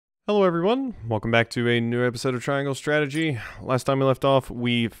Hello everyone, welcome back to a new episode of Triangle Strategy. Last time we left off,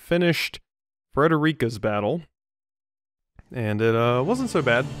 we finished Frederica's battle, and it wasn't so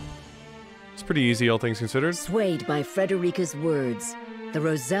bad. It's pretty easy, all things considered. Swayed by Frederica's words, the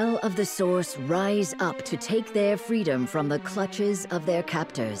Roselle of the Source rise up to take their freedom from the clutches of their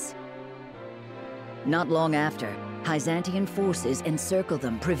captors. Not long after, Byzantine forces encircle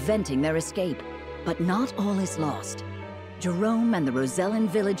them, preventing their escape. But not all is lost. Jerome and the Rosellan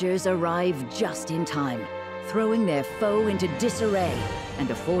villagers arrive just in time, throwing their foe into disarray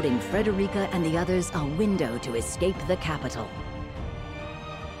and affording Frederica and the others a window to escape the capital.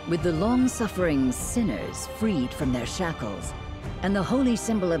 With the long-suffering sinners freed from their shackles, and the holy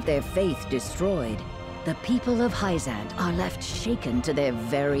symbol of their faith destroyed, the people of Byzant are left shaken to their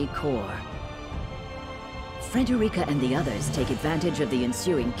very core. Frederica and the others take advantage of the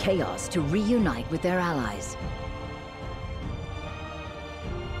ensuing chaos to reunite with their allies.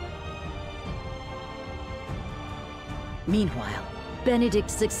 Meanwhile, Benedict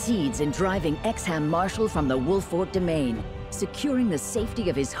succeeds in driving Exham Marshal from the Wolfort domain, securing the safety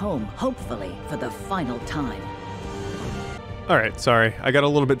of his home, hopefully for the final time. Alright, sorry. I got a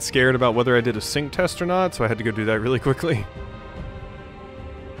little bit scared about whether I did a sync test or not, so I had to go do that really quickly.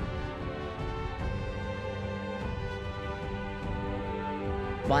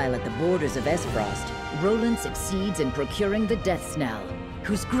 While at the borders of Esfrost, Roland succeeds in procuring the Death Knell,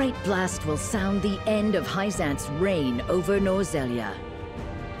 whose great blast will sound the end of Byzant's reign over Norzelia.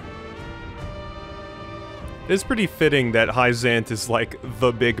 It's pretty fitting that Byzant is like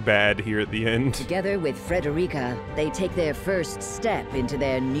the big bad here at the end. Together with Frederica, they take their first step into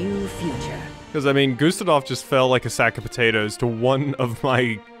their new future. Because, I mean, Gustadov just fell like a sack of potatoes to one of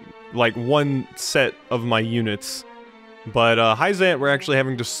my, one set of my units. But Byzant were actually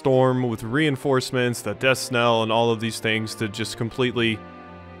having to storm with reinforcements, the Death Knell, and all of these things to just completely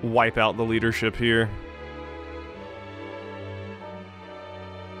wipe out the leadership here.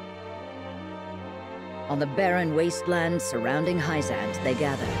 On the barren wasteland surrounding Byzant, they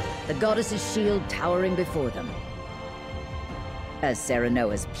gather, the goddess's shield towering before them, as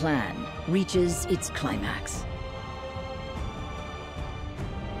Serenoa's plan reaches its climax.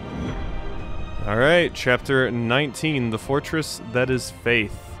 Alright, chapter 19, The Fortress That Is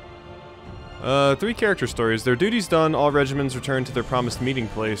Faith. 3 character stories. Their duties done, all regiments return to their promised meeting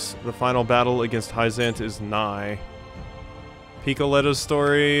place. The final battle against Byzant is nigh. Picoletta's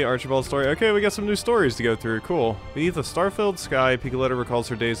story, Archibald's story. Okay, we got some new stories to go through. Cool. Beneath a star-filled sky, Picoletta recalls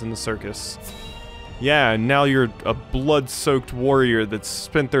her days in the circus. Yeah, now you're a blood-soaked warrior that's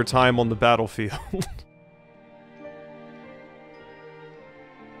spent their time on the battlefield.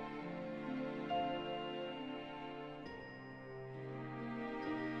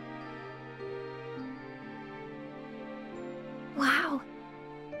 Wow,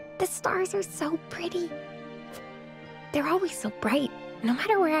 the stars are so pretty. They're always so bright, no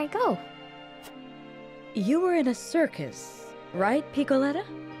matter where I go. You were in a circus, right, Picoletta?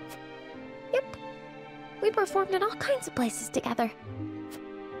 Yep. We performed in all kinds of places together.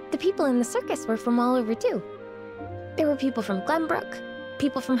 The people in the circus were from all over too. There were people from Glenbrook,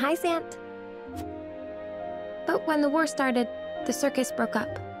 people from Byzant. But when the war started, the circus broke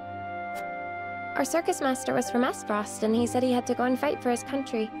up. Our circus master was from Esfrost, and he said he had to go and fight for his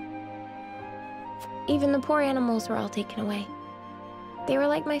country. Even the poor animals were all taken away. They were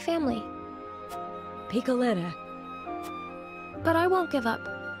like my family. Picoletta. But I won't give up.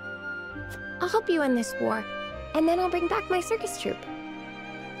 I'll help you in this war, and then I'll bring back my circus troupe.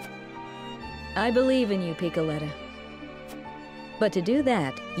 I believe in you, Picoletta. But to do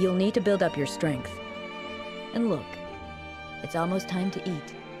that, you'll need to build up your strength. And look, it's almost time to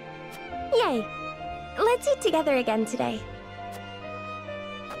eat. Yay! Let's eat together again today.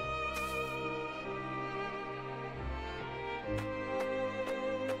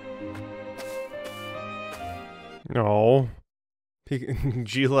 Oh,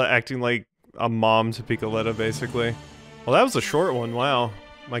 Gila acting like a mom to Picoletta, basically. Well, that was a short one, wow.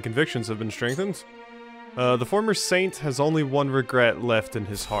 My convictions have been strengthened. The former saint has only one regret left in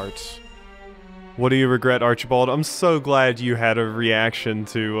his heart. What do you regret, Archibald? I'm so glad you had a reaction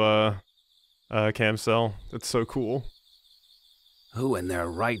to, Camcel. That's so cool. Who in their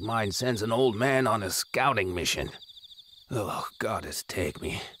right mind sends an old man on a scouting mission? Oh, goddess take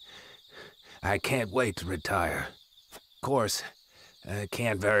me. I can't wait to retire. Of course, I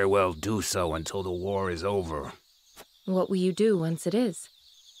can't very well do so until the war is over. What will you do once it is?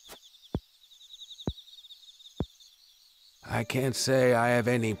 I can't say I have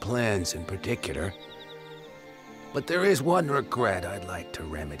any plans in particular. But there is one regret I'd like to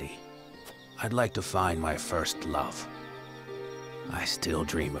remedy. I'd like to find my first love. I still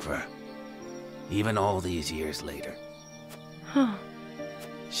dream of her. Even all these years later. Huh.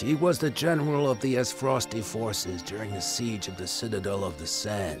 She was the general of the Frosty forces during the siege of the Citadel of the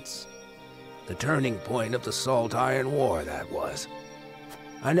Sands. The turning point of the Salt Iron War, that was.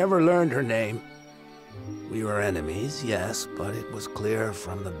 I never learned her name. We were enemies, yes, but it was clear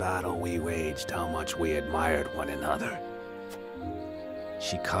from the battle we waged how much we admired one another.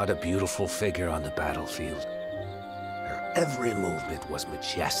 She caught a beautiful figure on the battlefield. Her every movement was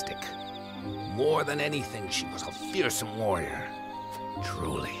majestic. More than anything, she was a fearsome warrior.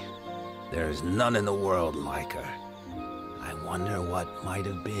 Truly, there is none in the world like her. I wonder what might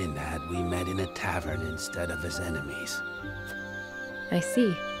have been had we met in a tavern instead of as enemies. I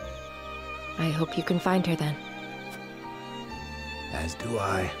see. I hope you can find her then. As do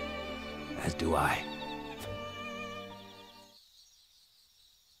I. As do I.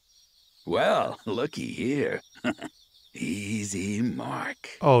 Well, looky here. Easy mark.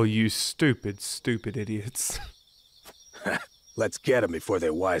 Oh, you stupid, stupid idiots. Let's get them before they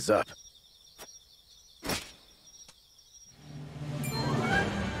wise up.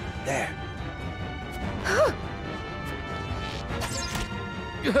 There.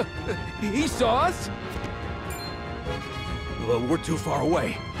 He saw us? Well, we're too far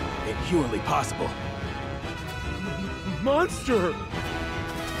away. Inhumanly possible. Monster!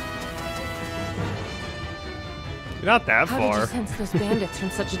 You're not that How did you far. sense those bandits from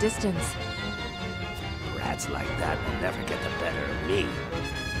such a distance? Rats like that will never get the better of me.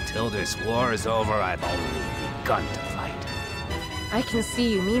 Until this war is over, I've only begun to fight. I can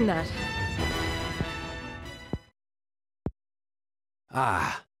see you mean that.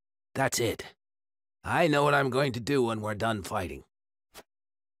 Ah, that's it. I know what I'm going to do when we're done fighting.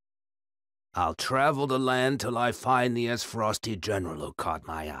 I'll travel the land till I find the Frosty general who caught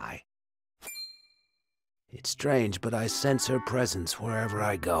my eye. It's strange, but I sense her presence wherever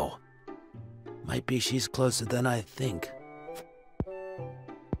I go. Might be she's closer than I think.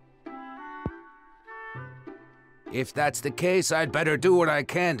 If that's the case, I'd better do what I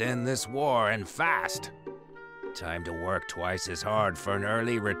can to end this war, and fast. Time to work twice as hard for an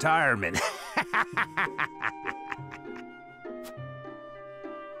early retirement.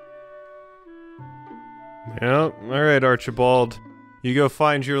 Yep, alright, Archibald. You go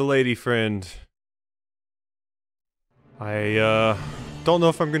find your lady friend. I, don't know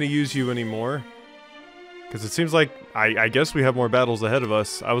if I'm gonna use you anymore. Because it seems like, I guess we have more battles ahead of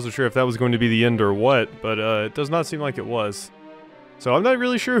us. I wasn't sure if that was going to be the end or what, but it does not seem like it was. So I'm not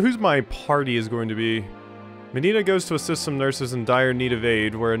really sure whose my party is going to be. Medina goes to assist some nurses in dire need of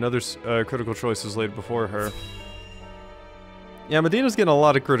aid, where another critical choice is laid before her. Yeah, Medina's getting a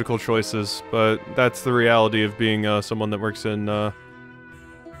lot of critical choices, but that's the reality of being someone that works in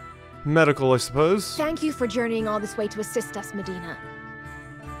medical, I suppose. Thank you for journeying all this way to assist us, Medina.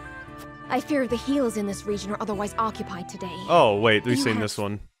 I fear the heals in this region are otherwise occupied today. Oh, wait, we've You seen have- this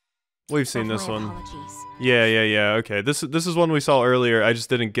one. We've seen My this one. apologies. Yeah, okay. This is one we saw earlier, I just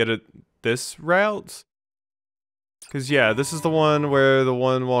didn't get it this route. Cause yeah, this is the one where the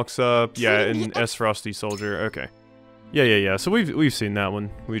one walks up, yeah, in Frosty Soldier, okay. Yeah, so we've seen that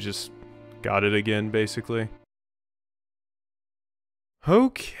one. We just got it again, basically.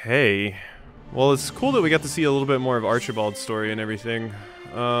 Okay. Well, it's cool that we got to see a little bit more of Archibald's story and everything.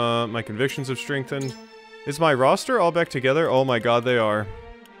 My convictions have strengthened. Is my roster all back together? Oh my god, they are.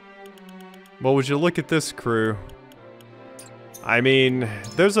 Well, would you look at this crew? I mean,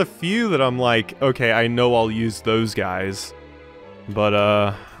 there's a few that I'm like, okay, I know I'll use those guys. But,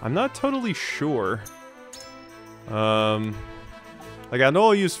 I'm not totally sure. Like, I know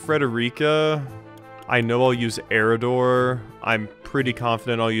I'll use Frederica. I know I'll use Eridor. I'm pretty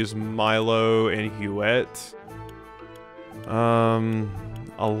confident I'll use Milo and Huette.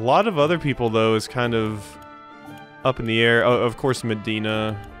 A lot of other people, though, is kind of up in the air. Oh, of course,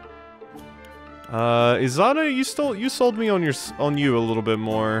 Medina. Izana, you sold me on you a little bit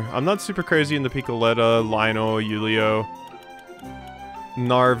more. I'm not super crazy in the Picoletta, Lionel, Yulio.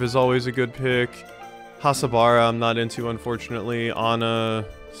 Narv is always a good pick. Hasabara I'm not into, unfortunately. Anna,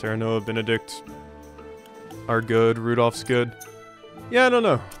 Serenoa, Benedict are good. Rudolph's good. Yeah, I don't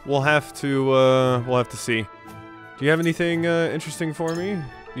know. We'll have to see. Do you have anything interesting for me?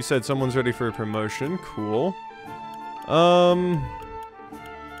 You said someone's ready for a promotion. Cool.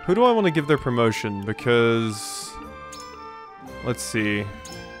 Who do I want to give their promotion? Because, let's see.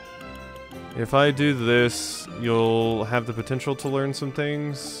 If I do this, you'll have the potential to learn some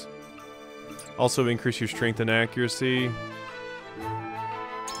things. Also increase your strength and accuracy.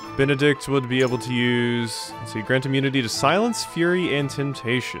 Benedict would be able to use, let's see, grant immunity to silence, fury, and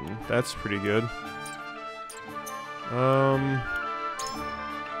temptation. That's pretty good.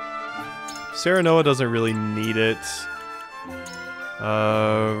 Serenoa doesn't really need it.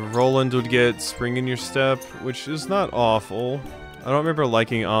 Roland would get Spring in Your Step, which is not awful. I don't remember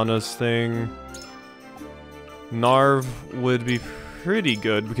liking Anna's thing. Narv would be pretty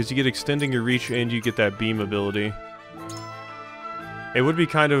good because you get Extending Your Reach and you get that beam ability. It would be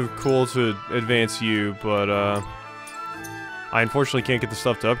kind of cool to advance you, but I unfortunately can't get the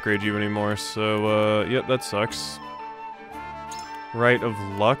stuff to upgrade you anymore, so yep, that sucks. Rite of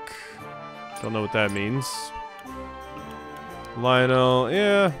Luck. Don't know what that means. Lionel,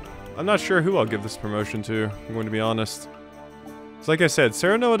 yeah, I'm not sure who I'll give this promotion to, I'm going to be honest. It's like I said,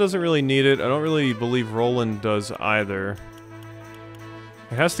 Serenoa doesn't really need it. I don't really believe Roland does either.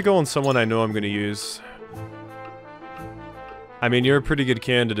 It has to go on someone I know I'm going to use. I mean, you're a pretty good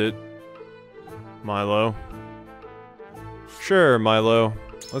candidate, Milo. Sure, Milo.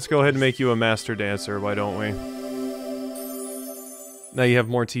 Let's go ahead and make you a master dancer, why don't we? Now you have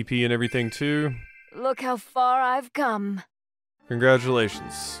more TP and everything too. Look how far I've come.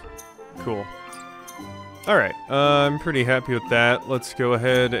 Congratulations. Cool. Alright, I'm pretty happy with that. Let's go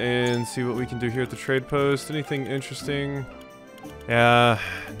ahead and see what we can do here at the trade post. Anything interesting? Yeah,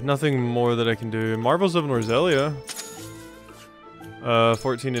 nothing more that I can do. Marvels of Norzelia.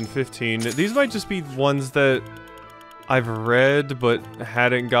 14 and 15. These might just be ones that I've read but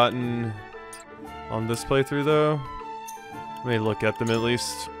hadn't gotten on this playthrough though. Let me look at them at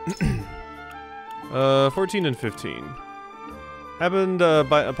least. 14 and 15. Happened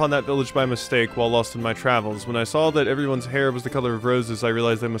upon that village by mistake while lost in my travels. When I saw that everyone's hair was the color of roses, I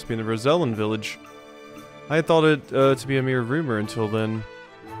realized they must be in the Rosellan village. I had thought it to be a mere rumor until then.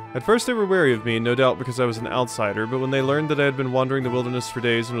 At first they were wary of me, no doubt because I was an outsider, but when they learned that I had been wandering the wilderness for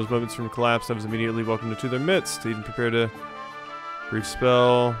days and was moments from collapse, I was immediately welcomed into their midst, even prepared a brief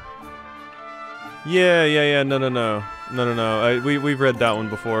spell. Yeah, no. We've read that one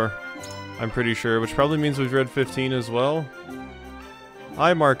before, I'm pretty sure, which probably means we've read 15 as well.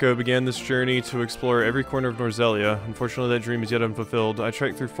 I, Marco, began this journey to explore every corner of Norzelia. Unfortunately, that dream is yet unfulfilled. I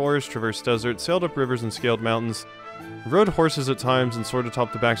trekked through forests, traversed deserts, sailed up rivers and scaled mountains, rode horses at times and soared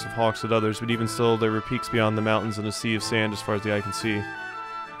atop the backs of hawks at others, but even still, there were peaks beyond the mountains and a sea of sand as far as the eye can see.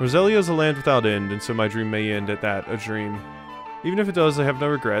 Norzelia is a land without end, and so my dream may end at that, a dream. Even if it does, I have no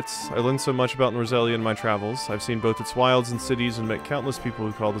regrets. I learned so much about Norzelia in my travels. I've seen both its wilds and cities and met countless people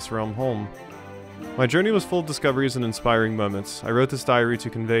who call this realm home. My journey was full of discoveries and inspiring moments. I wrote this diary to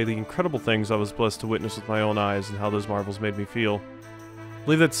convey the incredible things I was blessed to witness with my own eyes and how those marvels made me feel. I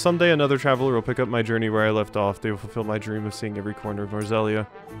believe that someday another traveler will pick up my journey where I left off. They will fulfill my dream of seeing every corner of Norzelia.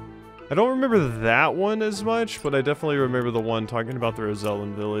 I don't remember that one as much, but I definitely remember the one talking about the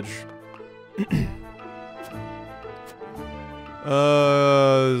Rosellan village.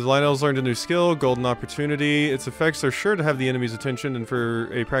 Lionel's learned a new skill, Golden Opportunity. Its effects are sure to have the enemy's attention, and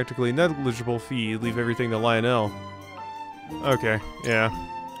for a practically negligible fee, leave everything to Lionel. Okay, yeah.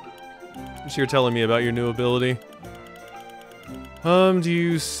 So you're telling me about your new ability. Do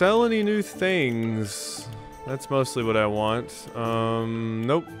you sell any new things? That's mostly what I want.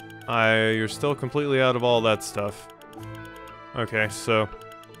 Nope. You're still completely out of all that stuff. Okay, so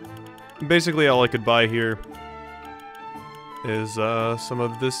basically all I could buy here is some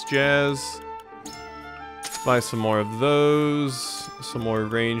of this jazz. Buy some more of those. Some more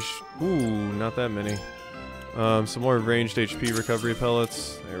ranged... Ooh, not that many. Some more ranged HP recovery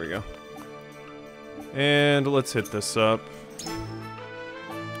pellets. There we go. And let's hit this up.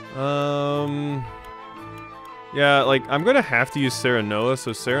 Yeah, like, I'm gonna have to use Serenoa,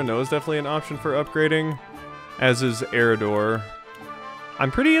 so Serenoa is definitely an option for upgrading, as is Eridor.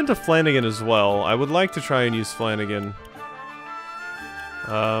 I'm pretty into Flanagan as well. I would like to try and use Flanagan.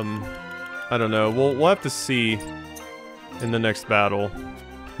 I don't know. We'll have to see in the next battle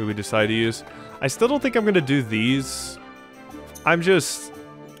who we decide to use. I still don't think I'm gonna do these. I'm just...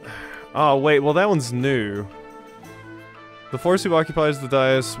 Oh, wait, well that one's new. The force who occupies the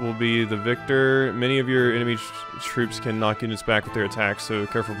dais will be the victor. Many of your enemy troops can knock units back with their attacks, so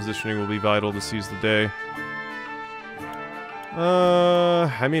careful positioning will be vital to seize the day.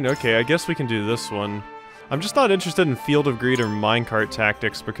 I mean, okay, I guess we can do this one. I'm just not interested in Field of Greed or Minecart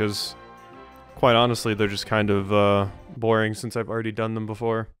Tactics because, quite honestly, they're just kind of boring since I've already done them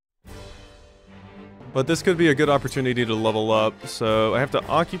before. But this could be a good opportunity to level up, so I have to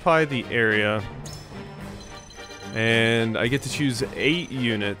occupy the area. And I get to choose 8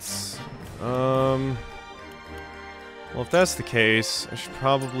 units. Well, if that's the case, I should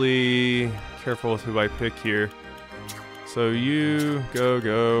probably be careful with who I pick here. So you,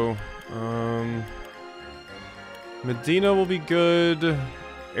 go. Medina will be good.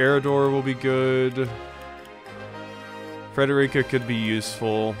 Eridor will be good. Frederica could be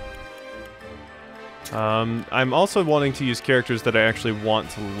useful. I'm also wanting to use characters that I actually want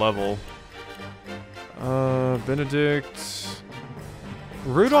to level. Benedict...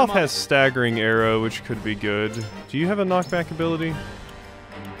 Rudolph has Staggering Arrow, which could be good. Do you have a knockback ability?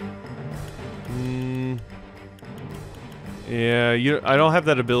 Yeah, I don't have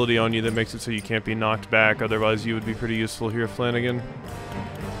that ability on you that makes it so you can't be knocked back, otherwise you would be pretty useful here, Flanagan.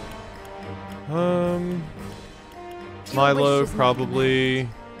 Milo, probably.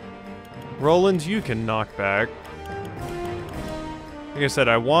 Roland, you can knock back. Like I said,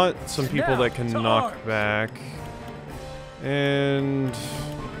 I want some people that can knock back. And...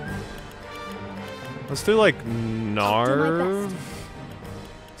 let's do, like, Narv.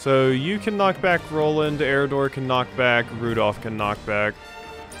 So you can knock back Roland, Eridor can knock back, Rudolph can knock back.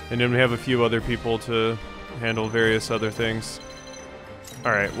 And then we have a few other people to handle various other things.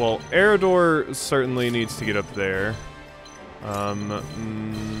 Alright, well, Eridor certainly needs to get up there. Not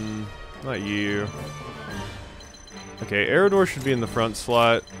you. Okay, Eridor should be in the front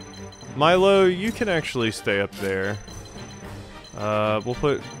slot. Milo, you can actually stay up there. We'll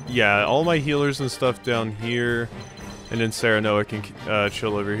put, yeah, all my healers and stuff down here. And then Serenoa can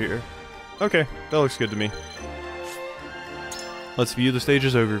chill over here. Okay, that looks good to me. Let's view the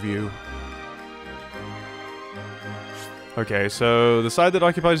stage's overview. Okay, so the side that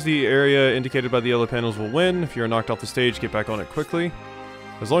occupies the area indicated by the yellow panels will win. If you're knocked off the stage, get back on it quickly.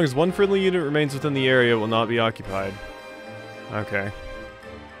 As long as one friendly unit remains within the area, it will not be occupied. Okay.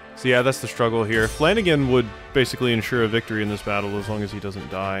 So yeah, that's the struggle here. Flanagan would basically ensure a victory in this battle as long as he doesn't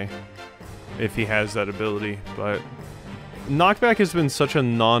die. If he has that ability, but... knockback has been such a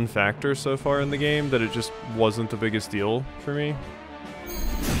non-factor so far in the game that it just wasn't the biggest deal for me.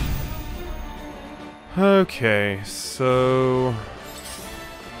 Okay, so...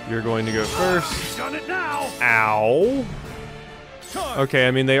 you're going to go first. Done it now. Ow! Okay,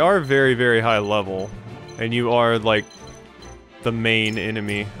 I mean, they are very, very high level. And you are, like, the main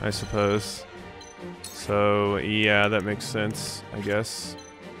enemy, I suppose. So, yeah, that makes sense, I guess.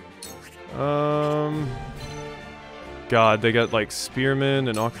 God, they got, like, spearmen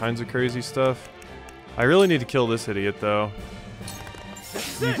and all kinds of crazy stuff. I really need to kill this idiot, though.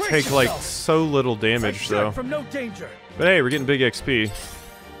 You take, like, so little damage, though. From no danger. But hey, we're getting big XP.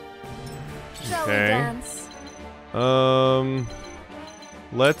 Okay.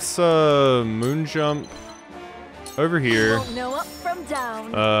 Let's, moon jump over here. No up from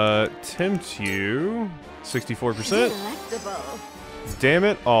down. Tempt you. 64%. Damn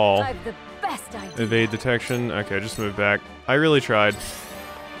it all. I've the best idea. Evade detection. Okay, just move back. I really tried.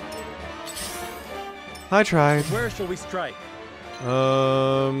 I tried. Where shall we strike?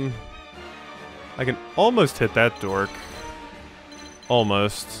 I can almost hit that dork.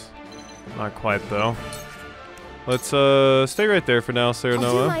 Almost. Not quite, though. Let's, stay right there for now, Serenoa.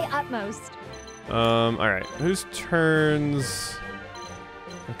 I'll do my utmost. Alright. Whose turns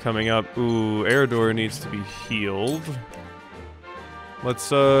are coming up? Ooh, Eridor needs to be healed. Let's,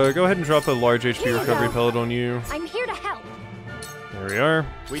 go ahead and drop a large HP recovery pellet on you. I'm here to help. There we are.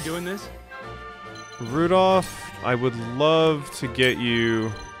 We doing this? Rudolph, I would love to get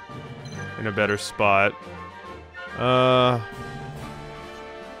you in a better spot. Yeah,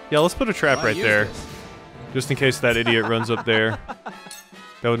 let's put a trap right there. Just in case that idiot runs up there.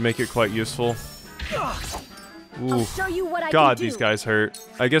 That would make it quite useful. Ooh. God, these guys hurt.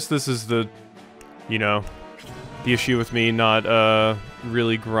 I guess this is the, you know, the issue with me not,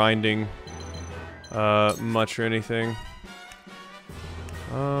 really grinding, much or anything.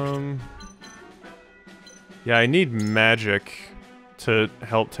 Yeah, I need magic to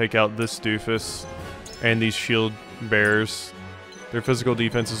help take out this doofus and these shield bearers. Their physical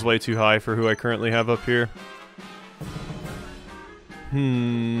defense is way too high for who I currently have up here.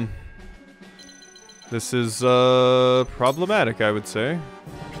 This is, problematic, I would say.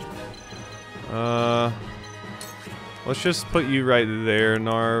 Let's just put you right there,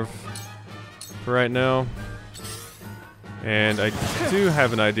 Narv, for right now. And I do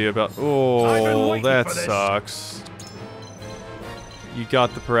have an idea about... oh, that sucks. You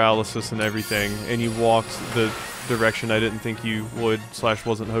got the paralysis and everything, and you walked the direction I didn't think you would, /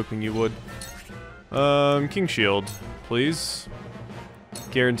 wasn't hoping you would. King Shield, please.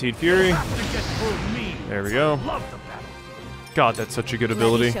 Guaranteed Fury. There we go. God, that's such a good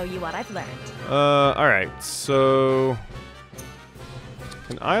ability. Let me show you what I've learned. Alright, so...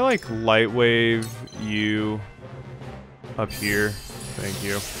 can I, like, light wave you up here? Thank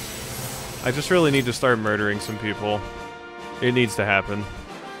you. I just really need to start murdering some people. It needs to happen.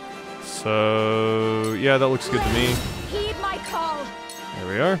 So, yeah, that looks good to me. Heed my call. There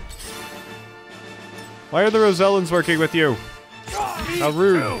we are. Why are the Rosellans working with you? How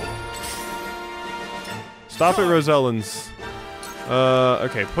rude. Stop it, Rosellans.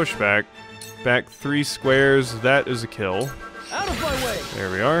 Okay, push back. Back 3 squares. That is a kill. Out of my way!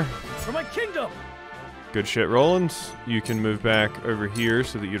 There we are. For my kingdom! Good shit, Roland. You can move back over here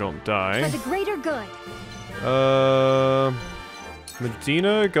so that you don't die. For the greater good.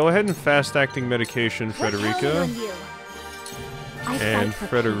 Medina, go ahead and fast-acting medication, Frederica. And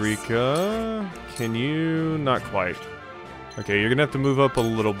Frederica, can you? Not quite. Okay, you're gonna have to move up a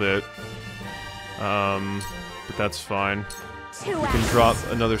little bit. But that's fine. You can drop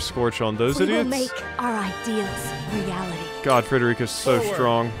another Scorch on those idiots. We will make our ideals reality. God, Frederica's so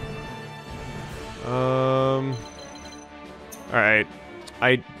strong. Alright.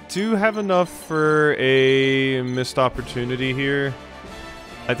 I do have enough for a missed opportunity here.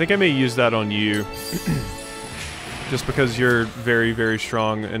 I think I may use that on you. Just because you're very, very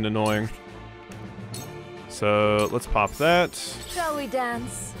strong and annoying. So, let's pop that. Shall we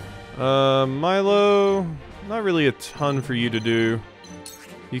dance? Milo, not really a ton for you to do.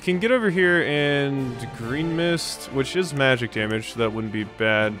 You can get over here and green mist, which is magic damage, so that wouldn't be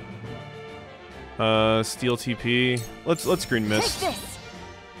bad. Steel TP. Let's green mist.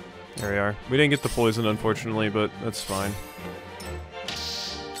 There we are. We didn't get the poison, unfortunately, but that's fine.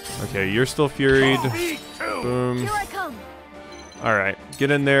 Okay, you're still furied. Boom. Here I come. Alright, get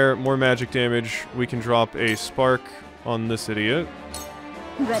in there, more magic damage. We can drop a spark on this idiot.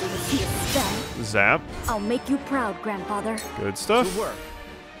 Ready to see it spell? Zap. I'll make you proud, grandfather. Good stuff.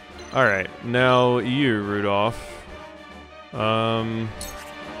 Alright, now you, Rudolph.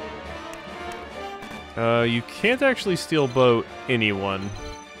 You can't actually steel boat anyone.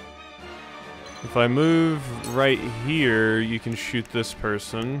 If I move right here, you can shoot this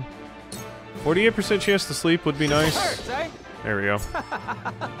person. 48% chance to sleep would be nice. There we go.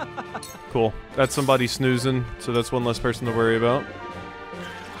 Cool. That's somebody snoozing, so that's one less person to worry about.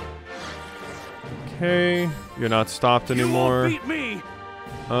 Okay, you're not stopped anymore. You won't beat me.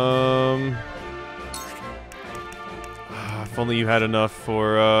 If only you had enough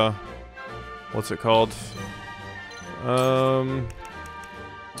for, what's it called?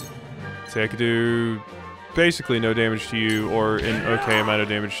 See, I could do basically no damage to you, or an okay amount of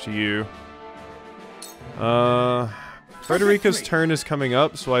damage to you. Frederica's turn is coming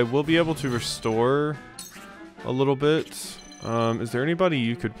up, so I will be able to restore a little bit. Is there anybody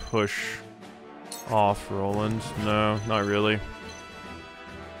you could push off, Roland? No, not really.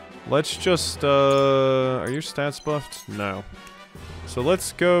 Let's just, are your stats buffed? No. So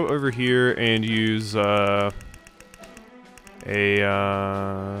let's go over here and use, yeah,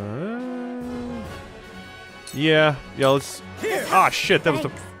 let's... Ah, shit, that was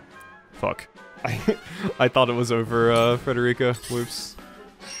the... Fuck. I thought it was over, Frederica. Whoops.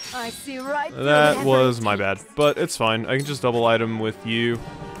 I see right. That was my bad, but it's fine. I can just double item with you,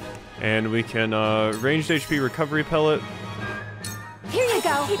 and we can, ranged HP recovery pellet. Here you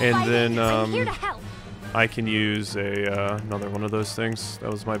go. And then, I'm here to help. I can use a, another one of those things. That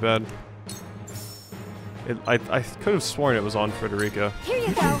was my bad. I could have sworn it was on Frederica. Here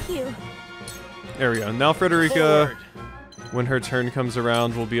you go, Hugh. There we go. Now Frederica, when her turn comes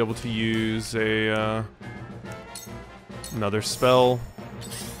around, will be able to use a, another spell.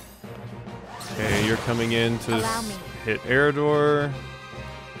 Okay, you're coming in to hit Eridor.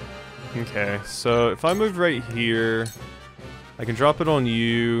 Okay, so if I move right here, I can drop it on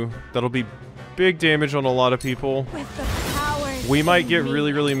you. That'll be big damage on a lot of people. We might get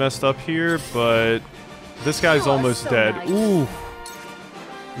really, really messed up here, but this guy's almost dead. Nice. Ooh.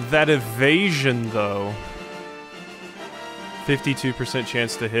 That evasion, though. 52%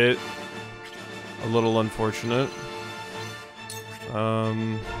 chance to hit. A little unfortunate.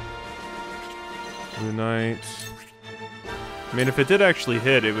 Unite. I mean, if it did actually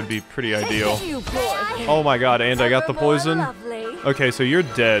hit, it would be pretty ideal. Oh my god, and I got the poison. Okay, so you're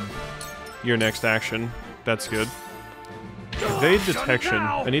dead. Your next action. That's good. Evade detection.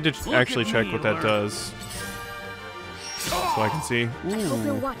 I need to actually check what that does. So I can see. I hope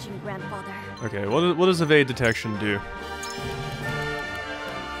you're watching, grandfather. Okay, what does evade detection do?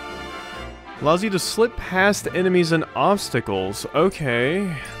 Allows you to slip past enemies and obstacles.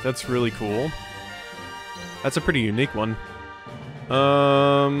 Okay, that's really cool. That's a pretty unique one.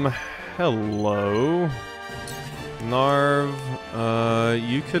 Hello. Narv,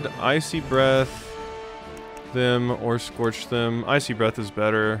 you could Icy Breath them or Scorch them. Icy Breath is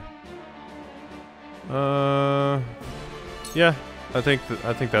better. Yeah, I think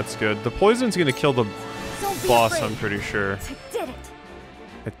that's good. The poison's gonna kill the boss, I'm pretty sure.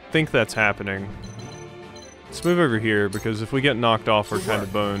 I think that's happening. Let's move over here, because if we get knocked off, we're kind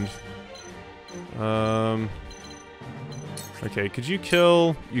of boned. Okay, could you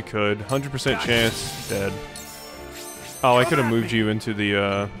kill? You could. 100% chance. Dead. Oh, I could have moved you into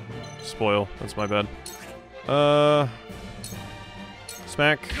the, spoil. That's my bad.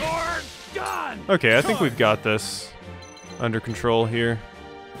 Smack. Okay, I think we've got this under control here.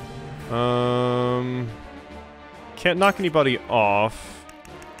 Can't knock anybody off.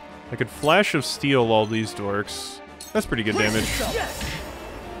 I could Flash of Steel all these dorks. That's pretty good damage.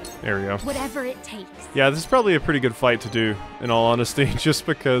 There we go. Whatever it takes. Yeah, this is probably a pretty good fight to do, in all honesty, just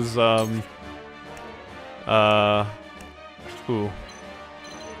because, ooh.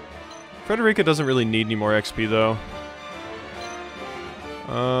 Frederica doesn't really need any more XP, though.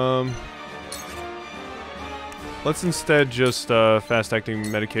 Let's instead just,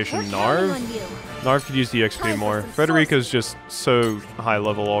 fast-acting medication Narv. Narv could use the XP more. Frederica's just so high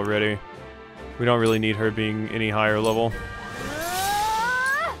level already. We don't really need her being any higher level.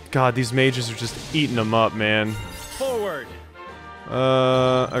 God, these mages are just eating them up, man. Forward.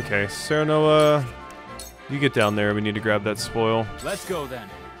 Okay, Serenoa, you get down there. We need to grab that spoil. Let's go then.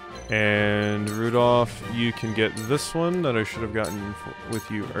 And Rudolph, you can get this one that I should have gotten with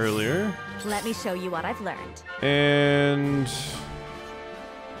you earlier. Let me show you what I've learned. And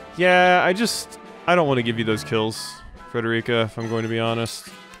yeah, I don't want to give you those kills, Frederica, if I'm going to be honest.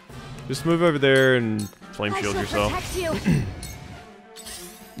 Just move over there and flame shield yourself.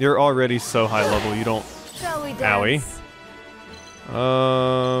 You're already so high level, you don't... Owie.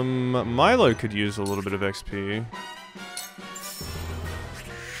 Milo could use a little bit of XP.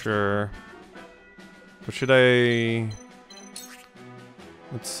 Sure. What should I...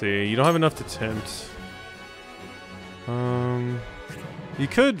 Let's see, you don't have enough to tempt. You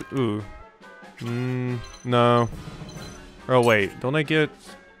could... Ooh. No. Oh wait, don't I get...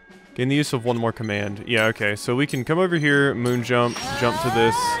 Gain the use of one more command. Yeah, okay, so we can come over here, moon jump, jump to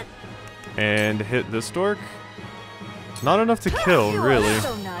this, and hit this dork. Not enough to kill, really.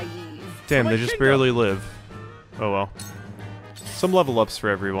 Damn, they just barely live. Oh well. Some level ups for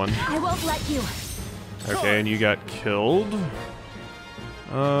everyone. I won't let you. Okay, and you got killed.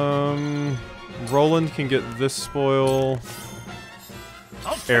 Roland can get this spoil.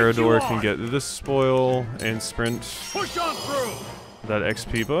 Eridor can get this spoil and sprint. Push on through. That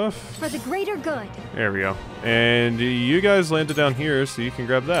XP buff. For the greater good. There we go. And you guys landed down here, so you can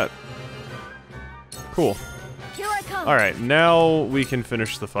grab that. Cool. Here I come. Alright, now we can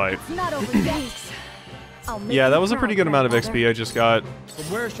finish the fight. It's not over yet. Yeah, that was a pretty good amount of XP I just got. From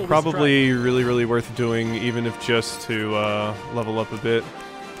where shall we Probably really worth doing, even if just to level up a bit.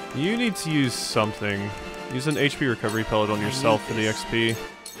 You need to use something. Use an HP recovery pellet on yourself for the XP.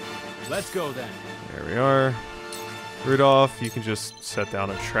 Let's go then. There we are. Rudolph, you can just set down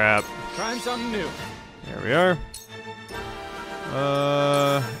a trap. Trying something new. There we are.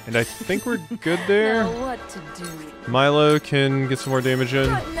 And I think we're good there. Know what to do. Milo can get some more damage in.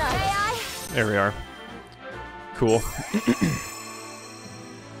 Good night. There we are. Cool.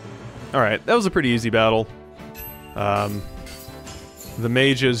 Alright, that was a pretty easy battle. The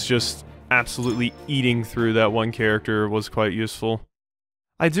mages just absolutely eating through that one character was quite useful.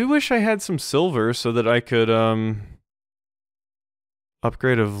 I do wish I had some silver so that I could,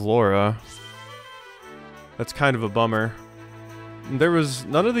 upgrade a Vlora. That's kind of a bummer.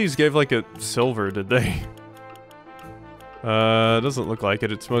 None of these gave like a silver, did they? Doesn't look like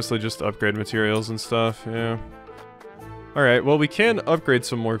it. It's mostly just upgrade materials and stuff, yeah. Alright, well we can upgrade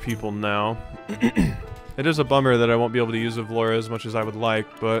some more people now. It is a bummer that I won't be able to use a Vlora as much as I would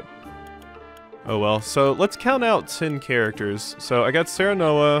like, but... Oh well. So let's count out 10 characters. So I got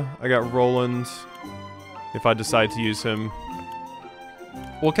Serenoa, I got Roland, if I decide to use him.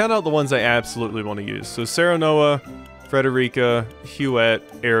 We'll count out the ones I absolutely want to use. So Serenoa, Frederica, Huette,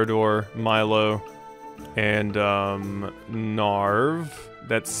 Eridor, Milo, and Narv.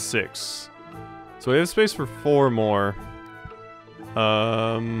 That's 6. So we have space for 4 more.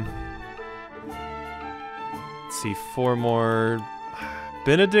 Let's see, 4 more.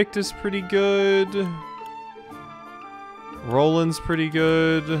 Benedict is pretty good. Roland's pretty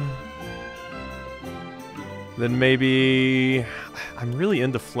good. Then maybe... I'm really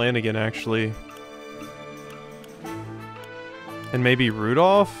into Flanagan, actually. And maybe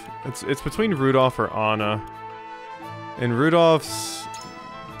Rudolph? It's between Rudolph or Anna. And Rudolph's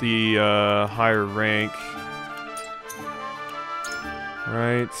the higher rank.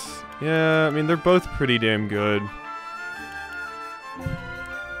 Right. Yeah, I mean, they're both pretty damn good.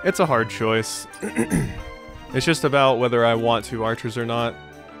 It's a hard choice. It's just about whether I want 2 archers or not.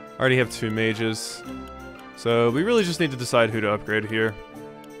 I already have 2 mages. So we really just need to decide who to upgrade here.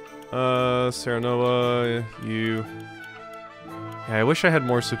 Serenoa, you... Yeah, I wish I had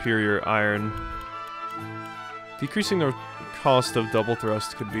more superior iron. Decreasing the cost of double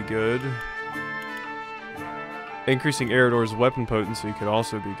thrust could be good. Increasing Eridor's weapon potency could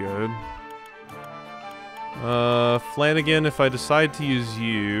also be good. Flanagan, if I decide to use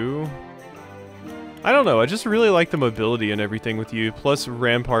you... I don't know, I just really like the mobility and everything with you. Plus,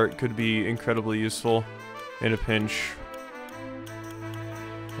 Rampart could be incredibly useful in a pinch.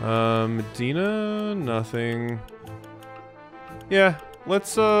 Medina? Nothing. Yeah,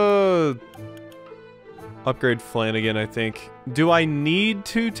 let's, upgrade Flanagan, I think. Do I need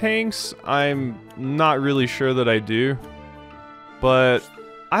 2 tanks? I'm not really sure that I do. But,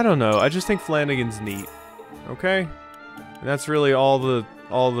 I don't know, I just think Flanagan's neat. Okay? And that's really all the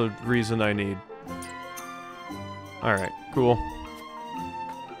reason I need. Alright, cool.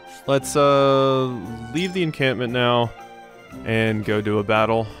 Let's, leave the encampment now and go do a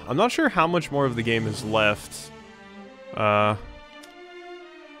battle. I'm not sure how much more of the game is left.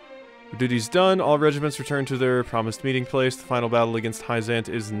 Duty's done. All regiments return to their promised meeting place. The final battle against Hyzant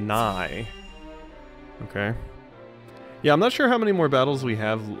is nigh. Okay. Yeah, I'm not sure how many more battles we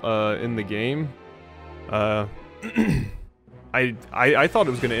have, in the game. I thought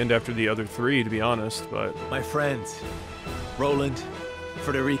it was going to end after the other 3, to be honest, but... My friends, Roland,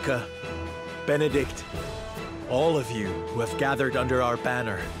 Frederica, Benedict, all of you who have gathered under our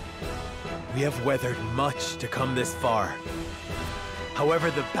banner, we have weathered much to come this far.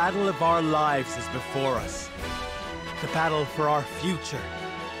 However, the battle of our lives is before us. The battle for our future,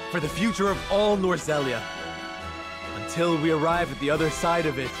 for the future of all Norzelia. Until we arrive at the other side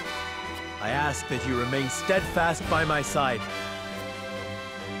of it, I ask that you remain steadfast by my side.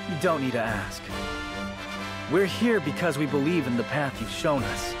 You don't need to ask. We're here because we believe in the path you've shown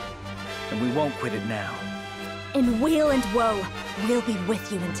us, and we won't quit it now. In weal and woe, we'll be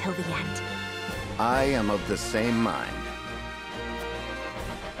with you until the end. I am of the same mind.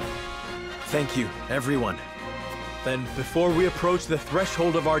 Thank you, everyone. Then, before we approach the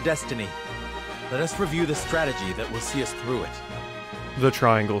threshold of our destiny, let us review the strategy that will see us through it. The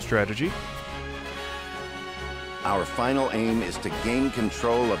triangle strategy. Our final aim is to gain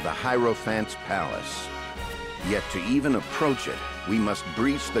control of the Hierophant's palace. Yet to even approach it, we must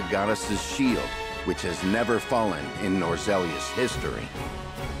breach the goddess's shield, which has never fallen in Norzelia's history.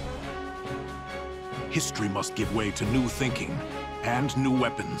 History must give way to new thinking and new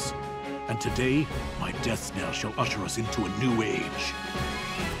weapons. And today, my death knell shall usher us into a new age.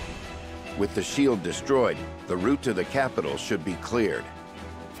 With the shield destroyed, the route to the capital should be cleared.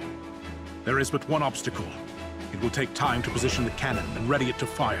 There is but one obstacle. It will take time to position the cannon and ready it to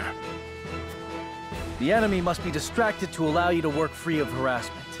fire. The enemy must be distracted to allow you to work free of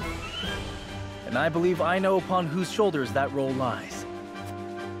harassment. And I believe I know upon whose shoulders that role lies.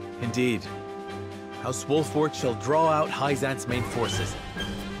 Indeed. House Wolfort shall draw out Hyzant's main forces.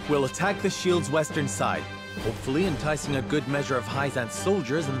 We'll attack the shield's western side, hopefully enticing a good measure of Hyzant's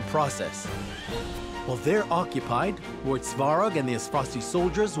soldiers in the process. While they're occupied, Lord Svarog and the Asfrosti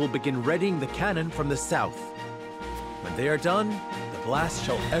soldiers will begin readying the cannon from the south. When they are done, the blast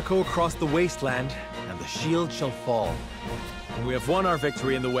shall echo across the wasteland, and the shield shall fall. When we have won our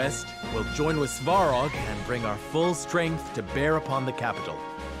victory in the west, we'll join with Svarog and bring our full strength to bear upon the capital.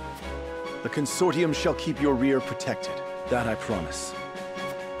 The consortium shall keep your rear protected. That I promise.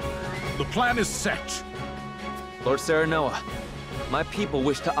 The plan is set. Lord Serenoa, my people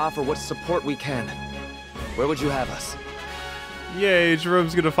wish to offer what support we can. Where would you have us? Yay,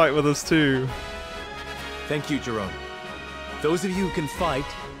 Jerome's gonna fight with us too. Thank you, Jerome. Those of you who can fight,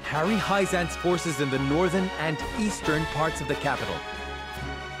 harry Hyzant's forces in the northern and eastern parts of the capital.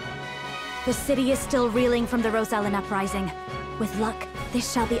 The city is still reeling from the Rosellan uprising. With luck,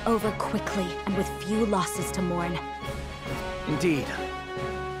 this shall be over quickly and with few losses to mourn. Indeed.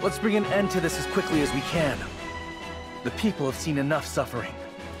 Let's bring an end to this as quickly as we can. The people have seen enough suffering.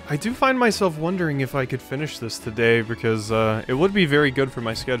 I do find myself wondering if I could finish this today, because it would be very good for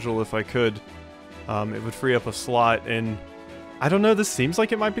my schedule if I could. It would free up a slot, and I don't know, this seems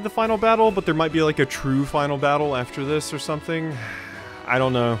like it might be the final battle, but there might be like a true final battle after this or something. I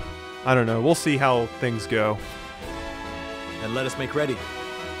don't know. We'll see how things go. And let us make ready.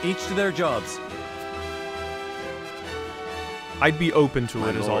 Each to their jobs. I'd be open to My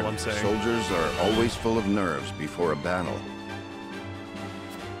it, is lord, all I'm saying. Soldiers are always full of nerves before a battle.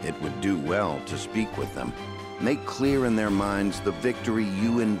 It would do well to speak with them. Make clear in their minds the victory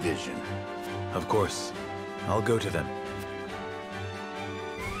you envision. Of course. I'll go to them.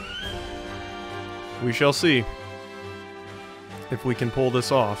 We shall see if we can pull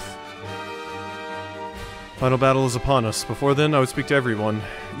this off. Final battle is upon us. Before then, I would speak to everyone.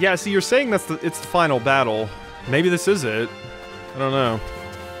 Yeah, see, you're saying it's the final battle. Maybe this is it. I don't know.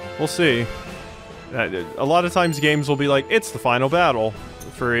 We'll see. A lot of times games will be like, it's the final battle,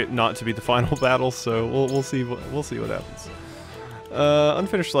 for it not to be the final battle. So we'll see what happens.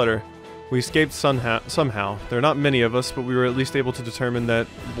 Unfinished letter. We escaped somehow. There are not many of us, but we were at least able to determine that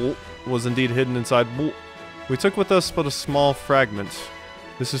Bolt was indeed hidden inside Bolt. We took with us but a small fragment.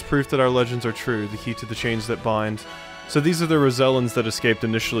 This is proof that our legends are true, the key to the chains that bind. So these are the Rosellans that escaped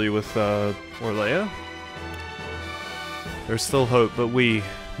initially with Orlea? There's still hope, but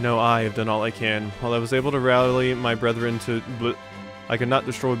I have done all I can. While I was able to rally my brethren to I could not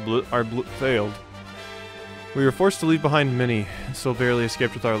destroy our failed. We were forced to leave behind many, and still barely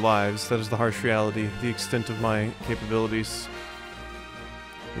escaped with our lives. That is the harsh reality, the extent of my capabilities.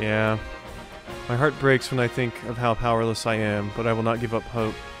 Yeah. My heart breaks when I think of how powerless I am, but I will not give up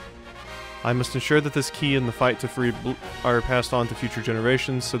hope. I must ensure that this key and the fight to free are passed on to future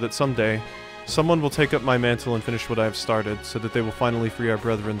generations, so that someday, someone will take up my mantle and finish what I have started, so that they will finally free our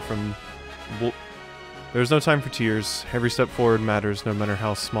brethren from There is no time for tears. Every step forward matters, no matter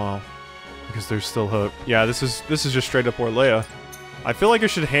how small. Because there's still hope. Yeah, this is just straight up Orlea. I feel like I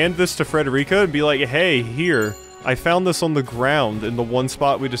should hand this to Frederica and be like, hey, here. I found this on the ground in the one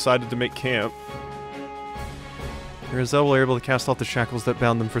spot we decided to make camp. The Roselle were able to cast off the shackles that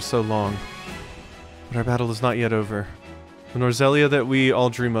bound them for so long. But our battle is not yet over. The Norzelia that we all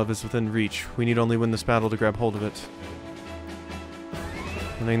dream of is within reach. We need only win this battle to grab hold of it.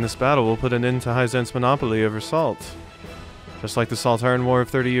 Winning this battle will put an end to Hyzant's monopoly over salt. Just like the Saltaran War of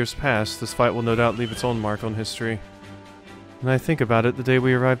 30 years past, this fight will no doubt leave its own mark on history. When I think about it, the day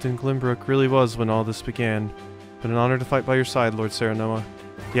we arrived in Glenbrook really was when all this began. But an honor to fight by your side, Lord Serenoa.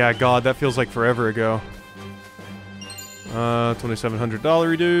 Yeah, God, that feels like forever ago.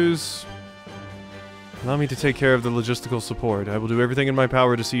 $2,700 dues. Allow me to take care of the logistical support. I will do everything in my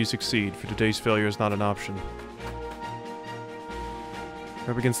power to see you succeed, for today's failure is not an option.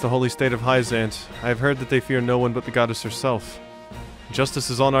 We're up against the holy state of Hyzant. I have heard that they fear no one but the goddess herself. Justice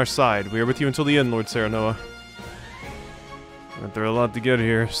is on our side. We are with you until the end, Lord Serenoa. Went through a lot to get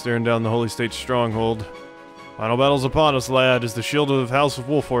here, staring down the holy state's stronghold. Final battle's upon us, lad. As the shield of the House of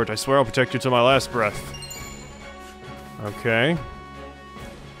Wolfort, I swear I'll protect you to my last breath. Okay.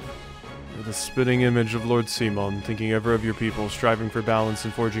 You're the spitting image of Lord Simon, thinking ever of your people, striving for balance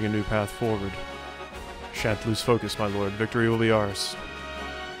and forging a new path forward. Shan't lose focus, my lord. Victory will be ours.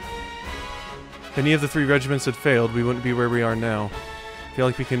 If any of the 3 regiments had failed, we wouldn't be where we are now. I feel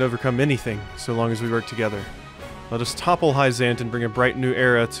like we can overcome anything, so long as we work together. Let us topple Hyzant and bring a bright new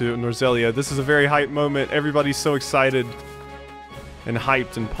era to Norzelia. This is a very hype moment. Everybody's so excited. And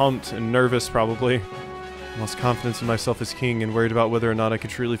hyped and pumped and nervous, probably. I lost confidence in myself as king and worried about whether or not I could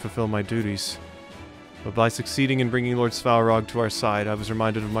truly fulfill my duties. But by succeeding in bringing Lord Svalrog to our side, I was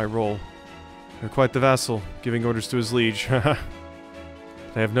reminded of my role. You're quite the vassal, giving orders to his liege.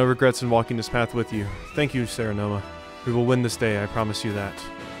 I have no regrets in walking this path with you. Thank you, Serenoa. We will win this day, I promise you that.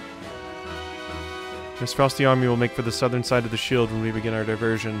 This frosty army will make for the southern side of the shield when we begin our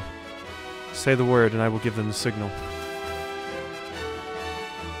diversion. Say the word, and I will give them the signal.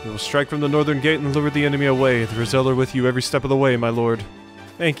 We will strike from the northern gate and lure the enemy away. The Roselle are with you every step of the way, my lord.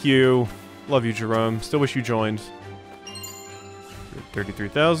 Thank you. Love you, Jerome. Still wish you joined.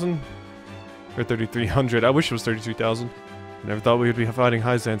 33,000? Or 3,300. I wish it was 33,000. I never thought we would be fighting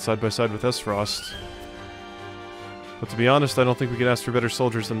Hyzant side by side with Esfrost. But to be honest, I don't think we could ask for better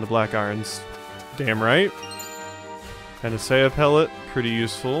soldiers than the Black Irons. Damn right. Panacea pellet, pretty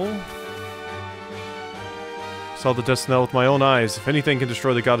useful. Saw the Death Knell with my own eyes. If anything can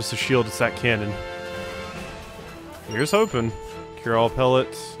destroy the Goddess's shield, it's that cannon. Here's hoping. Cure all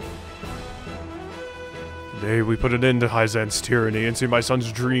pellets. Today we put an end to Hyzant's tyranny and see my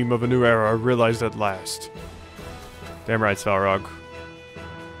son's dream of a new era realized at last. Damn right, Svalrog.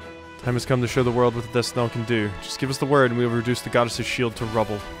 Time has come to show the world what the Death Knell can do. Just give us the word and we will reduce the Goddess's shield to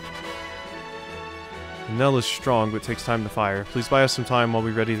rubble. The Knell is strong, but takes time to fire. Please buy us some time while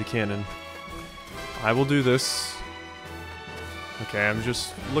we ready the cannon. I will do this. Okay, I'm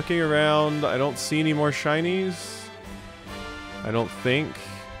just looking around. I don't see any more shinies. I don't think.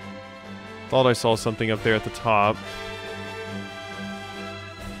 Thought I saw something up there at the top.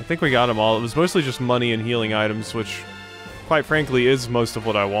 I think we got them all. It was mostly just money and healing items, which, quite frankly, is most of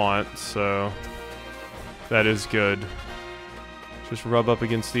what I want, so that is good. Just rub up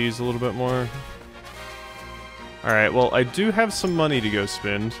against these a little bit more. Alright, well, I do have some money to go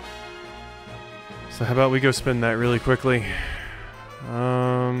spend. So how about we go spend that really quickly?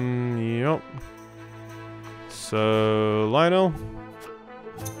 Yep. So, Lionel.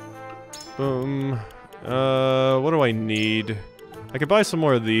 Boom. What do I need? I could buy some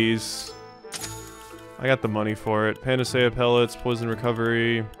more of these. I got the money for it. Panacea pellets, poison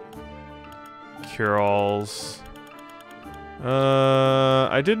recovery. cure-alls.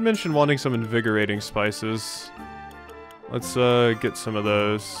 I did mention wanting some invigorating spices. Let's get some of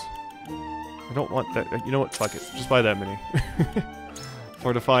those. I don't want that. You know what? Fuck it. Just buy that many.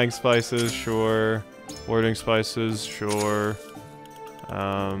 Fortifying spices, sure. Warding spices, sure.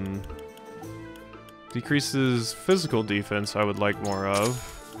 Decreases physical defense, I would like more of.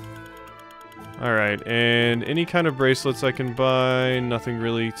 Alright, and any kind of bracelets I can buy, nothing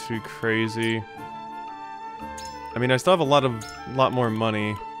really too crazy. I mean, I still have a lot more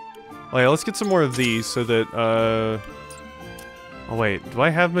money. Oh yeah, let's get some more of these so that, oh wait, do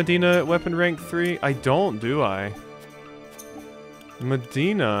I have Medina at weapon rank 3? I don't, do I?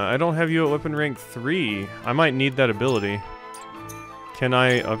 Medina, I don't have you at weapon rank 3. I might need that ability. Can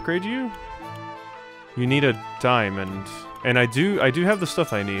I upgrade you? You need a diamond. And I do have the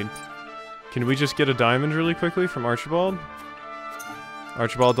stuff I need. Can we just get a diamond really quickly from Archibald?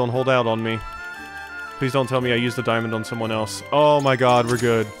 Archibald, don't hold out on me. Please don't tell me I used a diamond on someone else. Oh my god, we're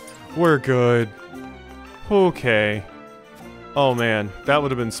good. We're good. Okay. Oh man, that would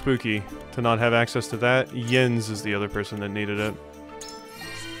have been spooky to not have access to that. Jens is the other person that needed it.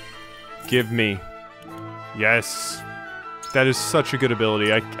 Give me. Yes. That is such a good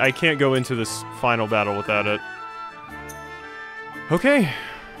ability. I can't go into this final battle without it. Okay.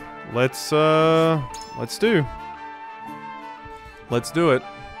 Let's do it.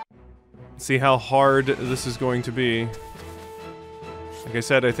 See how hard this is going to be. Like I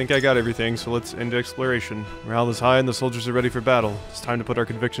said, I think I got everything, so let's end exploration. Morale is high and the soldiers are ready for battle. It's time to put our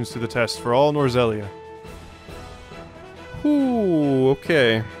convictions to the test for all Norzelia. Ooh,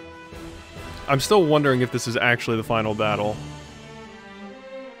 okay. I'm still wondering if this is actually the final battle.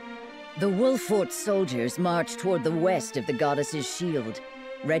 The Wolffort soldiers march toward the west of the goddess's shield,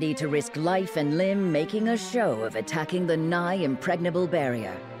 ready to risk life and limb making a show of attacking the nigh impregnable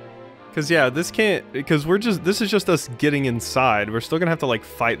barrier. Cause yeah, this is just us getting inside. We're still gonna have to like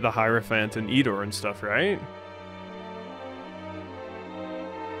fight the Hierophant and Edor and stuff, right?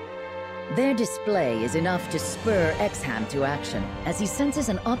 Their display is enough to spur Exham to action, as he senses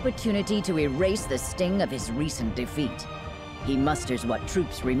an opportunity to erase the sting of his recent defeat. He musters what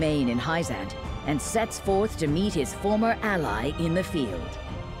troops remain in Hyzant, and sets forth to meet his former ally in the field.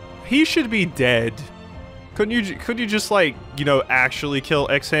 He should be dead. Couldn't you just like, you know, actually kill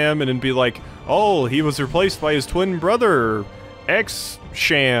Exham and then be like, oh, he was replaced by his twin brother,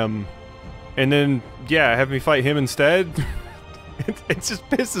 X-Sham. And then, yeah, have me fight him instead? It just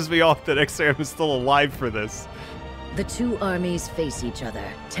pisses me off that Exham is still alive for this. The two armies face each other,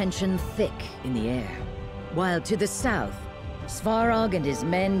 tension thick in the air. While to the south, Svarog and his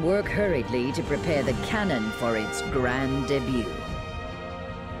men work hurriedly to prepare the cannon for its grand debut.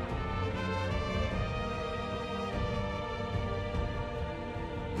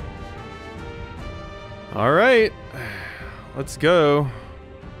 Alright, let's go.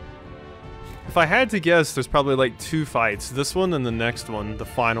 If I had to guess, there's probably like 2 fights. This one and the next one, the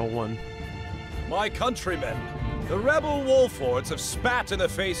final one. My countrymen, the rebel Wolffords have spat in the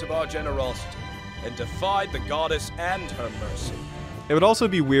face of our generosity and defied the goddess and her mercy. It would also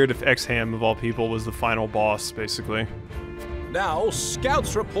be weird if Exham, of all people, was the final boss, basically. Now,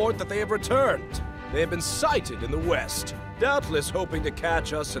 scouts report that they have returned. They have been sighted in the west, doubtless hoping to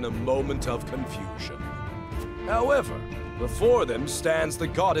catch us in a moment of confusion. However, before them stands the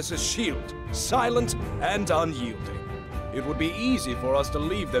goddess's shield, silent and unyielding. It would be easy for us to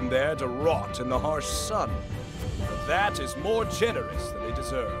leave them there to rot in the harsh sun. But that is more generous than they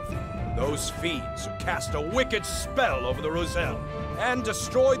deserve. Those fiends who cast a wicked spell over the Roselle and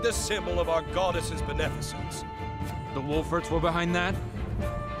destroyed the symbol of our goddess's beneficence. The Wolffords were behind that?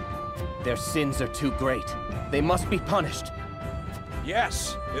 Their sins are too great. They must be punished.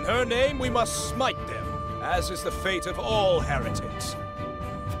 Yes, in her name we must smite them, as is the fate of all heretics.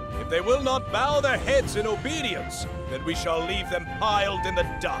 If they will not bow their heads in obedience, then we shall leave them piled in the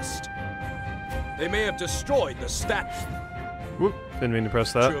dust. They may have destroyed the statue. Whoop, didn't mean to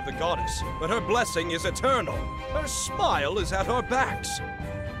press that. Of the goddess, but her blessing is eternal. Her smile is at our backs.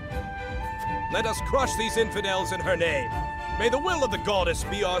 Let us crush these infidels in her name. May the will of the goddess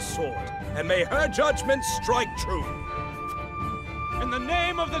be our sword, and may her judgment strike true. In the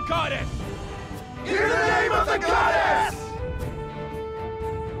name of the goddess! In the name of the goddess!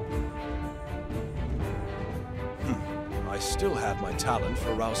 I still have my talent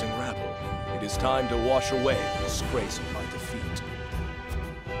for rousing rabble. It is time to wash away the disgrace of my defeat.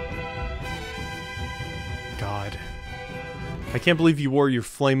 God. I can't believe you wore your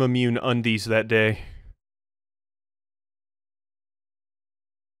flame-immune undies that day.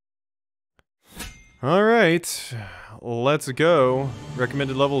 Alright, let's go.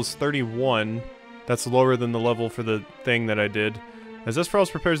 Recommended level is 31. That's lower than the level for the thing that I did. As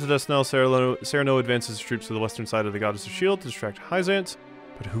Esperals prepares the death knell, Serenoa advances his troops to the western side of the Goddess of Shield to distract Hyzant.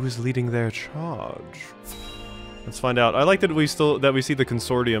 But who is leading their charge? Let's find out. I like that we see the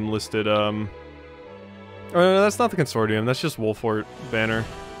consortium listed. Oh, no, that's not the consortium. That's just Wolfort banner.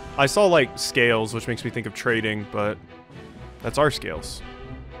 I saw like scales, which makes me think of trading, but that's our scales.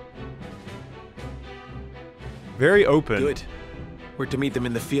 Very open. Good. We're to meet them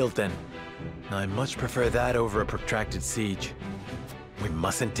in the field then. I much prefer that over a protracted siege. We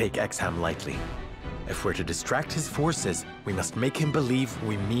mustn't take Exham lightly. If we're to distract his forces, we must make him believe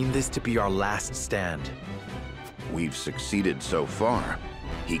we mean this to be our last stand. We've succeeded so far.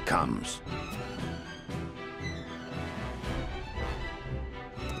 He comes.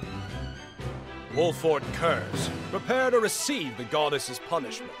 Wolfort Curse, prepare to receive the goddess's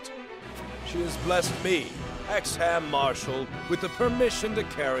punishment. She has blessed me, Exham Marshal, with the permission to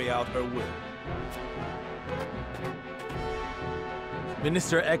carry out her will.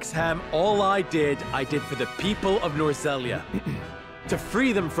 Minister Exham, all I did for the people of Norzelia. To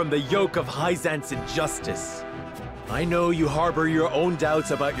free them from the yoke of Hyzant's injustice. I know you harbor your own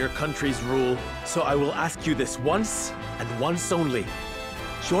doubts about your country's rule, so I will ask you this once, and once only.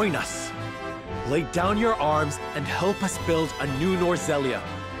 Join us. Lay down your arms and help us build a new Norzelia.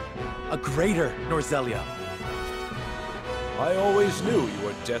 A greater Norzelia. I always knew you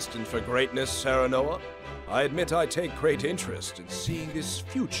were destined for greatness, Serenoa. I admit I take great interest in seeing this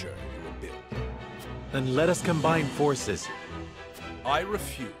future you will build. Then let us combine forces. I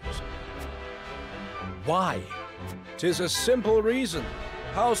refuse. Why? 'Tis a simple reason.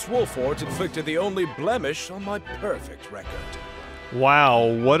 House Wolfort inflicted the only blemish on my perfect record. Wow,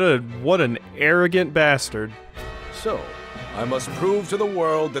 what an arrogant bastard. So, I must prove to the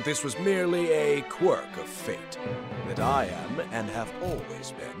world that this was merely a quirk of fate. That I am, and have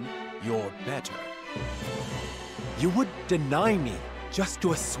always been, your better. You would deny me just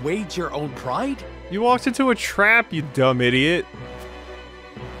to assuage your own pride? You walked into a trap, you dumb idiot.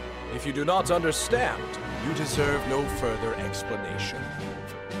 If you do not understand, you deserve no further explanation.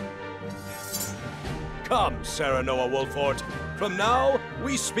 Come, Serenoa Wolfort. From now,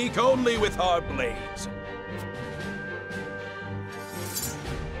 we speak only with our blades.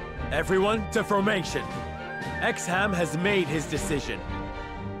 Everyone to formation. Exham has made his decision.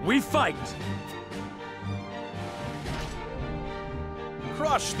 We fight!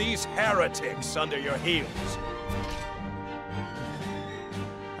 Crush these heretics under your heels.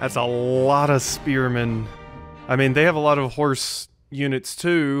 That's a lot of spearmen. I mean, they have a lot of horse units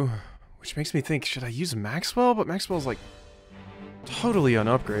too, which makes me think, should I use Maxwell? But Maxwell's like totally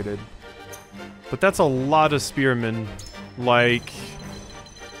unupgraded. But that's a lot of spearmen. Like,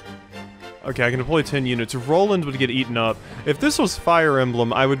 okay, I can deploy 10 units. Roland would get eaten up. If this was Fire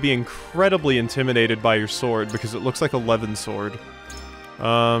Emblem, I would be incredibly intimidated by your sword because it looks like a Levin sword.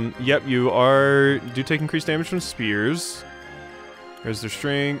 Yep, you do take increased damage from spears. Raise their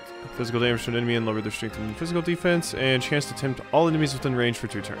strength, physical damage to an enemy, and lower their strength and physical defense, and chance to tempt all enemies within range for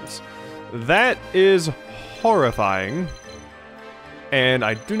 2 turns. That is horrifying, and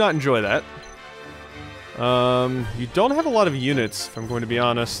I do not enjoy that. You don't have a lot of units, if I'm going to be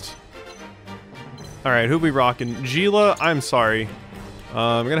honest. Alright, who we rocking? Gila, I'm sorry.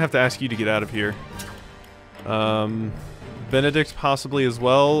 I'm gonna have to ask you to get out of here. Benedict possibly as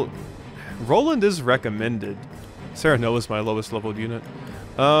well. Roland is recommended. Serenoa is my lowest leveled unit.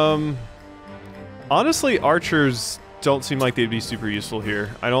 Honestly, archers don't seem like they'd be super useful here.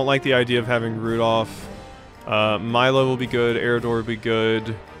 I don't like the idea of having Rudolph. Milo will be good. Eridor will be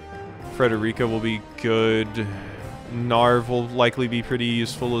good. Frederica will be good. Narv will likely be pretty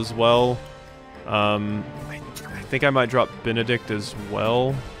useful as well. I think I might drop Benedict as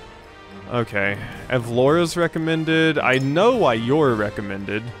well. Okay. Evlora's recommended. I know why you're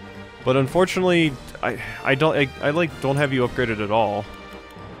recommended, but unfortunately, I don't have you upgraded at all.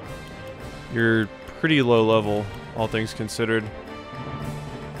 You're pretty low level, all things considered.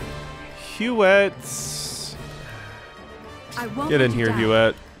 Huette. Get in here,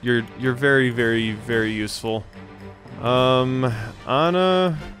 Huette. You're very, very, very useful.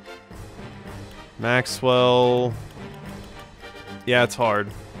 Anna. Maxwell. Yeah, it's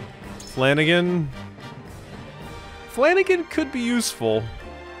hard. Flanagan. Flanagan could be useful.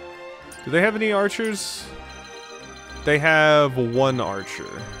 Do they have any archers? They have 1 archer.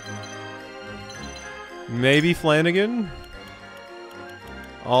 Maybe Flanagan?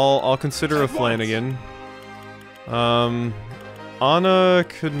 I'll consider a Flanagan. Anna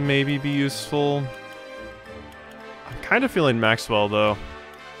could maybe be useful. I'm kind of feeling Maxwell though.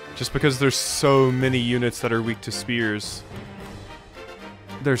 Just because there's so many units that are weak to spears.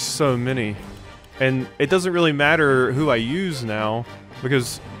 There's so many. And it doesn't really matter who I use now,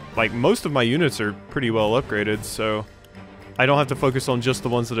 because like most of my units are pretty well upgraded, so I don't have to focus on just the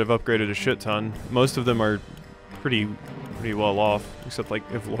ones that I've upgraded a shit ton. Most of them are pretty well off, except like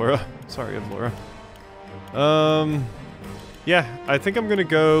Ivlora. Sorry, Ivlora. Yeah, I think I'm gonna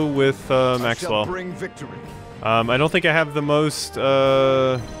go with Maxwell. Bring victory. I don't think I have the most,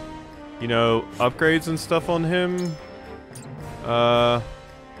 you know, upgrades and stuff on him.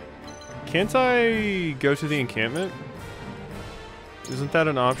 Can't I go to the encampment? Isn't that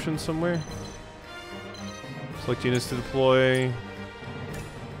an option somewhere? Select units to deploy.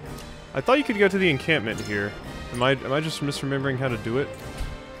 I thought you could go to the encampment here. Am I just misremembering how to do it?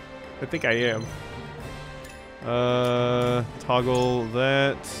 I think I am. Toggle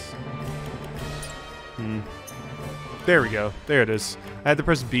that. There we go. There it is. I had to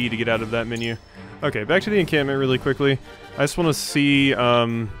press B to get out of that menu. Okay, back to the encampment really quickly. I just want to see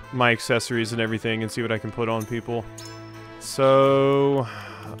my accessories and everything and see what I can put on people. So,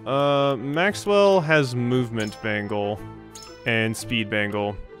 Maxwell has movement bangle and speed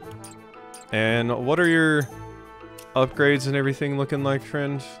bangle. And what are your upgrades and everything looking like,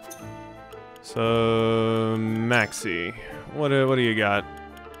 friend? So, Maxi, what do you got?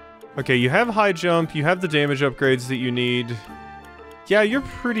 Okay, you have high jump, you have the damage upgrades that you need. Yeah, you're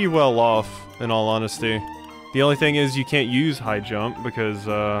pretty well off, in all honesty. The only thing is you can't use high jump because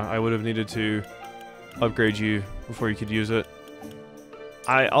I would have needed to upgrade you before you could use it.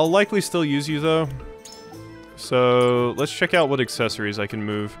 I'll likely still use you though. So let's check out what accessories I can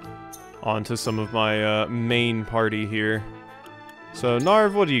move onto some of my main party here. So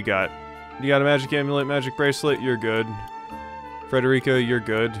Narv, what do you got? You got a magic amulet, magic bracelet, you're good. Frederica, you're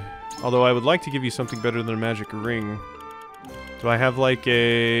good. Although I would like to give you something better than a magic ring. Do I have like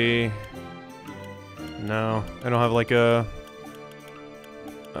a... No, I don't have like a...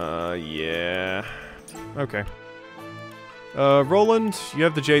 yeah. Okay. Roland, you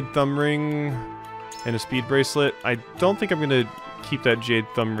have the Jade Thumb Ring and a Speed Bracelet. I don't think I'm gonna keep that Jade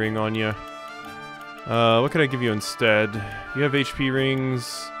Thumb Ring on you. What could I give you instead? You have HP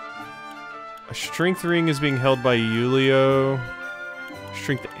rings. A Strength Ring is being held by Yulio.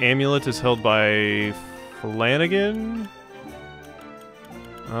 Strength Amulet is held by Flanagan.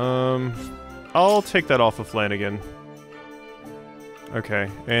 I'll take that off of Flanagan. Okay,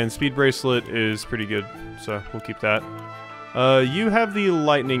 and Speed Bracelet is pretty good, so we'll keep that. You have the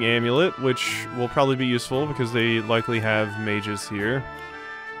Lightning Amulet, which will probably be useful because they likely have mages here.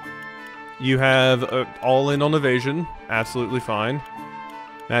 You have all-in on evasion, absolutely fine.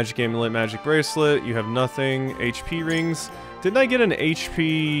 Magic Amulet, Magic Bracelet, you have nothing. HP rings. Didn't I get an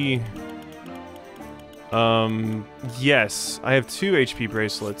HP... yes, I have 2 HP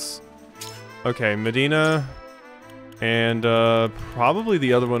bracelets. Okay, Medina, and probably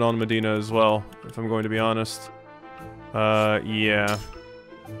the other one on Medina as well, if I'm going to be honest. Yeah.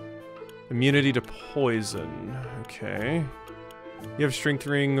 Immunity to poison. Okay. You have Strength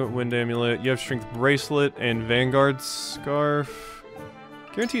Ring, Wind Amulet, you have Strength Bracelet, and Vanguard Scarf.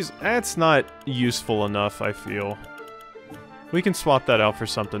 Guarantees, that's not useful enough, I feel. We can swap that out for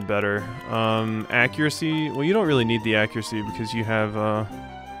something better. Accuracy, well, you don't really need the accuracy because you have,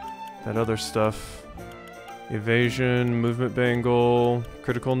 that other stuff. Evasion, movement bangle,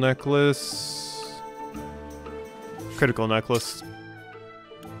 critical necklace. Critical necklace.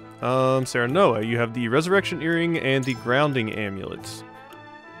 Serenoa, you have the resurrection earring and the grounding amulet.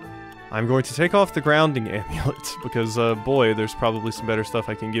 I'm going to take off the grounding amulet because, boy, there's probably some better stuff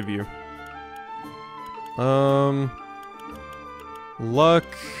I can give you. Luck,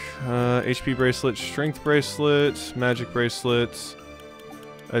 HP bracelet, strength bracelet, magic bracelet.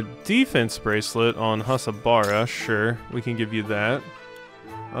 A defense bracelet on Hasabara, sure, we can give you that.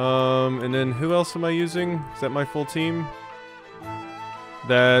 And then who else am I using? Is that my full team?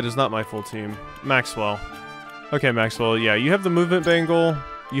 That is not my full team. Maxwell. Okay, Maxwell, yeah, you have the movement bangle.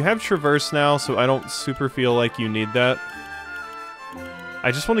 You have traverse now, so I don't super feel like you need that.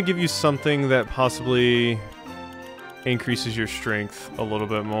 I just want to give you something that possibly increases your strength a little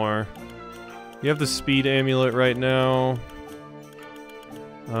bit more. You have the speed amulet right now.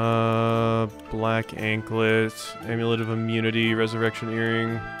 Black anklet, amulet of immunity, resurrection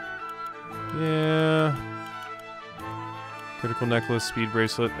earring. Yeah. Critical necklace, speed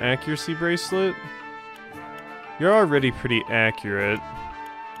bracelet, accuracy bracelet. You're already pretty accurate.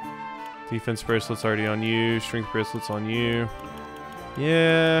 Defense bracelet's already on you, strength bracelet's on you.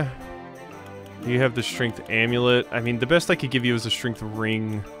 Yeah. You have the strength amulet. I mean, the best I could give you is a strength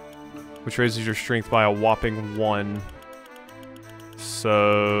ring, which raises your strength by a whopping 1.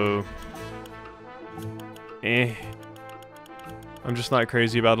 So... I'm just not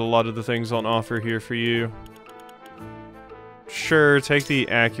crazy about a lot of the things on offer here for you. Sure, take the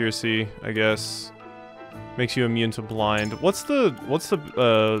accuracy, I guess. Makes you immune to blind. What's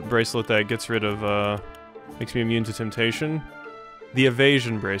the bracelet that gets rid of, makes me immune to temptation? The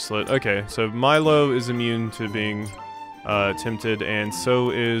evasion bracelet. Okay, so Milo is immune to being, tempted, and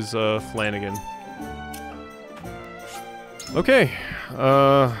so is, Flanagan. Okay,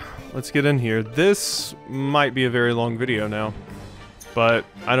 let's get in here. This might be a very long video now, but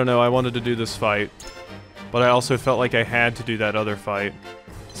I don't know, I wanted to do this fight, but I also felt like I had to do that other fight.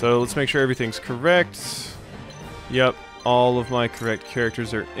 So let's make sure everything's correct. Yep, all of my correct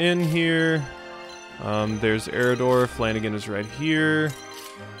characters are in here. There's Eridor, Flanagan is right here.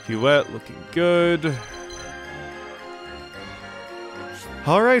 Huette looking good.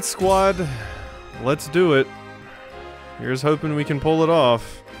 Alright, squad, let's do it. Here's hoping we can pull it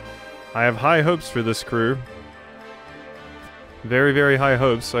off. I have high hopes for this crew. Very, very high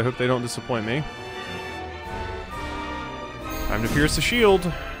hopes. I hope they don't disappoint me. Time to pierce the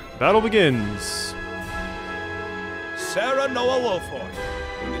shield. Battle begins. Serenoa Wolfort,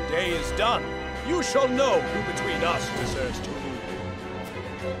 when the day is done, you shall know who between us deserves to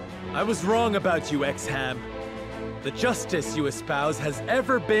rule. I was wrong about you, Ex-Ham. The justice you espouse has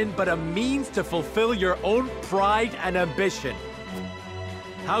ever been but a means to fulfill your own pride and ambition.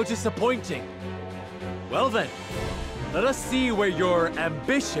 How disappointing. Well then, let us see where your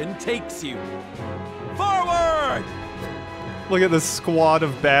ambition takes you. Forward! Look at this squad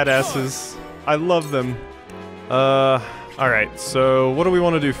of badasses. I love them. Alright, so what do we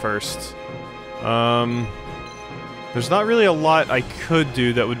want to do first? There's not really a lot I could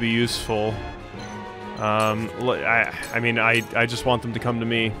do that would be useful. I mean, I just want them to come to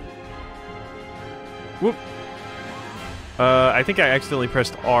me. Whoop. I think I accidentally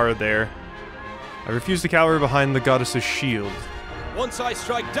pressed R there. I refuse to cower behind the goddess's shield. Once I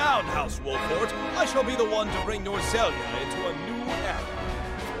strike down House Wolfort, I shall be the one to bring Norzelia into a new era.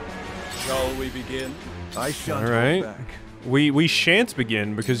 Shall we begin? I shan't All right. hold back. We shan't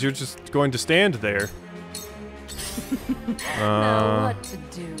begin because you're just going to stand there. Know what to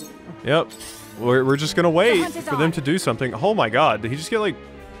do. Yep. We're just gonna wait for them to do something. Oh my god, did he just get like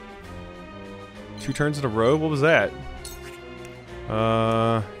 2 turns in a row? What was that?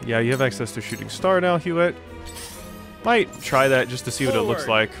 Yeah, you have access to Shooting Star now, Huette. Might try that just to see what it looks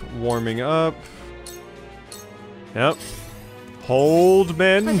like. Warming up. Yep. Hold,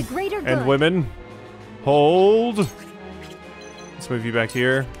 men and women. Hold. Let's move you back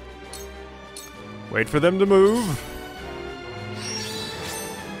here. Wait for them to move.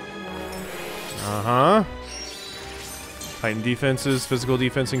 Uh-huh. Titan defenses, physical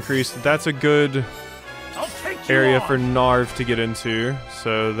defense increased. That's a good area for Narv to get into,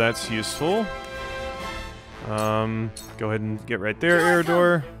 so that's useful. Go ahead and get right there,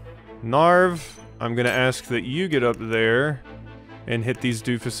 Eridor. Narv, I'm gonna ask that you get up there and hit these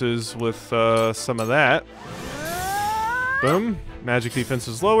doofuses with some of that. Boom. Magic defense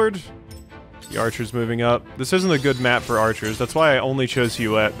is lowered. The archer's moving up. This isn't a good map for archers. That's why I only chose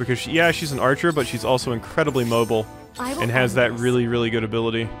Huette, because she's an archer, but she's also incredibly mobile and has that really, really good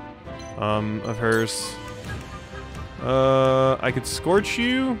ability of hers. I could Scorch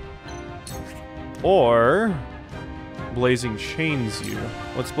you, or Blazing Chains you.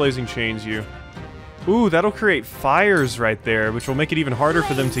 Let's Blazing Chains you. Ooh, that'll create fires right there, which will make it even harder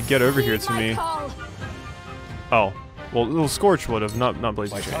for them to get over here to me. Oh, well, little Scorch would have, not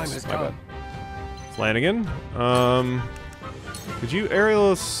Blazing Chains. My bad. Flanagan. Could you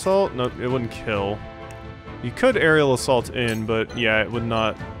aerial assault? Nope, it wouldn't kill. You could aerial assault in, but yeah, it would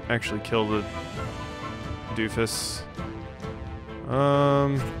not actually kill the doofus.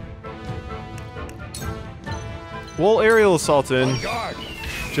 We'll aerial assault in,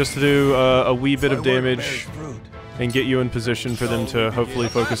 just to do a wee bit of damage and get you in position for them to hopefully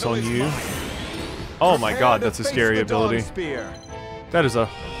focus on you. Oh my god, that's a scary ability. That is a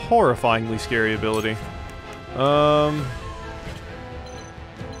horrifyingly scary ability.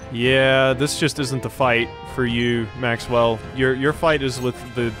 Yeah, this just isn't the fight for you, Maxwell. Your fight is with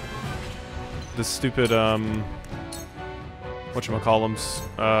the stupid whatchamacallums,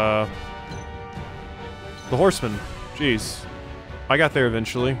 the horsemen. Jeez, I got there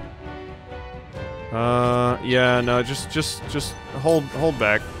eventually. Yeah, no, just hold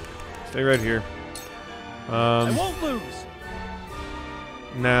back. Stay right here. I won't lose.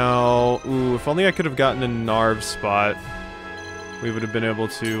 Now, ooh, if only I could have gotten in Narv's spot, we would have been able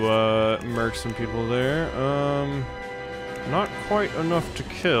to murk some people there. Not quite enough to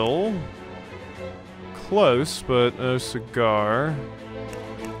kill. Close, but no cigar.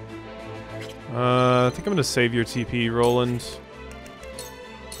 I think I'm gonna save your TP, Roland.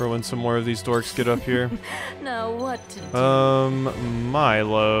 For when some more of these dorks get up here. Now what to do?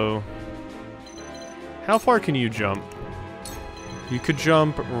 Milo. How far can you jump? You could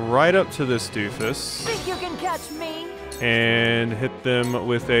jump right up to this doofus. Think you can catch me? And hit them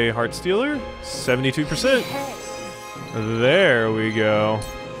with a Heart Stealer. 72%. There we go.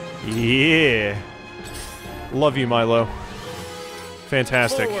 Yeah. Love you, Milo.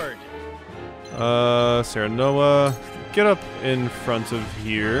 Fantastic. Forward. Serenoa, get up in front of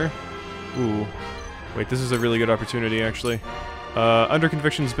here. Ooh. Wait, this is a really good opportunity, actually. Under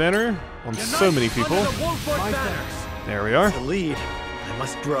Conviction's banner on so many people. There we are. The lead. I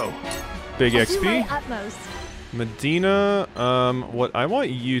must grow. Big I'll do XP. my utmost. Medina, what I want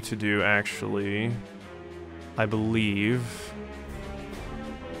you to do, actually, I believe,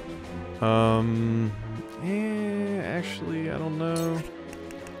 actually, I don't know.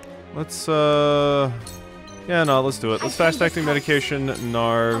 Let's, yeah, no, let's do it. Let's fast-acting medication,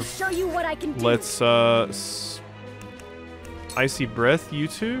 Narv. I'll show you what I can do. Let's, Icy Breath, you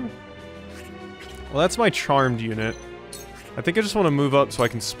two? Well, that's my charmed unit. I think I just want to move up so I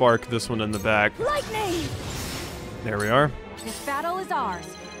can spark this one in the back. Lightning! There we are. This battle is ours.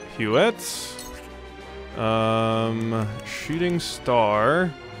 Huette. Shooting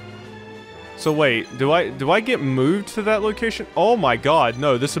Star. So wait, do I get moved to that location? Oh my god,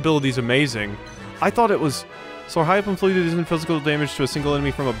 no, this ability's amazing. I thought it was... So high up inflicted isn't physical damage to a single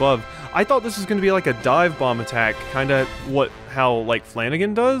enemy from above. I thought this was going to be like a dive bomb attack, kind of how like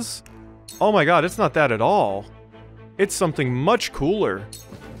Flanagan does. Oh my god, it's not that at all. It's something much cooler.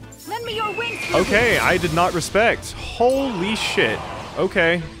 Lend me your wings. Okay, I did not respect. Holy shit.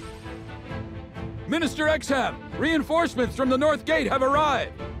 Okay. Minister Exham, reinforcements from the North Gate have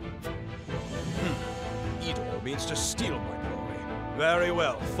arrived. Eat all means to steal my glory. Very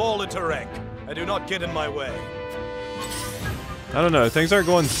well, fall into rank. I do not get in my way. I don't know, things aren't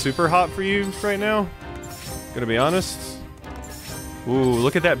going super hot for you right now. Gonna be honest. Ooh,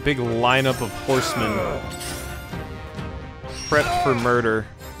 look at that big lineup of horsemen. Prepped for murder.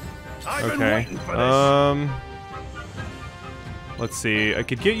 Okay. Let's see. I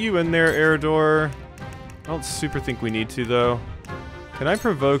could get you in there, Eridor. I don't super think we need to, though. Can I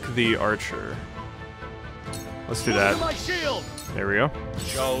provoke the archer? Let's do that. There we go.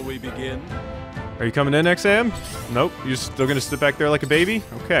 Shall we begin? Are you coming in, XM? Nope. You're still gonna sit back there like a baby?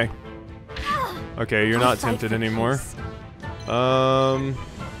 Okay. Okay, you're not tempted anymore.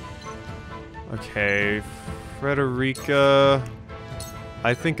 Okay. Frederica.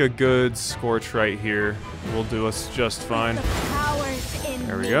 I think a good Scorch right here will do us just fine.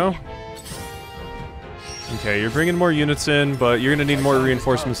 There we go. Okay, you're bringing more units in, but you're gonna need more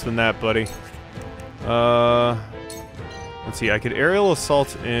reinforcements than that, buddy. Let's see, I could aerial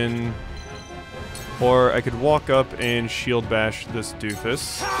assault in, or I could walk up and shield bash this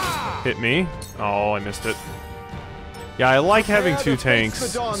doofus. Hit me. Oh, I missed it. Yeah, I like having two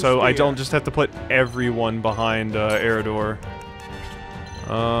tanks, so I don't just have to put everyone behind Eridor.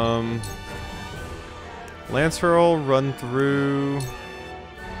 Lance Hurl, run through.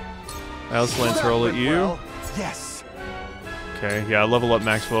 How's Lance Hurl at you? Yes. Okay, yeah, level up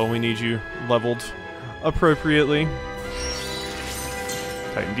Maxwell. We need you leveled appropriately.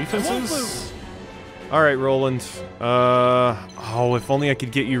 Titan defenses. Alright, Roland. Oh, if only I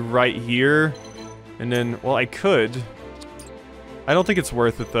could get you right here. And then, well, I could. I don't think it's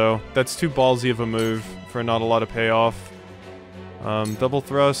worth it, though. That's too ballsy of a move for not a lot of payoff. Double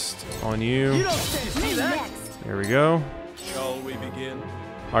thrust on you. There we go. Shall we begin?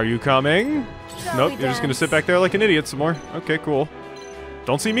 Are you coming? Nope, you're just gonna sit back there like an idiot some more. Okay, cool.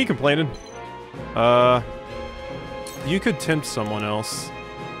 Don't see me complaining. You could tempt someone else.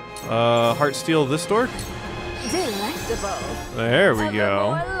 Heartsteel this dork? Delectable. There we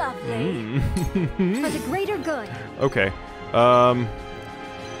go. For the greater good. Okay.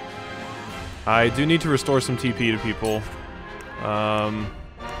 I do need to restore some TP to people.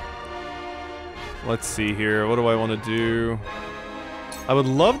 Let's see here. What do I want to do? I would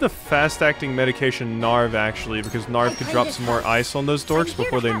love the fast-acting medication Narv, actually, because Narv could drop some more ice on those dorks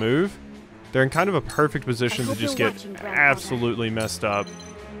before they move. They're in kind of a perfect position to just get absolutely messed up.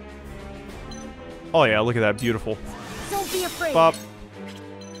 Oh yeah, look at that. Beautiful. Don't be afraid. Bop.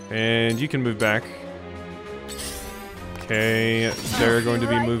 And you can move back. Okay, they're going to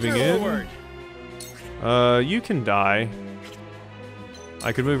be moving in. You can die.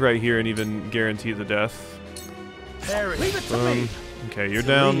 I could move right here and even guarantee the death. Leave it to me. Okay, you're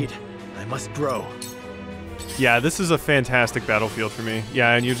down. I must grow. Yeah, this is a fantastic battlefield for me.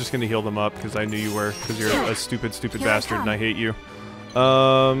 Yeah, and you're just gonna heal them up because I knew you were, because you're a stupid, stupid bastard and I hate you.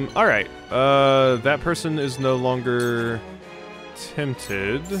 Alright. That person is no longer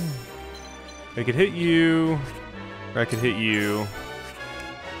tempted. I could hit you, or I could hit you,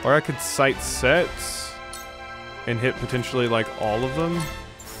 or I could sight set and hit potentially like all of them.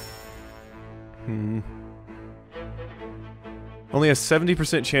 Only a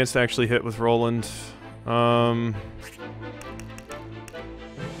 70% chance to actually hit with Roland.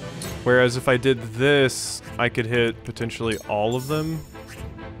 Whereas if I did this, I could hit potentially all of them.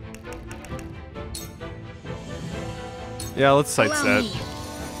 Yeah, let's sight set.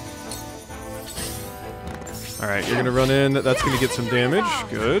 Alright, you're gonna run in. That's gonna get some damage.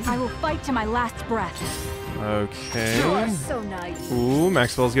 Good. I will fight to my last breath. Okay. You are so naive. Ooh,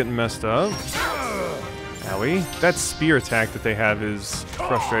 Maxwell's getting messed up. Owie. That spear attack that they have is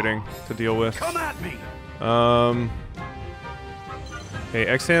frustrating to deal with. Come at me.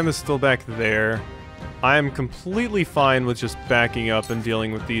 Okay, Exham is still back there. I am completely fine with just backing up and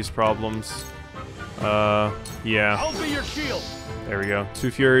dealing with these problems. Yeah. I'll be your shield. There we go.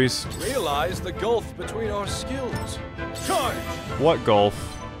 2 Furies. Realize the gulf between our skills. Charge! What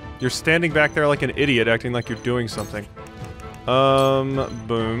gulf? You're standing back there like an idiot, acting like you're doing something.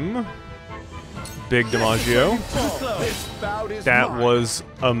 Boom. Big DiMaggio. That was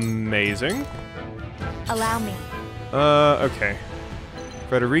amazing. Allow me. Okay.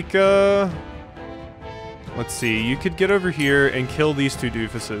 Frederica. Let's see. You could get over here and kill these 2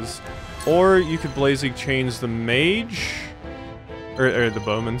 doofuses. Or you could Blazing Chains the mage. Or the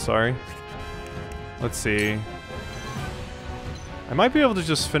bowman, sorry. Let's see. I might be able to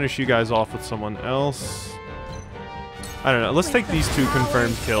just finish you guys off with someone else. I don't know. Let's take these 2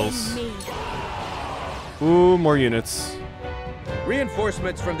 confirmed kills. Ooh, more units.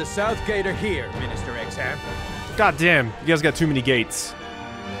 Reinforcements from the south gate are here, Minister Exham. God damn, you guys got too many gates.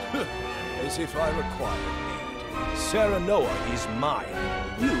 As if I required aid. Serenoa is mine.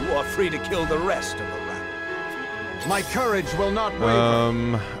 You are free to kill the rest of the rabble. My courage will not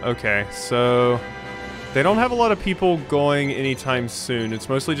waver. Okay, so they don't have a lot of people going anytime soon. It's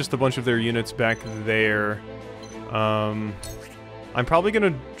mostly just a bunch of their units back there. I'm probably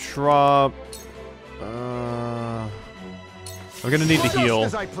gonna drop. I'm gonna need the heal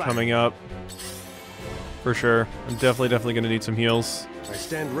coming up. For sure. I'm definitely gonna need some heals. I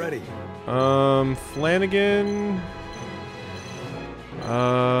stand ready. Flanagan.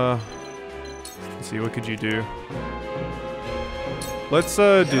 Let's see, what could you do? Let's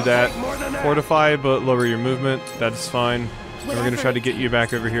do that. Fortify, but lower your movement. That's fine. And we're gonna try to get you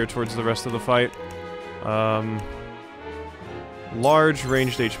back over here towards the rest of the fight. Large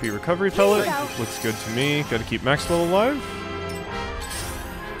ranged HP recovery pellet. Looks good to me. Gotta keep Maxwell alive.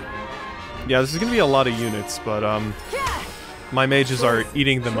 Yeah, this is gonna be a lot of units, but my mages are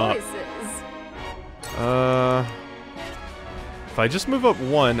eating them up. If I just move up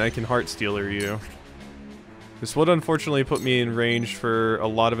 1, I can Heartstealer you. This would unfortunately put me in range for a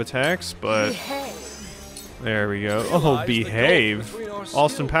lot of attacks, but there we go. Oh, behave!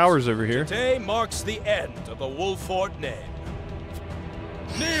 Austin Powers over here. Today marks the end of the Wolford name.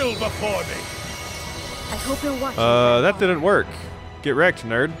 Kneel before me. I hope you're watching. That didn't work. Get wrecked,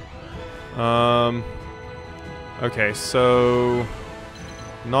 nerd. Okay, so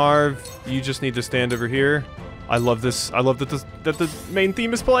Narv, you just need to stand over here. I love this. I love that the main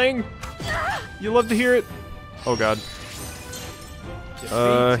theme is playing. You love to hear it. Oh god.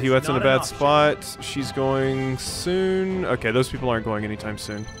 Huette's in a bad spot. She's going soon. Okay, those people aren't going anytime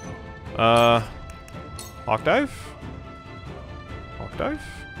soon. Hawk dive? Hawk dive?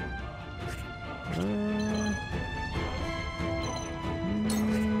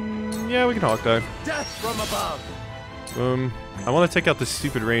 Yeah, we can Hawk dive. Death from above. Boom. I want to take out this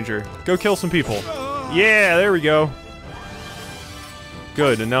stupid ranger. Go kill some people. Yeah, there we go.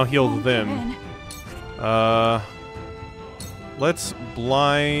 Good, and now heal them. Let's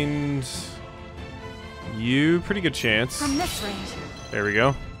blind you. Pretty good chance. From this range. There we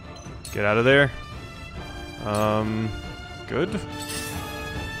go. Get out of there. Good.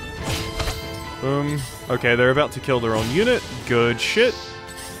 Boom. Okay, they're about to kill their own unit. Good shit.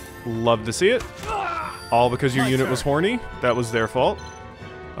 Love to see it. All because your unit was horny. That was their fault.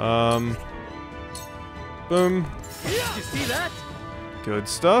 Boom. Did you see that? Good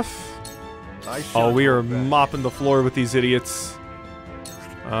stuff. Oh, we are mopping the floor with these idiots.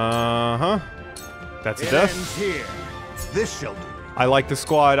 That's a death. Here. This shall do. I like the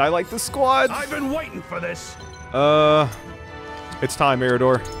squad. I like the squad. I've been waiting for this. It's time,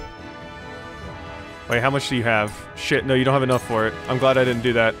 Eridor. Wait, how much do you have? Shit, no, you don't have enough for it. I'm glad I didn't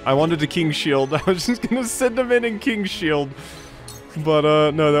do that. I wanted to King Shield. I was just gonna send them in King Shield.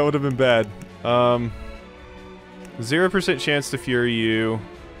 But, no, that would have been bad. 0% chance to Fury you.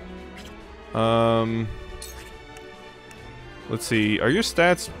 Let's see. Are your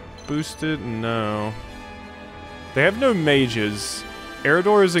stats boosted? No. They have no mages.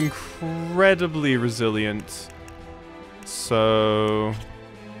 Eredor is incredibly resilient. So...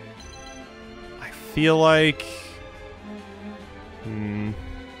 I feel like...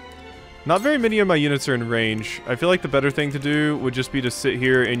 Not very many of my units are in range. I feel like the better thing to do would just be to sit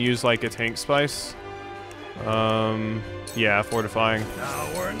here and use like a tank spice. Yeah, fortifying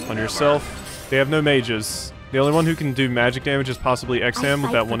on yourself. They have no mages. The only one who can do magic damage is possibly Exham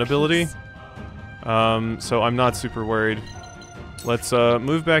with that one ability. So I'm not super worried. Let's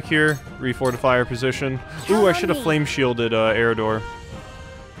move back here, refortify our position. Ooh, I should have flame shielded Eredor.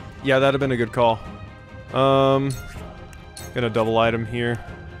 Yeah, that'd have been a good call. Gonna double item here.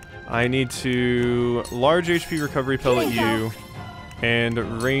 I need to large HP recovery pellet you, and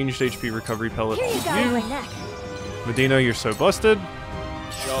ranged HP recovery pellet you. Medina, you're so busted.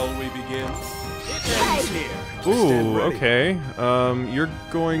 Shall we begin? It ends here. Ooh, okay. You're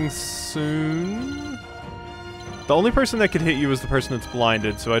going soon. The only person that could hit you is the person that's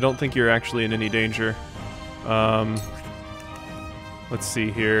blinded, so I don't think you're actually in any danger. Let's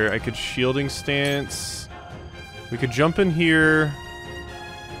see here. I could shielding stance. We could jump in here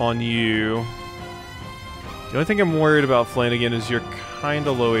on you. The only thing I'm worried about, Flanagan, is you're kind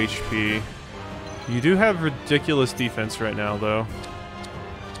of low HP. You do have ridiculous defense right now, though.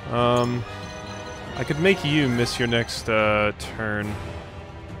 I could make you miss your next turn.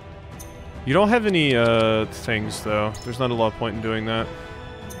 You don't have any things, though. There's not a lot of point in doing that.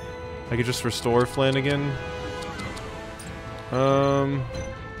 I could just restore Flanagan.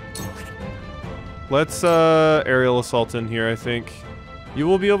 Let's aerial assault in here, I think. You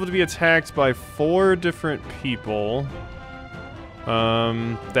will be able to be attacked by 4 different people.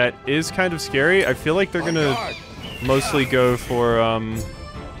 That is kind of scary. I feel like they're gonna mostly go for,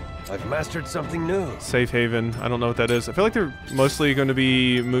 I've mastered something new. Safe haven. I don't know what that is. I feel like they're mostly going to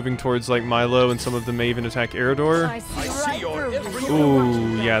be moving towards, like, Milo, and some of them may even attack Eredor.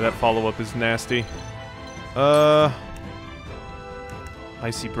 Ooh, yeah, that follow-up is nasty.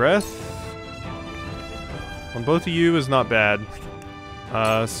 Icy Breath. On both of you is not bad.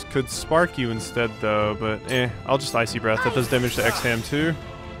 Could spark you instead, though, but I'll just Icy Breath. That does damage to Exham, too.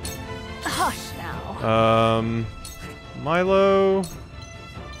 Hush now. Milo...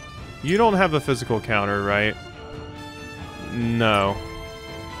 You don't have a physical counter, right? No.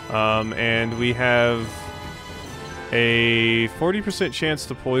 And we have a 40% chance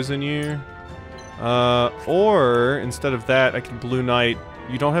to poison you. Or, instead of that, I can Blue Knight.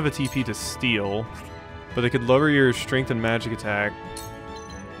 You don't have a TP to steal, but it could lower your strength and magic attack.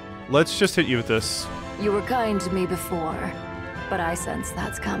 Let's just hit you with this. You were kind to me before, but I sense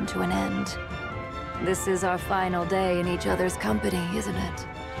that's come to an end. This is our final day in each other's company, isn't it?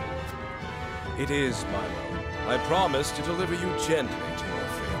 It is, Milo. I promise to deliver you gently to your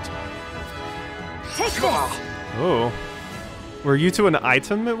fate. Take this! Oh. Were you two an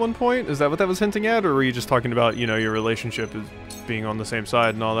item at one point? Is that what that was hinting at? Or were you just talking about, you know, your relationship as being on the same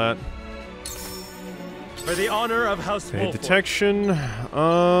side and all that? For the honor of House Okay, detection.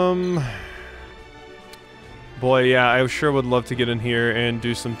 Boy, yeah, I sure would love to get in here and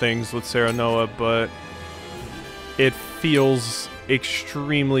do some things with Serenoa, but it feels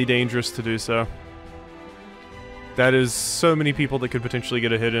extremely dangerous to do so. That is so many people that could potentially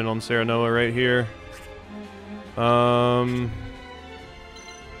get a hit in on Serenoa right here.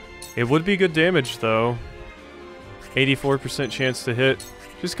 It would be good damage, though. 84% chance to hit.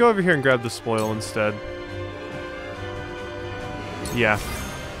 Just go over here and grab the spoil instead. Yeah.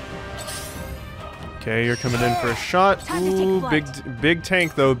 Okay, you're coming in for a shot. Ooh, big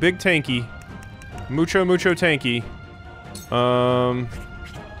tank, though. Big tanky. Mucho tanky.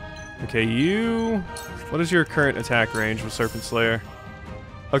 Okay, you... What is your current attack range with Serpent Slayer?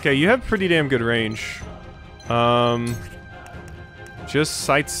 Okay, you have pretty damn good range. Just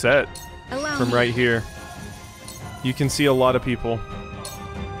sight set from right here. You can see a lot of people.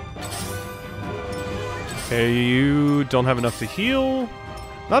 Okay, you don't have enough to heal.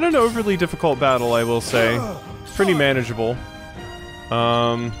 Not an overly difficult battle, I will say. Pretty manageable.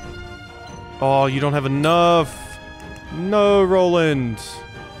 Oh, you don't have enough. No, Roland.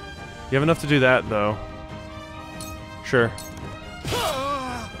 You have enough to do that, though. Sure.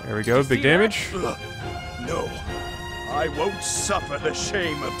 There we go, big damage. No, I won't suffer the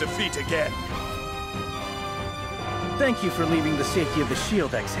shame of defeat again. Thank you for leaving the safety of the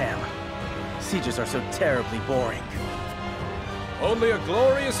shield, Exham. Sieges are so terribly boring. Only a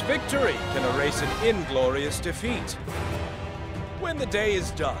glorious victory can erase an inglorious defeat. When the day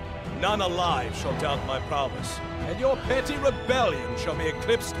is done, none alive shall doubt my prowess, and your petty rebellion shall be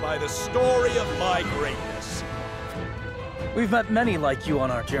eclipsed by the story of my greatness. We've met many like you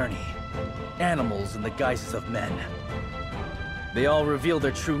on our journey. Animals in the guises of men. They all reveal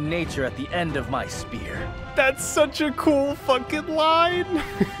their true nature at the end of my spear. That's such a cool fucking line.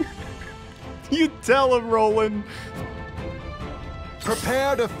 You tell him, Roland.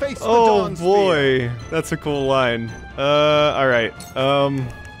 Prepare to face the dawn spear. Oh boy, that's a cool line. Alright.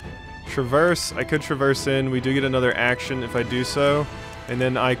 Traverse. I could traverse in. We do get another action if I do so. And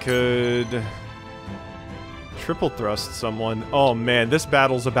then I could triple thrust someone. Oh man, this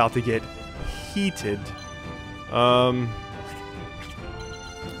battle's about to get heated.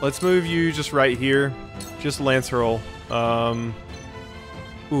 Let's move you just right here. Just lance hurl.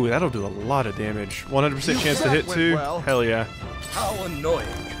 Ooh, that'll do a lot of damage. 100% chance to hit too. Well. Hell yeah. How annoying.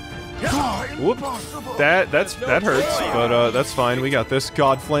 Whoop. That hurts, but that's fine. We got this.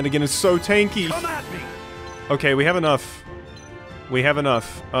 God, Flanagan is so tanky. Okay, we have enough. We have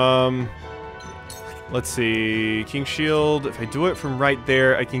enough. Let's see. King Shield. If I do it from right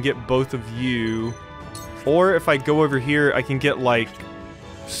there, I can get both of you. Or if I go over here, I can get like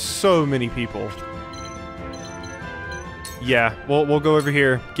so many people. Yeah, we'll go over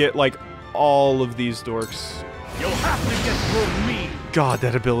here. Get like all of these dorks. You'll have to get through me. God,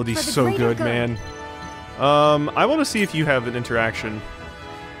 that ability's so good, man. I want to see if you have an interaction.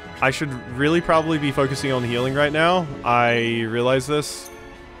 I should really probably be focusing on healing right now. I realize this,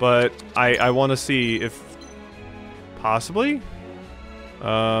 but I want to see if possibly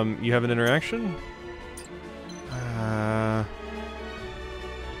you have an interaction.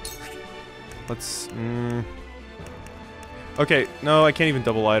 Let's. Okay, no, I can't even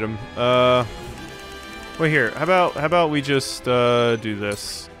double item. Wait here. How about we just do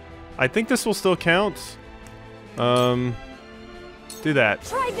this? I think this will still count. Do that.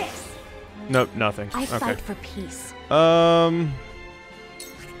 Try this. Nope, nothing. I okay. fight for peace.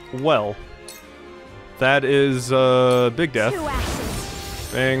 Well, that is big death.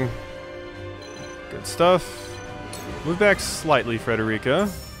 Bang. Good stuff. Move back slightly, Frederica.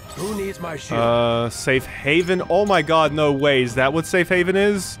 Who needs my shield? Safe haven. Oh my god, no way. Is that what safe haven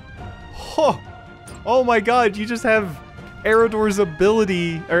is? Huh. Oh my god, you just have Eredor's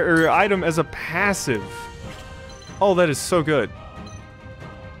ability or item as a passive. Oh, that is so good.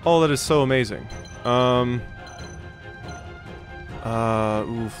 Oh, that is so amazing. Ooh,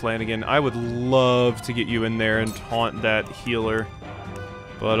 Flanagan. I would love to get you in there and taunt that healer.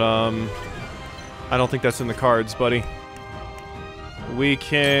 But, I don't think that's in the cards, buddy. We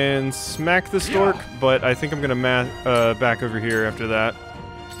can smack the stork, but I think I'm gonna back over here after that.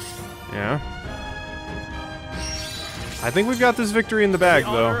 Yeah. I think we've got this victory in the bag,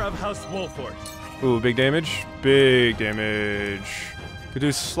 though. Of House Wolfort. Ooh, big damage. Big damage. Could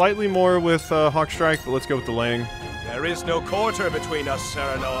do slightly more with Hawk Strike, but let's go with the Lang. There is no quarter between us,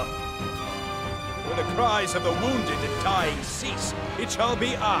 Serenoa. When the cries of the wounded and dying cease, it shall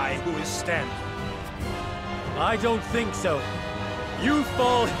be I who is standing. I don't think so. You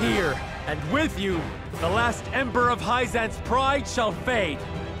fall here, and with you, the last ember of Hyzant's pride shall fade.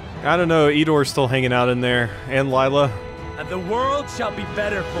 I don't know, Edor's still hanging out in there, and Lila. And the world shall be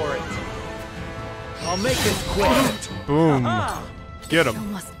better for it. I'll make this quick. Boom. Get him. You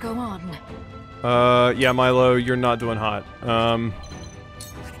must go on. Yeah, Milo, you're not doing hot.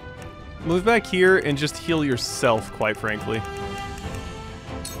 Move back here and just heal yourself, quite frankly.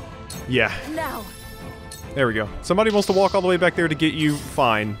 Yeah. Now. There we go. Somebody wants to walk all the way back there to get you,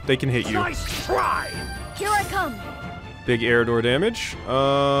 fine. They can hit you. Nice try! Here I come. Big Eredor damage.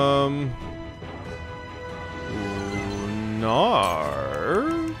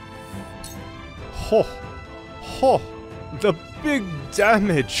 Nar. Ho. Ho. The big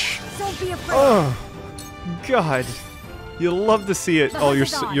damage. Don't be afraid. Oh, God. You'll love to see it. Oh, you're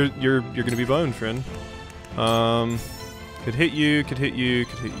gonna be boned, friend. Could hit you, could hit you,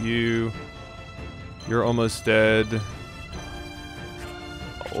 could hit you. You're almost dead.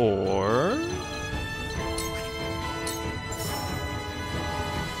 Or...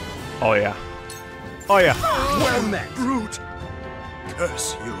 Oh, yeah. Oh, yeah. Well met. Brute.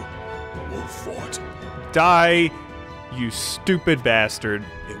 Curse you, Wolfort. Die, you stupid bastard.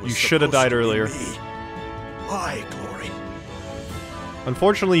 You should have died earlier. My glory.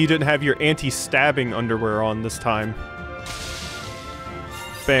 Unfortunately, you didn't have your anti-stabbing underwear on this time.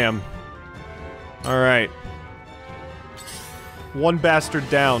 Bam. Alright. One bastard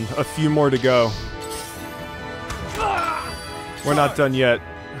down. A few more to go. We're not done yet.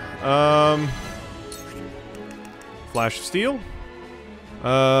 Flash of Steel?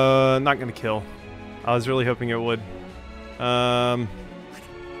 Not gonna kill. I was really hoping it would.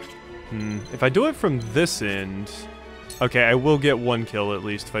 If I do it from this end... Okay, I will get one kill at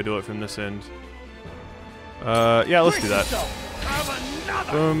least if I do it from this end. Yeah, let's do that.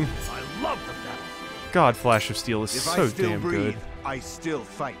 Boom. I love the battle. God, Flash of Steel is If so I still damn breathe, good. I still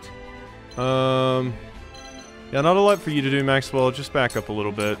fight. Yeah, not a lot for you to do, Maxwell. Just back up a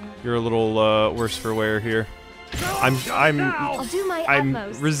little bit. You're a little worse for wear here. I'll do my I'm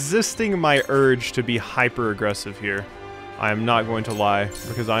utmost. resisting my urge to be hyper aggressive here. I am not going to lie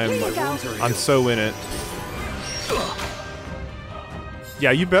because I'm so in it.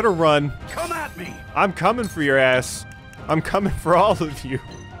 Yeah, you better run. Come at me. I'm coming for your ass. I'm coming for all of you.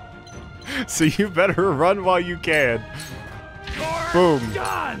 So you better run while you can. Boom.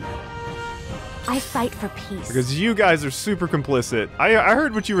 Done. I fight for peace. Because you guys are super complicit. I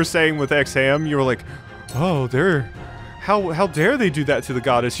heard what you were saying with X-Ham. You were like, oh, how dare they do that to the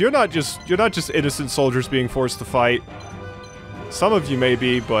goddess? You're not just innocent soldiers being forced to fight. Some of you may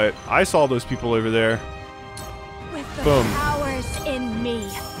be, but I saw those people over there. With the Boom. powers in me.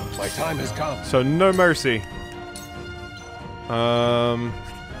 My time has come. So no mercy.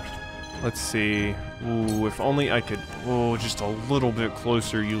 Let's see. Ooh, if only I could. Oh, just a little bit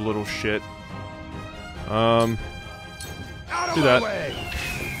closer, you little shit. Do that.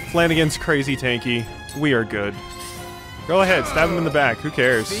 Flanagan's crazy tanky. We are good. Go ahead, stab him in the back. Who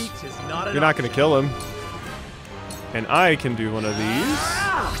cares? You're not gonna kill him. And I can do one of these.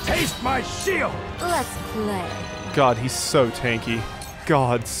 Taste my shield. Let's play. God, he's so tanky.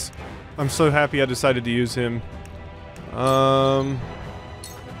 Gods. I'm so happy I decided to use him.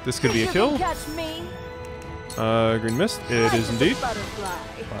 This could be a kill. Catch me. Green mist. It is indeed.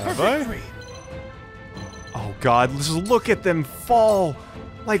 Bye-bye. Oh God, just look at them fall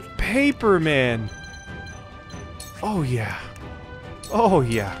like paper, man. Oh yeah. Oh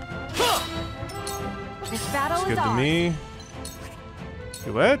yeah. This battle It's is good to ours. me.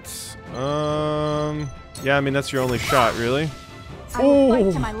 Duet. Yeah, I mean that's your only shot, really. I will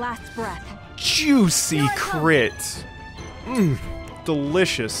fight to my last breath. Juicy crit.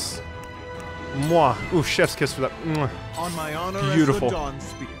 Delicious. Mwah. Ooh, chef's kiss for that. Mwah. On my honor Beautiful. as the Dawn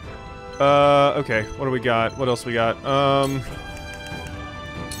Spear. Okay. What do we got? What else we got?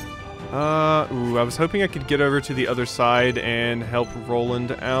 Ooh, I was hoping I could get over to the other side and help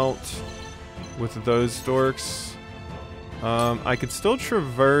Roland out with those dorks. I could still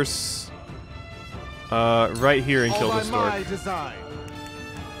traverse right here and kill this dork.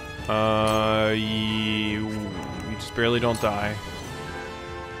 You just barely don't die.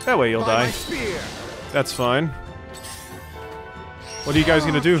 That way you'll die. That's fine. What are you guys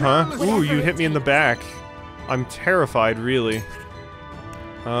gonna do, huh? Ooh, you hit me in the back. I'm terrified, really.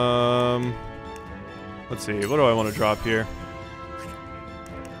 Let's see. What do I want to drop here?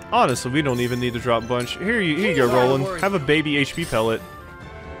 Honestly, we don't even need to drop a bunch. Here you go, Roland. Have a baby HP pellet.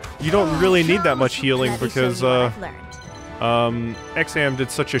 You don't really need that much healing because X-Ham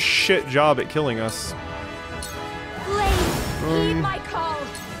did such a shit job at killing us. Heed my call.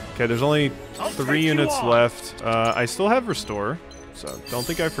 Okay, there's only 3 units left. I still have restore, so don't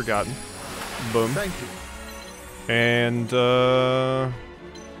think I've forgotten. Boom. Thank you. And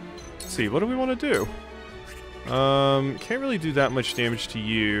let's see, what do we want to do? Can't really do that much damage to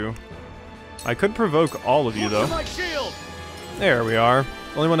you. I could provoke all of you though. There we are.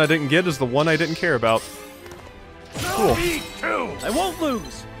 The only one I didn't get is the one I didn't care about. Cool. I won't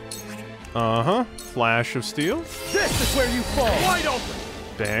lose. Uh-huh. Flash of steel. This is where you fall. Wide open.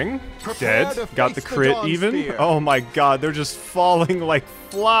 Bang. Prepare Dead. to Got the face the crit Dawn even. Spear. Oh my god, they're just falling like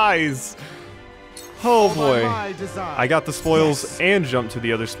flies. Oh boy. I got the spoils and jumped to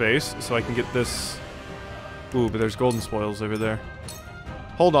the other space, so I can get this. Ooh, but there's golden spoils over there.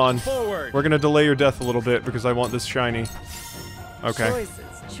 Hold on. Forward. We're gonna delay your death a little bit because I want this shiny. Okay.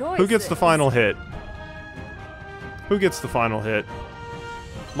 Who gets the final hit? Who gets the final hit?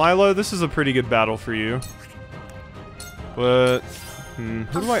 Milo, this is a pretty good battle for you. But who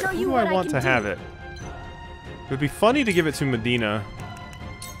do I want to have it? It would be funny to give it to Medina.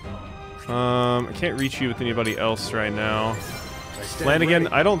 I can't reach you with anybody else right now. Flanagan,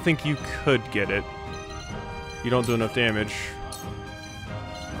 I don't think you could get it. You don't do enough damage.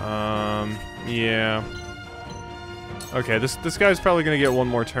 Yeah. Okay, this guy's probably gonna get one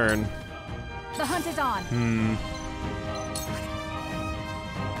more turn. The hunt is on.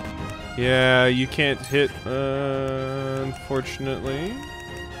 Yeah, you can't hit, unfortunately.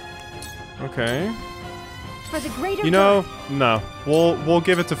 Okay. For the greater You know, no. We'll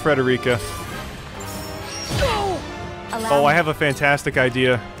give it to Frederica. Oh, I have a fantastic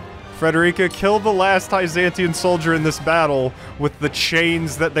idea. Frederica, kill the last Byzantium soldier in this battle with the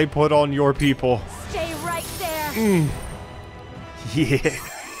chains that they put on your people. Stay right there. Yeah.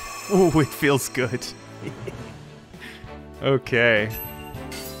 Ooh, it feels good. Okay.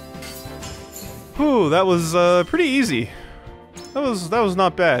 Whew, that was pretty easy. That was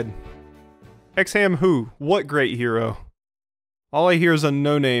not bad. Exham who? What great hero? All I hear is a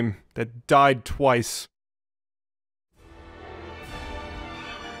no-name that died twice.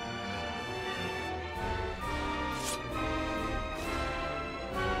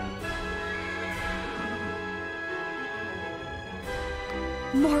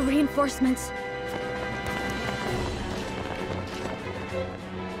 More reinforcements.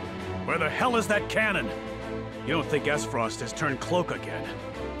 Where the hell is that cannon? You don't think S-Frost has turned cloak again?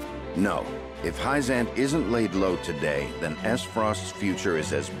 No. If Hyzant isn't laid low today, then S-Frost's future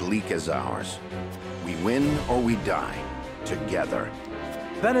is as bleak as ours. We win or we die. Together.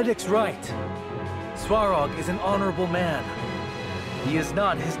 Benedict's right. Svarog is an honorable man. He is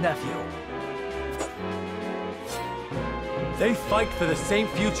not his nephew. They fight for the same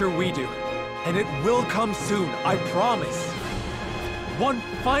future we do, and it will come soon, I promise. One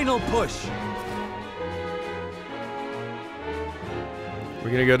final push. We're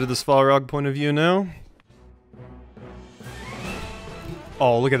gonna go to the Svarog point of view now.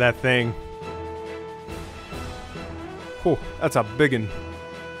 Oh, look at that thing. Whew, that's a biggin'.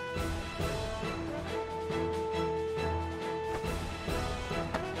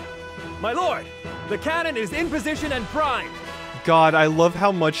 My lord, the cannon is in position and primed. God, I love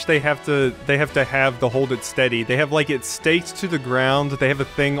how much they have to have to hold it steady. They have like it staked to the ground. They have a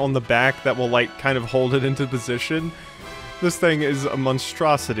thing on the back that will like kind of hold it into position. This thing is a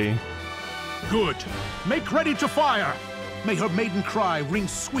monstrosity. Good. Make ready to fire. May her maiden cry ring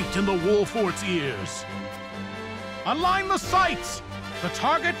sweet in the wall fort's ears. Align the sights. The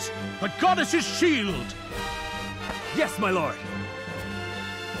target, the goddess's shield. Yes, my lord.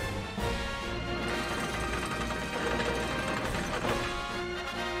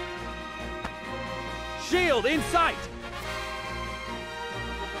 Shield in sight!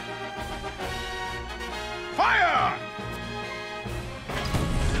 Fire!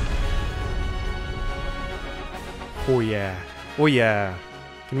 Oh yeah. Oh yeah.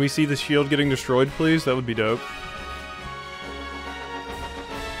 Can we see the shield getting destroyed, please? That would be dope.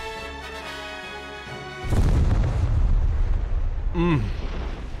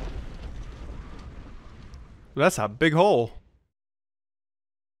 That's a big hole.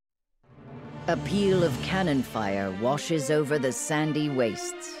 A peal of cannon fire washes over the sandy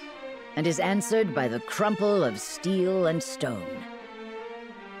wastes, and is answered by the crumple of steel and stone.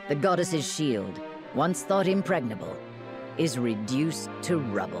 The goddess's shield, once thought impregnable, is reduced to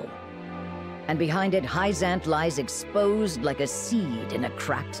rubble. And behind it, Hyzant lies exposed like a seed in a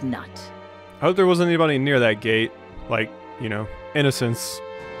cracked nut. I hope there wasn't anybody near that gate. Like, you know, innocents.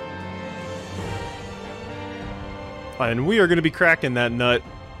 And we are going to be cracking that nut.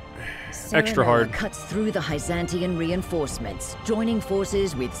 Extra hard. Serenoa cuts through the Hyzantian reinforcements, joining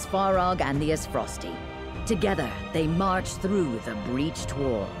forces with Svarog and the Esfrosti. Together, they march through the breached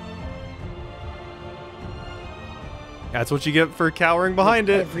wall. That's what you get for cowering behind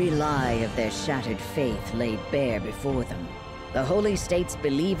it. Every lie of their shattered faith laid bare before them, the Holy State's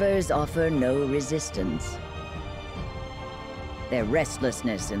believers offer no resistance. Their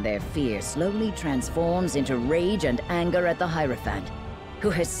restlessness and their fear slowly transforms into rage and anger at the Hierophant, who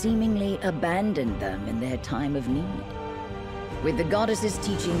has seemingly abandoned them in their time of need. With the goddess's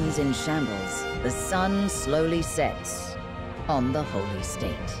teachings in shambles, the sun slowly sets on the Holy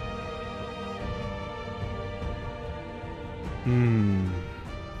State.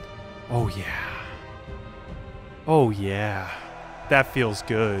 Oh yeah. Oh yeah. That feels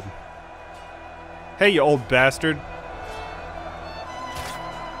good. Hey, you old bastard.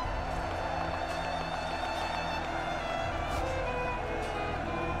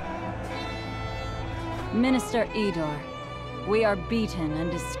 Minister Idor, we are beaten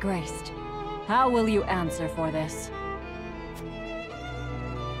and disgraced. How will you answer for this?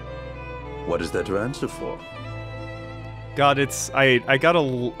 What is there to answer for? God, it's I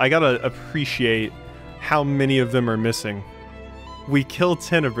gotta appreciate how many of them are missing. We killed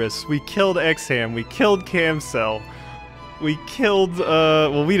Tenebris, we killed Exham, we killed Camcel, we killed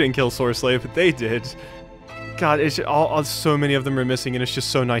well, we didn't kill Soreslave, but they did. God, it's just, so many of them are missing, and it's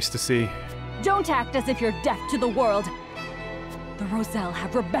just so nice to see. Don't act as if you're deaf to the world. The Roselle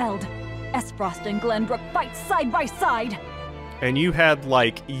have rebelled. Esfrost and Glenbrook fight side by side. And you had,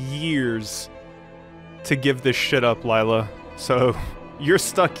 like, years to give this shit up, Lila. So, you're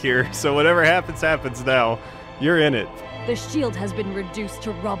stuck here, so whatever happens, happens now. You're in it. The shield has been reduced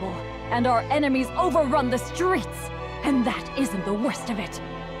to rubble, and our enemies overrun the streets. And that isn't the worst of it.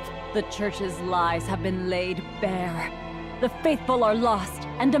 The Church's lies have been laid bare. The faithful are lost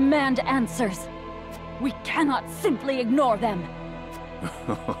and demand answers. We cannot simply ignore them.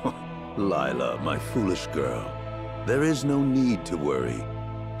 Lila, my foolish girl, there is no need to worry.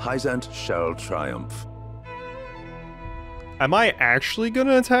 Hyzant shall triumph. Am I actually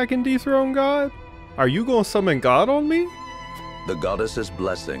gonna attack and dethrone God? Are you gonna summon God on me? The goddess's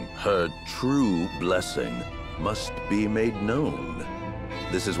blessing, her true blessing, must be made known.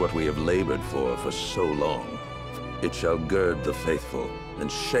 This is what we have labored for so long. It shall gird the faithful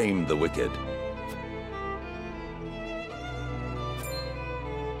and shame the wicked.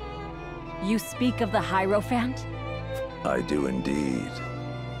 You speak of the Hierophant? I do indeed.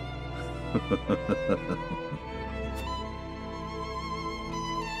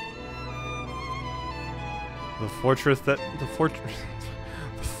 The fortress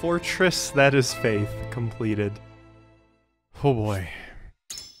that is faith completed. Oh boy.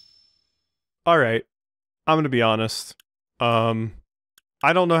 Alright. I'm gonna be honest. I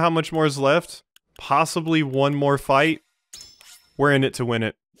don't know how much more is left. Possibly one more fight. We're in it to win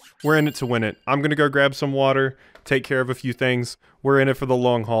it. We're in it to win it. I'm gonna go grab some water, take care of a few things. We're in it for the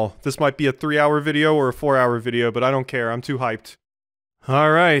long haul. This might be a 3-hour video or a 4-hour video, but I don't care. I'm too hyped.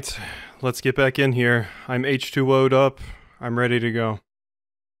 Alright. Let's get back in here. I'm H2O'd up. I'm ready to go.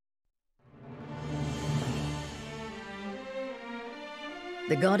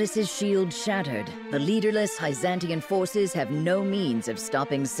 The goddess's shield shattered. The leaderless Hyzantian forces have no means of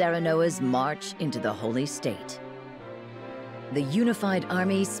stopping Serenoa's march into the Holy State. The unified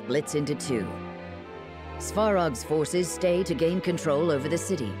army splits into two. Svarog's forces stay to gain control over the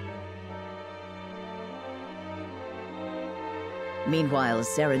city. Meanwhile,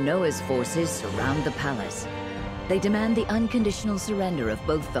 Serenoa's forces surround the palace. They demand the unconditional surrender of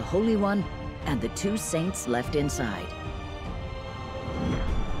both the Holy One and the 2 saints left inside.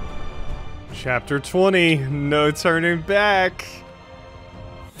 Chapter 20, no turning back.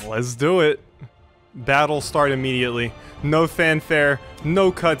 Let's do it. Battle start immediately. No fanfare,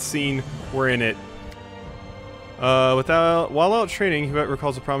 no cutscene, we're in it. While out training, Hubert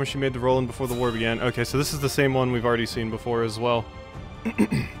recalls a promise she made to Roland before the war began. Okay, so this is the same one we've already seen before as well.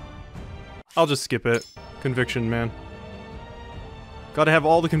 I'll just skip it. Conviction, man. Gotta have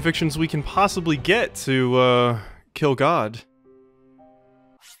all the convictions we can possibly get to, kill God.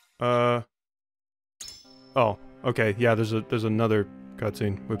 Oh, okay, yeah, there's another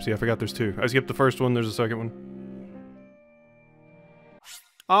cutscene. Whoopsie, I forgot there's 2. I skipped the first one, there's a second one.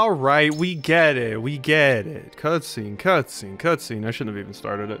 Alright, we get it, we get it. Cutscene, cutscene, cutscene. I shouldn't have even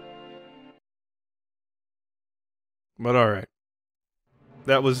started it. But alright.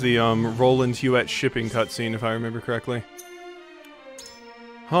 That was the, Roland Hewitt shipping cutscene, if I remember correctly.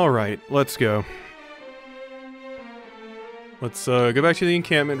 Alright, let's go. Let's, go back to the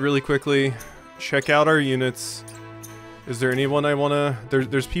encampment really quickly. Check out our units. Is there anyone I wanna...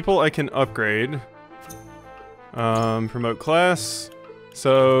 There's people I can upgrade. Promote class.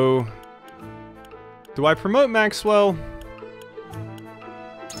 So... Do I promote Maxwell?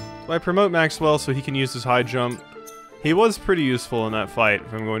 Do I promote Maxwell so he can use his high jump? He was pretty useful in that fight,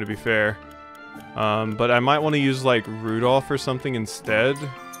 if I'm going to be fair. But I might want to use, like, Rudolph or something instead.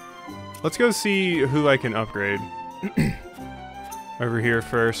 Let's go see who I can upgrade. Over here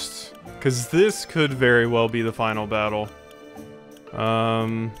first. Because this could very well be the final battle.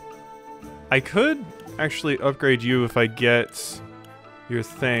 I could actually upgrade you if I get your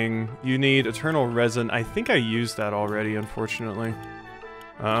thing. You need Eternal Resin. I think I used that already, unfortunately.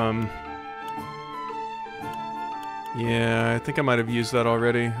 Yeah, I think I might have used that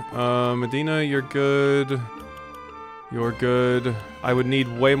already. Medina, you're good. You're good. I would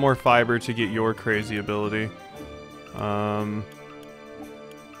need way more fiber to get your crazy ability.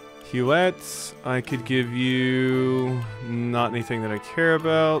 Huette, I could give you not anything that I care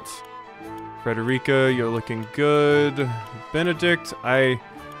about. Frederica, you're looking good. Benedict, I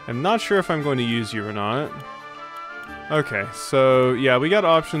am not sure if I'm going to use you or not. Okay, so yeah, we got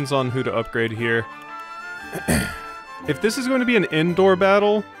options on who to upgrade here. If this is going to be an indoor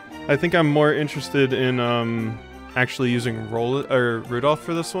battle, I think I'm more interested in actually using Rudolph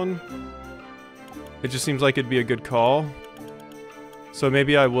for this one. It just seems like it'd be a good call. So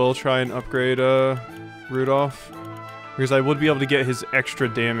maybe I will try and upgrade Rudolph, because I would be able to get his extra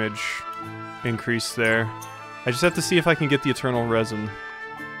damage increase there. I just have to see if I can get the Eternal Resin.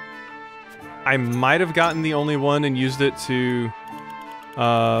 I might have gotten the only one and used it to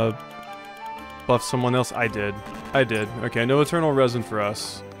buff someone else. I did. I did. Okay, no Eternal Resin for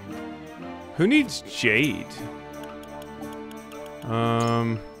us. Who needs Jade?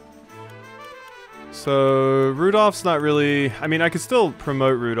 So, Rudolph's not really... I mean, I could still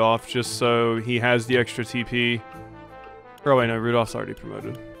promote Rudolph just so he has the extra TP. Oh, wait, no, Rudolph's already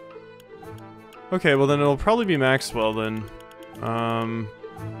promoted. Okay, well then it'll probably be Maxwell then.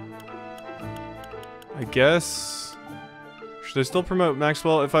 I guess... Should I still promote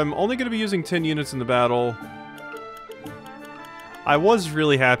Maxwell? If I'm only going to be using 10 units in the battle... I was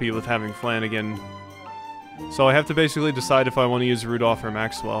really happy with having Flanagan. So I have to basically decide if I want to use Rudolph or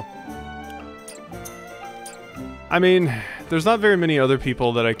Maxwell. I mean, there's not very many other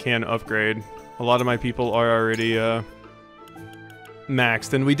people that I can upgrade. A lot of my people are already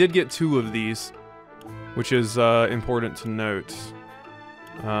maxed, and we did get 2 of these, which is important to note.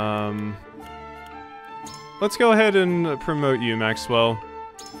 Let's go ahead and promote you, Maxwell.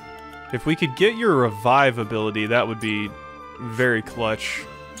 If we could get your revive ability, that would be very clutch.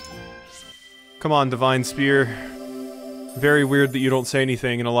 Come on, Divine Spear. Very weird that you don't say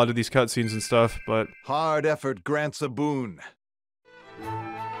anything in a lot of these cutscenes and stuff, but... Hard effort grants a boon.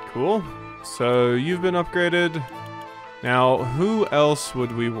 Cool. So, you've been upgraded. Now, who else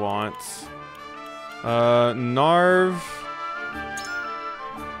would we want? Narv.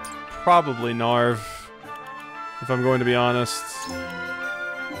 Probably Narv, if I'm going to be honest.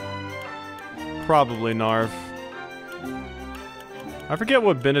 Probably Narv. I forget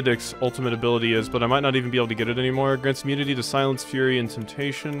what Benedict's ultimate ability is, but I might not even be able to get it anymore. Grants immunity to silence, fury, and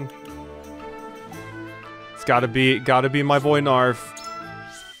temptation. It's gotta be my boy Narv.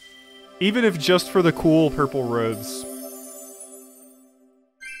 Even if just for the cool purple robes.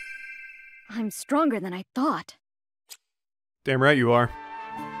 I'm stronger than I thought. Damn right you are.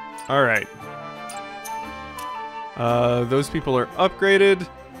 Alright. Those people are upgraded.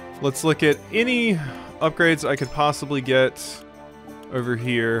 Let's look at any upgrades I could possibly get over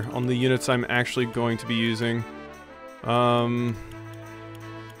here on the units I'm actually going to be using.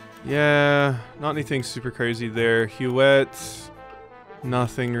 Yeah, not anything super crazy there. Huette,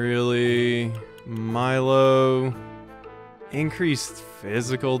 nothing really. Milo, increased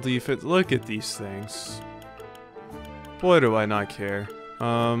physical defense. Look at these things. Boy, do I not care.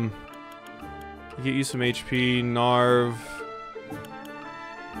 Get you some HP. Narv.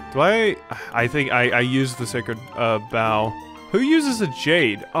 Do I think I used the Sacred Bow. Who uses a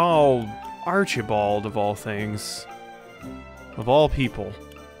Jade? Oh, Archibald of all things. Of all people.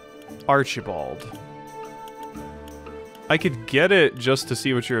 Archibald. I could get it just to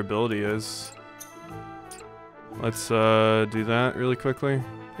see what your ability is. Let's do that really quickly.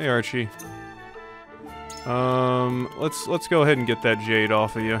 Hey Archie. Let's go ahead and get that Jade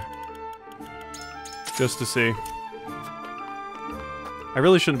off of you. Just to see. I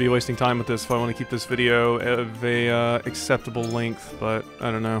really shouldn't be wasting time with this if I want to keep this video of a acceptable length, but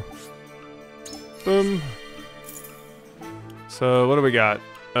I don't know. Boom. So what do we got?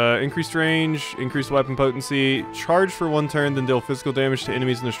 Increased range, increased weapon potency, charge for 1 turn, then deal physical damage to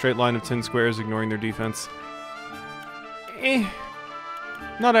enemies in a straight line of 10 squares, ignoring their defense.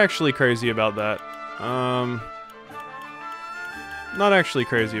 Not actually crazy about that. Not actually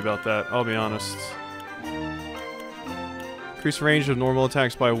crazy about that, I'll be honest. Increased range of normal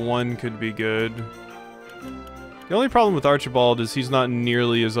attacks by 1 could be good. The only problem with Archibald is he's not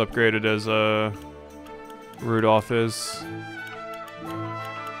nearly as upgraded as Rudolph is.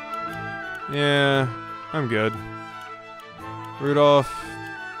 Yeah, I'm good. Rudolph,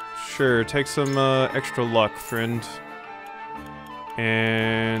 sure, take some extra luck, friend.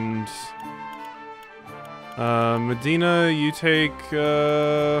 And Medina, you take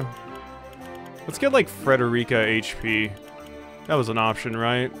let's get like Frederica HP. That was an option,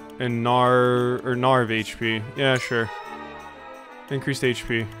 right? And Narv HP. Yeah, sure. Increased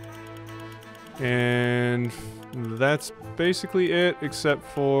HP. And that's basically it, except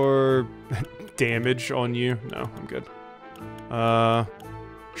for damage on you. No, I'm good.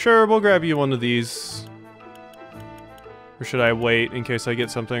 Sure, we'll grab you one of these. Or should I wait in case I get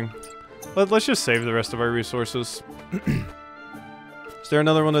something? Let's just save the rest of our resources. Is there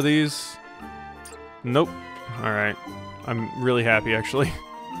another one of these? Nope. Alright. I'm really happy, actually.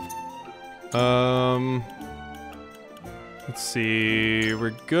 Let's see.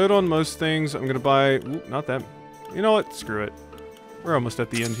 We're good on most things. I'm gonna buy... Ooh, not that... You know what? Screw it. We're almost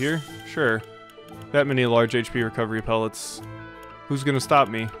at the end here. Sure. That many large HP recovery pellets. Who's gonna stop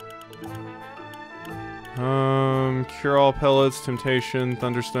me? Cure all pellets, temptation,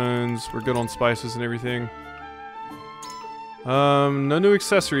 thunderstones. We're good on spices and everything. No new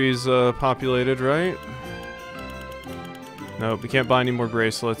accessories populated, right? Nope, we can't buy any more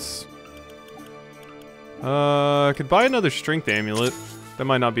bracelets. I could buy another strength amulet. That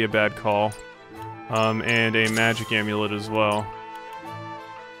might not be a bad call. And a magic amulet as well.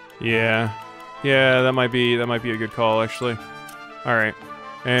 Yeah. Yeah, that might be a good call, actually. Alright.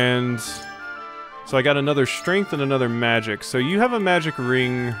 And so I got another strength and another magic. So you have a magic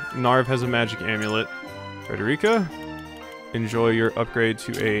ring, Narv has a magic amulet. Frederica, enjoy your upgrade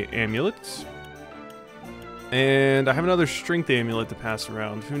to a amulet. And I have another strength amulet to pass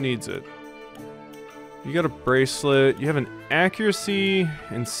around. Who needs it? You got a bracelet. You have an accuracy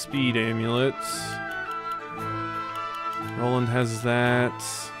and speed amulet. Roland has that.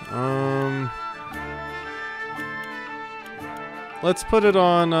 Let's put it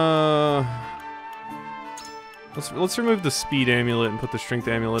on, let's remove the speed amulet and put the strength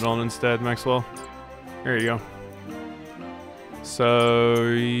amulet on instead, Maxwell. There you go. So,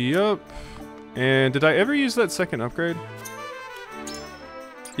 yep. And did I ever use that second upgrade?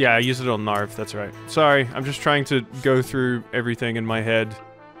 Yeah, I used it on Narv, that's right. Sorry, I'm just trying to go through everything in my head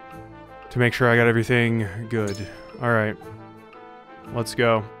to make sure I got everything good. Alright. Let's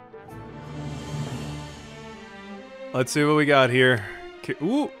go. Let's see what we got here.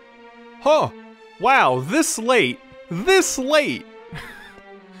 Ooh! Huh! Wow, this late! This late!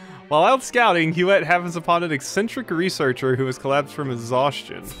 While out scouting, Hewitt happens upon an eccentric researcher who has collapsed from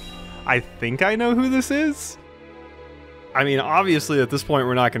exhaustion. I think I know who this is? I mean, obviously at this point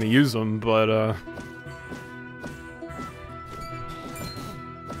we're not going to use them, but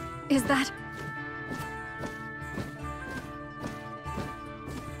Is that...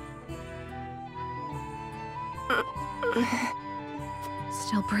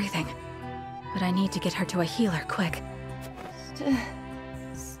 Still breathing. But I need to get her to a healer, quick.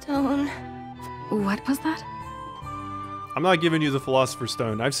 Stone. What was that? I'm not giving you the Philosopher's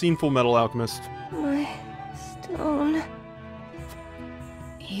Stone. I've seen Full Metal Alchemist. My stone.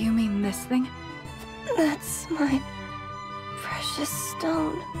 You mean this thing? That's my precious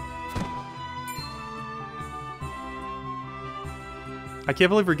stone. I can't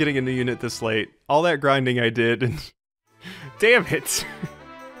believe we're getting a new unit this late. All that grinding I did, and damn it!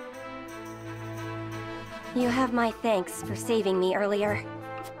 You have my thanks for saving me earlier.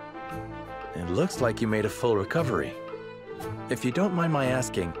 It looks like you made a full recovery. If you don't mind my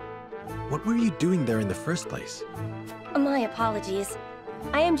asking, what were you doing there in the first place? My apologies.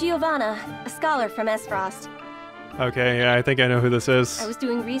 I am Giovanna, a scholar from Esfrost. Okay, yeah, I think I know who this is. I was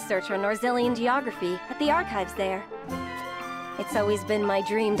doing research on Norzelian geography at the archives there. It's always been my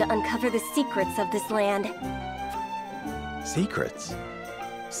dream to uncover the secrets of this land. Secrets?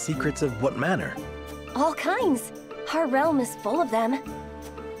 Secrets of what manner? All kinds. Our realm is full of them.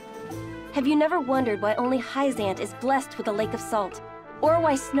 Have you never wondered why only Hyzant is blessed with a lake of salt? Or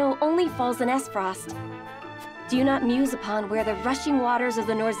why snow only falls in Esfrost? Do you not muse upon where the rushing waters of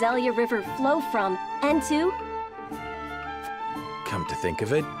the Norzelia River flow from and to? Come to think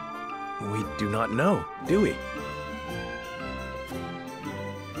of it, we do not know, do we?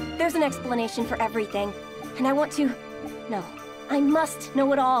 There's an explanation for everything, and I want to... No, I must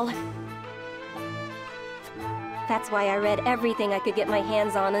know it all. That's why I read everything I could get my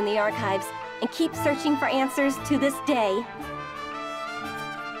hands on in the archives, and keep searching for answers to this day.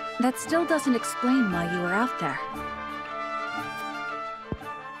 That still doesn't explain why you were out there.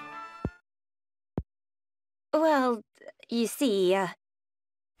 Well, you see,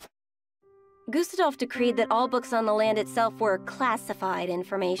 Gustadolf decreed that all books on the land itself were classified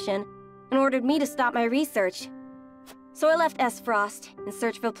information, and ordered me to stop my research. So I left Esfrost in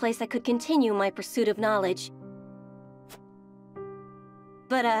search of a place I could continue my pursuit of knowledge.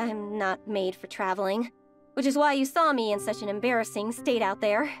 But I'm not made for traveling, which is why you saw me in such an embarrassing state out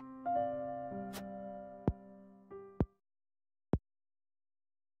there.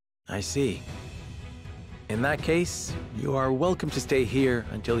 I see. In that case, you are welcome to stay here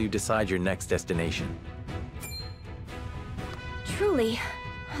until you decide your next destination. Truly.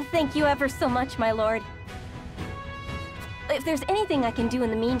 Thank you ever so much, my lord. If there's anything I can do in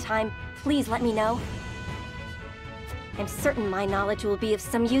the meantime, please let me know. I'm certain my knowledge will be of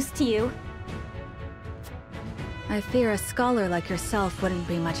some use to you. I fear a scholar like yourself wouldn't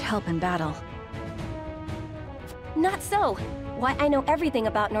be much help in battle. Not so. Why, I know everything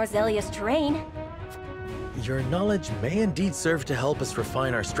about Norzelia's terrain. Your knowledge may indeed serve to help us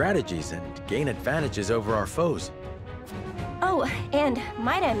refine our strategies and gain advantages over our foes. Oh, and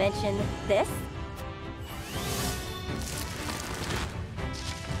might I mention this?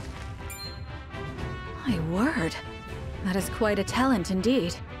 My word. That is quite a talent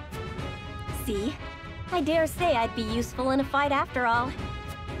indeed. See? I dare say I'd be useful in a fight after all.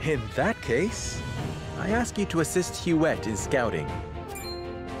 In that case, I ask you to assist Hewitt in scouting.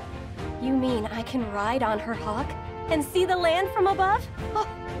 You mean I can ride on her hawk and see the land from above? Oh,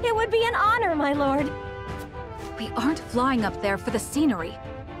 it would be an honor, my lord. We aren't flying up there for the scenery.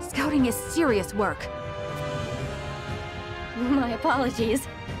 Scouting is serious work. My apologies.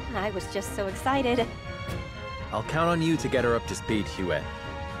 I was just so excited. I'll count on you to get her up to speed, Hewitt.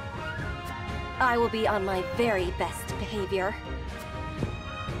 I will be on my very best behavior.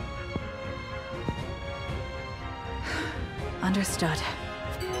 Understood.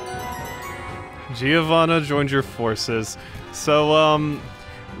 Giovanna joined your forces. So,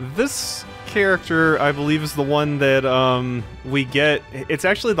 this character, I believe, is the one that, we get... It's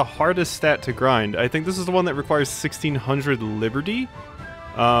actually the hardest stat to grind. I think this is the one that requires 1600 Liberty.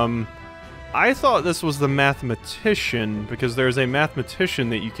 I thought this was the mathematician, because there's a mathematician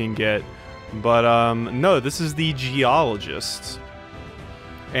that you can get. But, no, this is the geologist.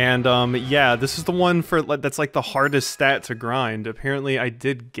 And, yeah, this is the one for that's like the hardest stat to grind. Apparently, I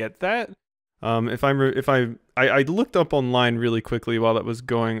did get that. I looked up online really quickly while that was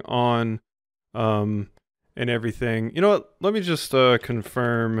going on, and everything. You know what? Let me just,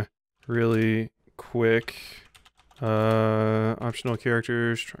 confirm really quick. Optional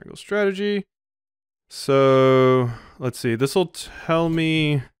characters, triangle strategy. So, let's see. This will tell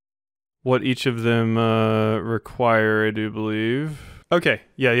me what each of them, require, I do believe. Okay,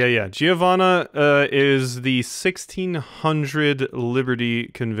 yeah. Giovanna is the 1600 Liberty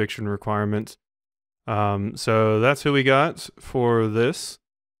conviction requirement. So that's who we got for this.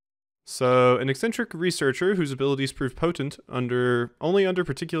 So, an eccentric researcher whose abilities prove potent only under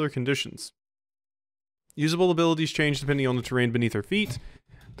particular conditions. Usable abilities change depending on the terrain beneath her feet.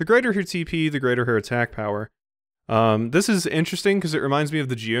 The greater her TP, the greater her attack power. This is interesting because it reminds me of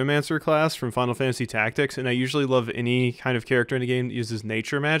the Geomancer class from Final Fantasy Tactics, and I usually love any kind of character in a game that uses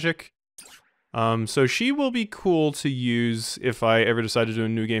nature magic. So she will be cool to use if I ever decide to do a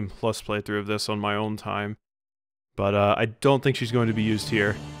New Game Plus playthrough of this on my own time. But I don't think she's going to be used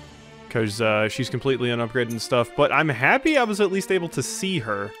here, because she's completely unupgraded and stuff. But I'm happy I was at least able to see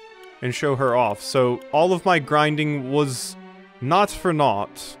her and show her off. So all of my grinding was not for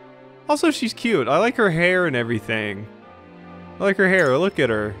naught. Also, she's cute. I like her hair and everything. I like her hair. Look at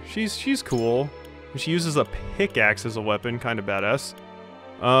her. She's cool. She uses a pickaxe as a weapon. Kind of badass.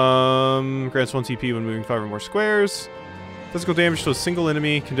 Grants 1 TP when moving 5 or more squares. Physical damage to a single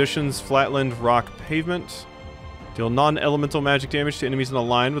enemy. Conditions: flatland, rock, pavement. Deal non-elemental magic damage to enemies in a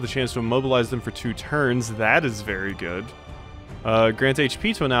line with a chance to immobilize them for 2 turns. That is very good. Grant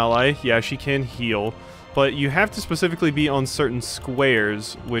HP to an ally. Yeah, she can heal. But you have to specifically be on certain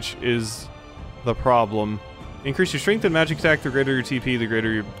squares, which is the problem. Increase your strength and magic attack. The greater your TP, the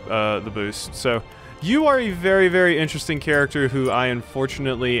greater your, the boost. So, you are a very, very interesting character who I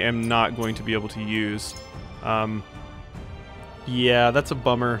unfortunately am not going to be able to use. Yeah, that's a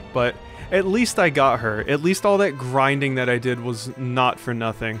bummer, but at least I got her. At least all that grinding that I did was not for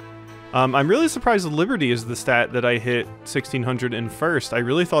nothing. I'm really surprised Liberty is the stat that I hit 1600 in first. I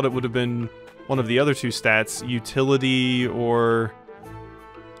really thought it would have been one of the other 2 stats, Utility or...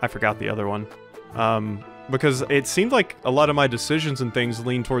 I forgot the other one. Because it seemed like a lot of my decisions and things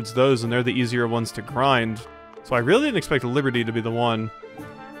lean towards those, and they're the easier ones to grind. So I really didn't expect Liberty to be the one.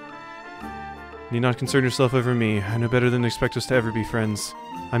 Need not concern yourself over me. I know better than to expect us to ever be friends.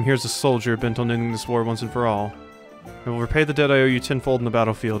 I'm here as a soldier bent on ending this war once and for all. I will repay the debt I owe you tenfold in the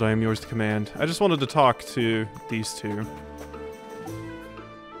battlefield. I am yours to command. I just wanted to talk to these 2.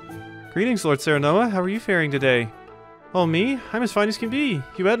 Greetings, Lord Serenoa. How are you faring today? Oh, me? I'm as fine as can be.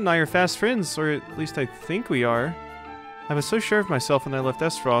 Huette and I are fast friends, or at least I think we are. I was so sure of myself when I left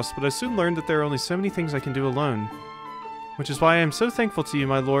Esfrost, but I soon learned that there are only so many things I can do alone. Which is why I am so thankful to you,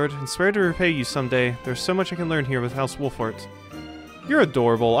 my lord, and swear to repay you someday. There's so much I can learn here with House Wolfort. You're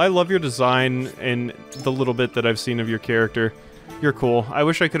adorable. I love your design and the little bit that I've seen of your character. You're cool. I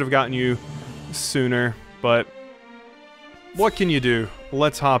wish I could have gotten you sooner, but what can you do?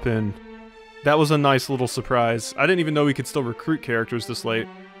 Let's hop in. That was a nice little surprise. I didn't even know we could still recruit characters this late.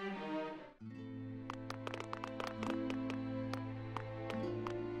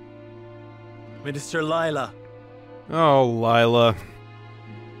 Minister Lila. Oh, Lila.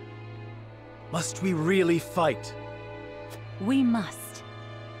 Must we really fight? We must.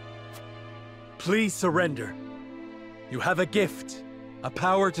 Please surrender. You have a gift. A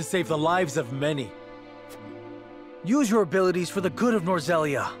power to save the lives of many. Use your abilities for the good of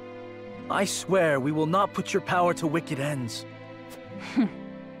Norzelia. I swear we will not put your power to wicked ends.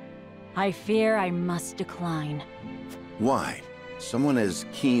 I fear I must decline. Why? Someone as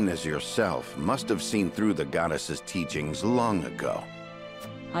keen as yourself must have seen through the goddess's teachings long ago.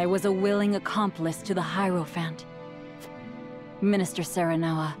 I was a willing accomplice to the Hierophant. Minister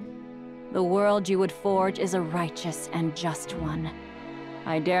Serenoa, the world you would forge is a righteous and just one.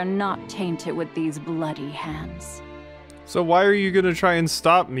 I dare not taint it with these bloody hands. So why are you gonna try and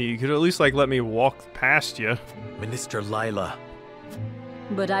stop me? You could at least, like, let me walk past you. Minister Lila.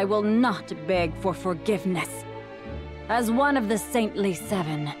 But I will not beg for forgiveness. As one of the Saintly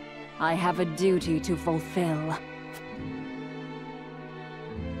Seven, I have a duty to fulfill.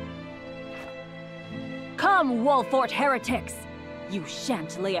 Come Come, Wolfort heretics! You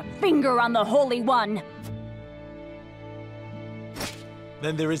shan't lay a finger on the Holy One!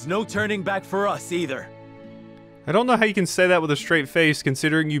 Then there is no turning back for us either. I don't know how you can say that with a straight face,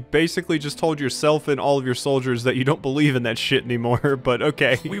 considering you basically just told yourself and all of your soldiers that you don't believe in that shit anymore, but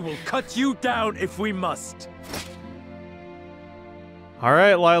okay. We will cut you down if we must.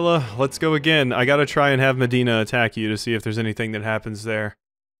 Alright, Lila, let's go again. I gotta try and have Medina attack you to see if there's anything that happens there.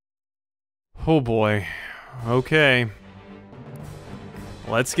 Oh boy. Okay.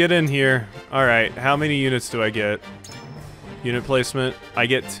 Let's get in here. Alright, how many units do I get? Unit placement, I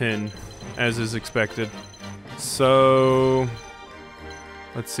get 10, as is expected. So,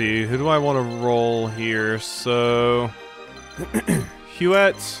 let's see, who do I want to roll here? So,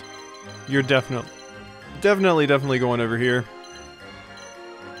 Huette, you're definitely going over here.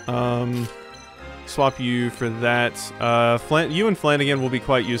 Swap you for that. You and Flanagan will be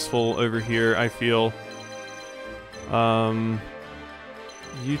quite useful over here, I feel.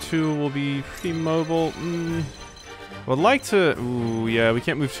 You two will be pretty mobile. Would like to... Ooh, yeah, we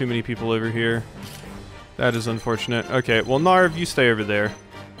can't move too many people over here. That is unfortunate. Okay, well, Narv, you stay over there.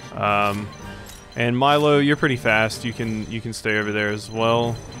 And Milo, you're pretty fast. You can stay over there as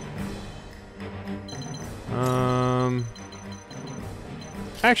well.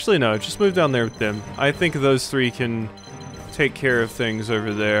 Actually, no, just move down there with them. I think those three can take care of things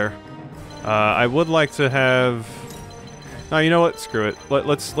over there. I would like to have... No, you know what? Screw it.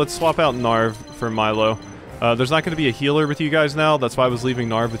 Let's swap out Narv for Milo. There's not going to be a healer with you guys now. That's why I was leaving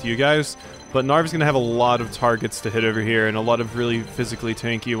Narv with you guys. But Narv's going to have a lot of targets to hit over here, and a lot of really physically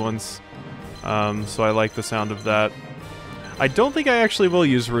tanky ones. So I like the sound of that. I don't think I actually will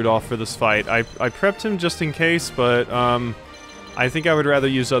use Rudolph for this fight. I prepped him just in case, but I think I would rather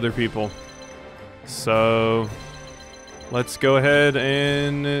use other people. So let's go ahead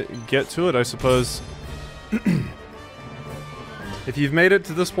and get to it, I suppose. If you've made it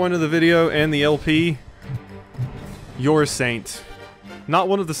to this point of the video and the LP, you're a saint. Not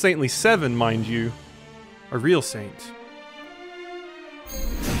one of the saintly seven, mind you. A real saint.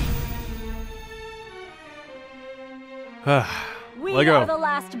 We Let go. are the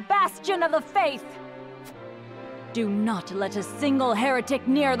last bastion of the faith! Do not let a single heretic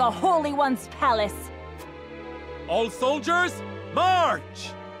near the Holy One's palace! All soldiers, march!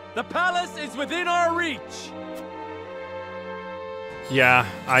 The palace is within our reach! Yeah,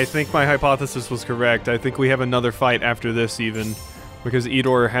 I think my hypothesis was correct. I think we have another fight after this even, because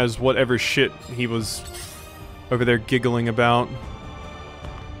Edor has whatever shit he was over there giggling about.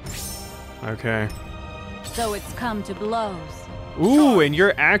 Okay. So it's come to blows. Ooh, and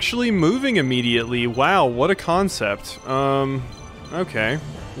you're actually moving immediately. Wow, what a concept. Okay.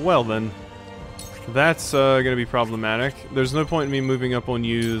 Well then. That's gonna be problematic. There's no point in me moving up on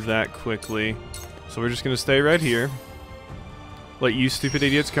you that quickly. So we're just gonna stay right here. Let you stupid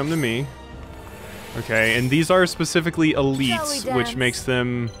idiots come to me. Okay, and these are specifically elites, which makes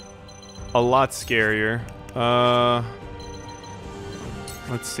them a lot scarier.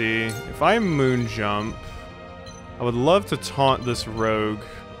 Let's see. If I moon jump, I would love to taunt this rogue.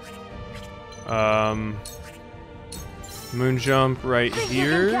 Moon jump right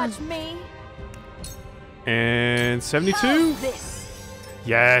here. And 72?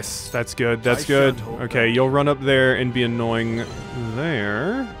 Yes, that's good, that's good. Okay, you'll run up there and be annoying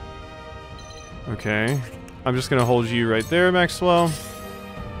there. Okay. I'm just gonna hold you right there, Maxwell.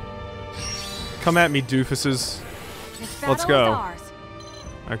 Come at me, doofuses. Let's go.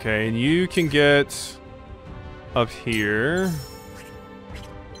 Okay, and you can get up here.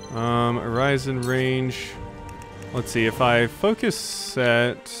 Horizon range. Let's see, if I focus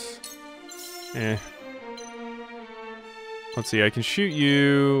set... Let's see, I can shoot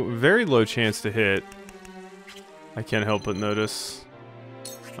you. Very low chance to hit. I can't help but notice.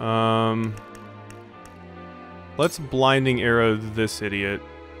 Let's blinding arrow this idiot.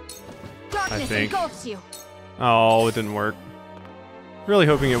 I think. Oh, it didn't work. Really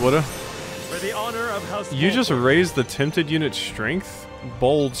hoping it would've. For the honor of House You just raised the tempted unit strength?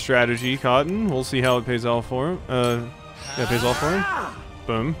 Bold strategy, Cotton. We'll see how it pays off for him. Yeah, it pays off for him.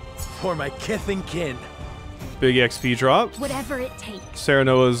 Boom. For my kith and kin. Big XP drop. Whatever it takes.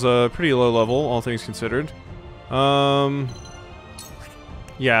 Serenoa's pretty low level, all things considered.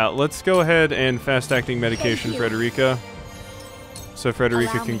 Yeah, let's go ahead and fast-acting medication Frederica. So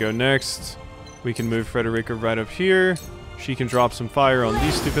Frederica can go next. We can move Frederica right up here. She can drop some fire on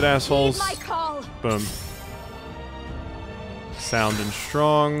these stupid assholes. Boom. Sound and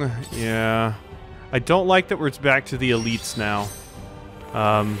strong. Yeah. I don't like that we're back to the elites now.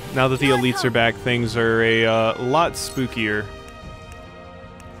 Now that the elites are back, things are a lot spookier.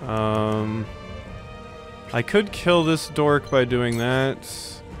 I could kill this dork by doing that.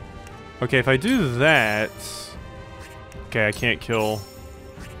 Okay, if I do that... Okay, I can't kill...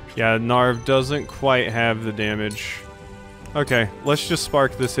 Yeah, Narv doesn't quite have the damage. Okay, let's just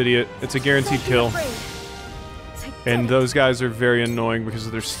spark this idiot. It's a guaranteed kill. And those guys are very annoying because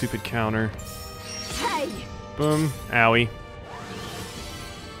of their stupid counter. Boom. Owie.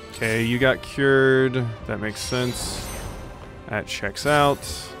 Okay, you got cured. That makes sense. That checks out.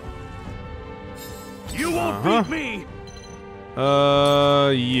 You won't beat me!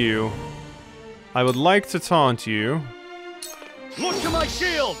 You. I would like to taunt you. Look to my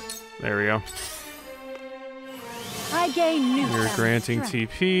shield! There we go. I gain new. You're granting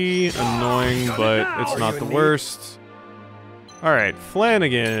TP. Annoying, but it's not the worst. Alright,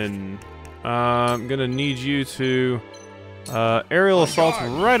 Flanagan. I'm gonna need you to aerial assault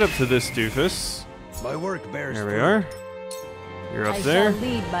right up to this doofus. My work bears There we are. You're up there. I shall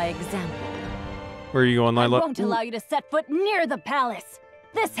lead by example. Where are you going, Lila? I won't allow you to set foot near the palace.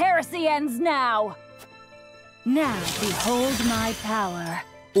 This heresy ends now. Now behold my power.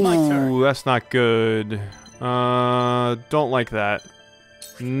 Ooh, that's not good. Don't like that.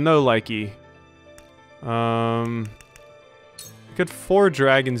 No likey. Could 4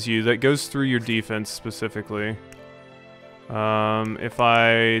 dragons you. That goes through your defense specifically. If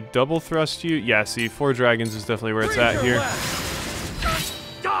I double thrust you, yeah. See, 4 dragons is definitely where it's at here.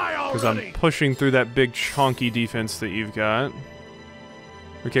 Because I'm pushing through that big chonky defense that you've got.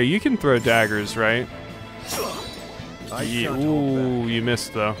 Okay, you can throw daggers, right? Yeah. Ooh, you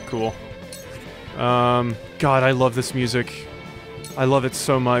missed though. Cool. God, I love this music. I love it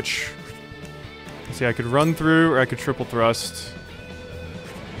so much. Let's see, I could run through or I could triple thrust.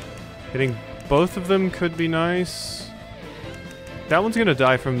 Hitting both of them could be nice. That one's gonna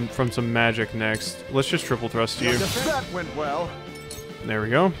die from some magic next. Let's just triple thrust you. That went well. There we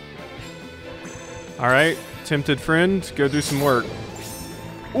go. Alright, tempted friend, go do some work.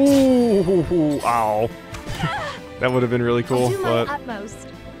 Ooh, ow. That would have been really cool, but...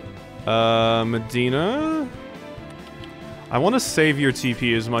 Medina? I want to save your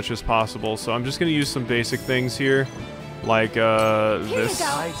TP as much as possible, so I'm just going to use some basic things here. Like, this.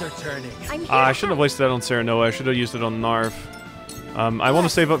 Eyes are turning. I shouldn't have wasted that on Serenoa. I should have used it on Narv. I want to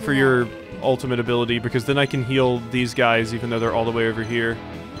save up for your ultimate ability, because then I can heal these guys, even though they're all the way over here.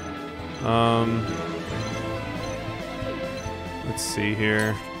 Let's see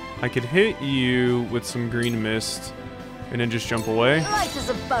here. I could hit you with some green mist, and then just jump away. Light as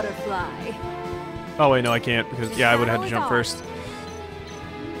a butterfly. Oh wait, no, I can't, because yeah, I would have had to jump first.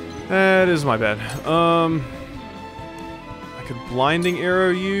 That is my bad. I could blinding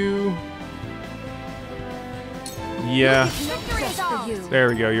arrow you. Yeah. There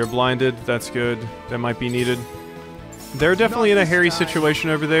we go. You're blinded. That's good. That might be needed. They're definitely in a hairy situation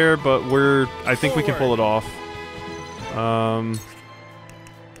over there, but I think we can pull it off.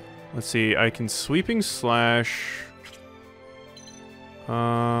 Let's see. I can sweeping slash.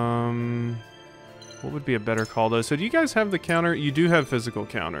 What would be a better call though? So do you guys have the counter? You do have physical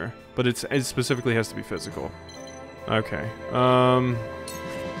counter, but it specifically has to be physical. Okay.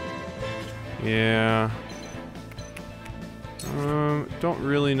 Yeah. Don't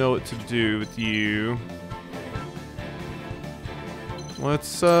really know what to do with you.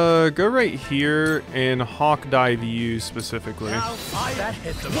 Let's go right here and hawk dive you specifically.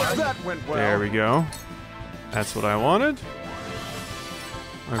 That went well. There we go. That's what I wanted.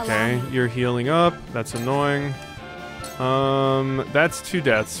 Okay, you're healing up. That's annoying. That's 2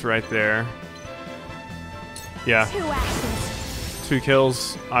 deaths right there. Yeah. 2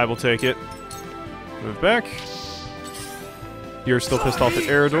 kills. I will take it. Move back. You're still pissed off at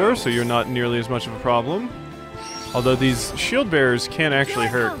Eridor, so you're not nearly as much of a problem. Although these shield bearers can actually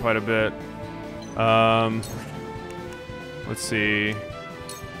hurt quite a bit. Let's see.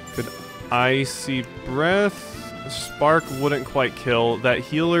 Could Icy Breath? Spark wouldn't quite kill. That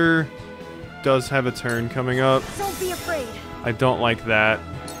healer does have a turn coming up. Don't be afraid. I don't like that.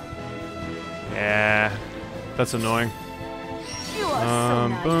 Yeah. That's annoying. You are so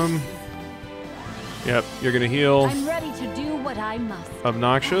nice. Boom. Yep, you're gonna heal. I'm ready to do what I must.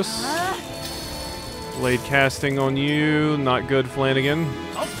 Obnoxious. Blade casting on you. Not good, Flanagan.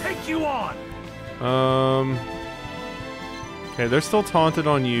 I'll take you on. Okay, they're still taunted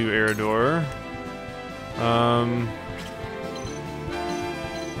on you, Eridor.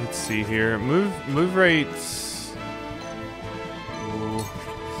 Let's see here. Move rates. Ooh.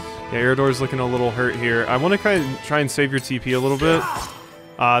 Yeah, Eridor's looking a little hurt here. I want to try and save your TP a little bit.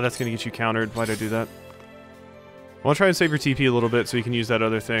 That's gonna get you countered. Why'd I do that? I want to try and save your TP a little bit so you can use that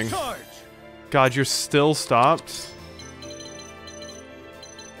other thing. God, you're still stopped?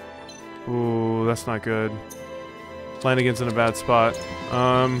 Ooh, that's not good. Flanagan's in a bad spot.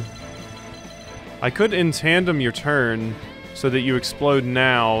 I could in tandem your turn so that you explode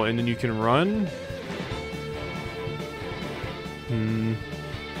now and then you can run.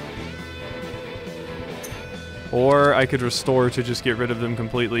 Or I could restore to just get rid of them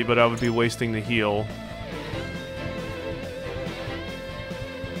completely, but I would be wasting the heal.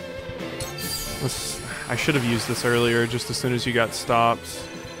 I should have used this earlier, just as soon as you got stopped.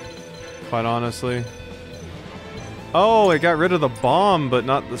 Quite honestly. Oh, it got rid of the bomb, but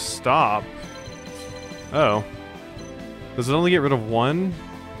not the stop. Oh. Does it only get rid of one?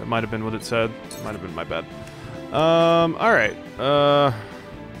 That might have been what it said. Might have been my bad. Alright.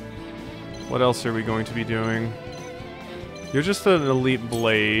 What else are we going to be doing? You're just an elite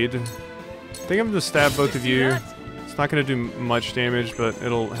blade. I think I'm gonna stab both of you. It's not gonna do much damage, but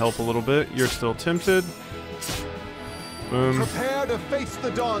it'll help a little bit. You're still tempted. Boom. Prepare to face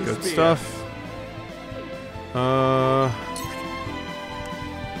the dawn Good spear. stuff.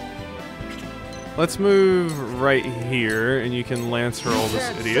 Let's move right here, and you can lance roll this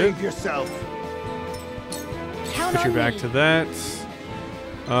idiot. Save yourself. Put you back to that.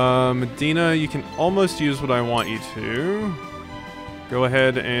 Medina, you can almost use what I want you to. Go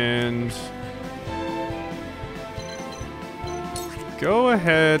ahead and... Go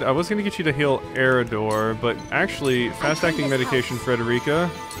ahead. I was going to get you to heal Eridor, but actually, fast-acting medication,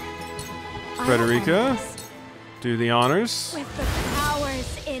 Frederica. Frederica, do the honors. With the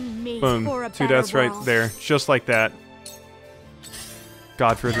powers in me Boom. for a 2 deaths better right world. there. Just like that.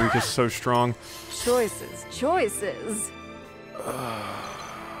 God, Frederica's so strong. Choices, choices.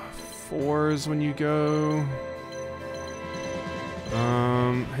 4s when you go.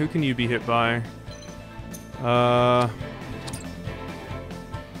 Who can you be hit by?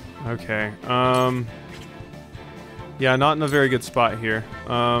 Okay. Yeah, not in a very good spot here.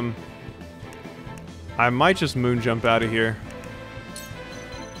 I might just moon jump out of here.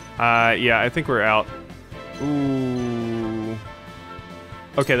 Yeah, I think we're out. Ooh.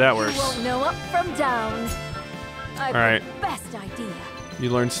 Okay, that works. You won't know up from down. All right. Best idea. You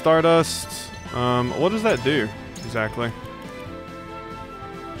learn Stardust. What does that do exactly?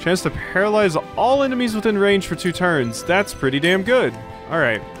 Chance to paralyze all enemies within range for 2 turns. That's pretty damn good. All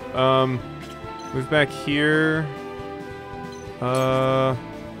right. Move back here.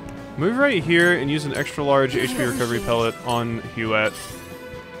 Move right here and use an extra large HP recovery pellet on Huette,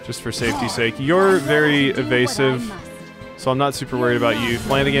 just for safety's sake. You're very evasive, so I'm not super worried about you.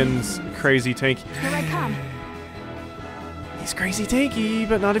 Flanagan's crazy tanky. Here I come. He's crazy tanky,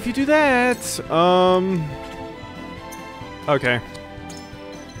 but not if you do that. Okay.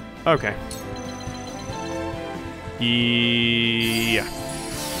 Okay. Yeah.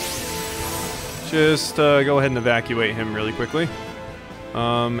 Just go ahead and evacuate him really quickly.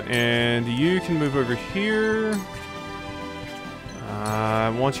 And you can move over here. I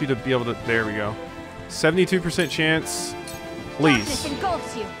want you to be able to... There we go. 72% chance. Please.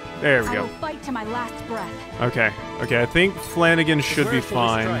 There we I go. will fight to my last breath. Okay. Okay, I think Flanagan should be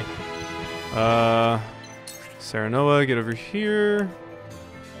fine. Serenoa, get over here.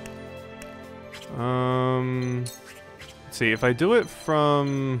 Let's see, if I do it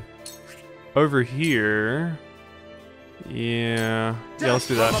from over here... Yeah, let's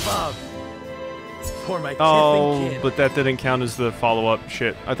do that. For my Oh, but that didn't count as the follow-up.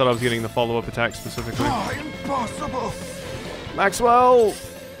 Shit, I thought I was getting the follow-up attack specifically. Impossible. Maxwell,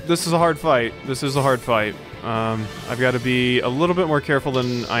 this is a hard fight. This is a hard fight. I've got to be a little bit more careful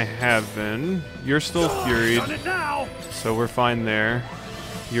than I have been. You're still furied, so we're fine there.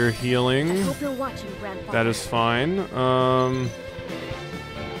 You're healing. I hope you're watching, Grandfather. That is fine.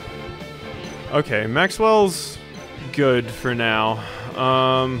 Okay, Maxwell's good for now.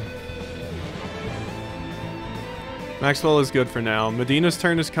 Maxwell is good for now. Medina's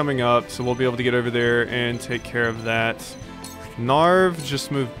turn is coming up, so we'll be able to get over there and take care of that. Narv,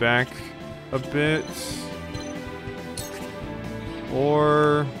 just move back a bit.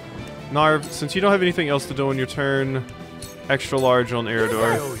 Or... Narv, since you don't have anything else to do on your turn, extra large on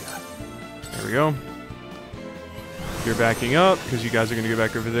Eridor. There we go. You're backing up, because you guys are going to go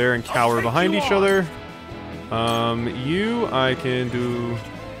back over there and cower behind each other. I can do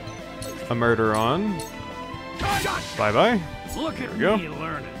a murder on. Bye-bye. Look There at we go. me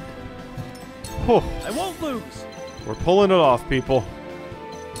learning. Oh, I won't lose. we're pulling it off, people.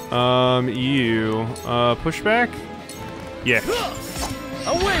 Push back? Yeah.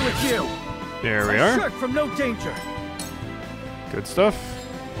 Away with you! There we A are. shirk from no danger. Good stuff.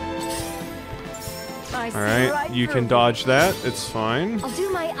 I see Alright, right you through can dodge that. It's fine. I'll do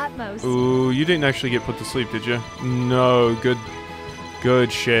my utmost. Ooh, you didn't actually get put to sleep, did you? No,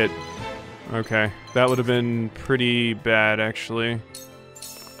 good shit. Okay, that would have been pretty bad, actually.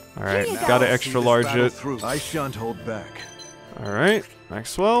 Alright, gotta extra large it. I shan't hold back. Alright,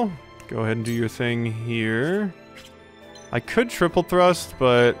 Maxwell, go ahead and do your thing here. I could triple thrust,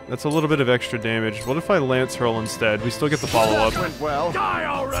 but that's a little bit of extra damage. What if I lance hurl instead? We still get the follow-up. Went well. Die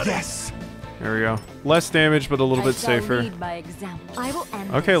already! Yes! There we go. Less damage, but a little bit safer. Lead by example. I will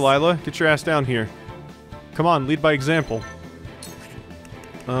end Okay, this. Lila, get your ass down here. Come on, lead by example.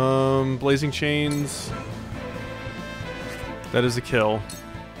 Blazing chains. That is a kill.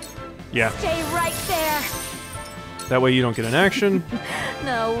 Yeah. Stay right there. That way you don't get an action.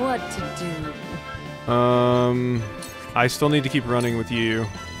 Now what to do? I still need to keep running with you.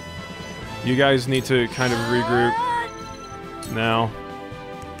 You guys need to kind of regroup. Now.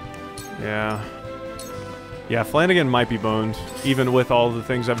 Yeah. Yeah, Flanagan might be boned, even with all the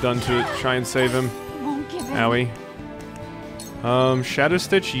things I've done to try and save him. Won't give in. Owie. Shadow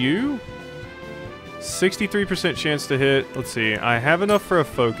Stitch you? 63% chance to hit. Let's see. I have enough for a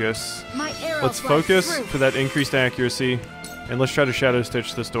focus. My arrow Let's flies focus through. for that increased accuracy. And let's try to Shadow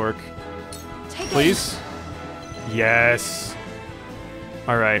Stitch this dork. Take Please? Yes.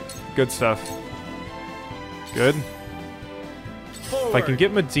 Alright. Good stuff. Good. If I can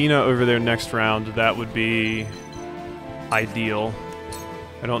get Medina over there next round, that would be ideal.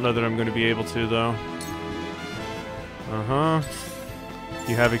 I don't know that I'm going to be able to, though. Uh-huh.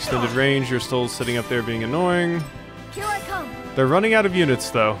 You have extended range. You're still sitting up there being annoying. Here I come. They're running out of units,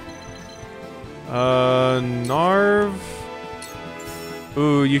 though. Narv.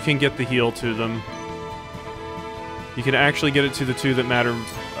 Ooh, you can get the heal to them. You can actually get it to the two that matter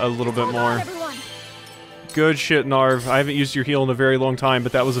a little bit more. Good shit, Narv. I haven't used your heal in a very long time,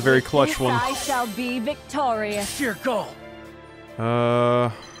 but that was a very clutch one. I shall be victorious. Here, go.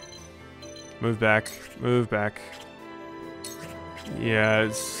 Move back. Move back. Yeah,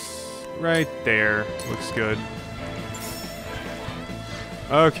 it's right there. Looks good.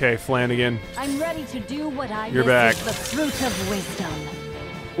 Okay, Flanagan. I'm ready to do what I You're guess back. is the fruit of wisdom.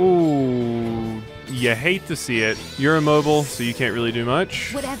 Ooh, you hate to see it. You're immobile, so you can't really do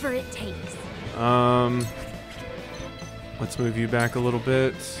much. Whatever it takes. Let's move you back a little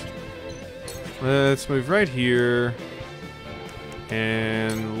bit. Let's move right here.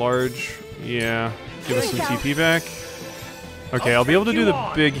 And large, yeah. Give us some TP back. Okay, I'll be able to do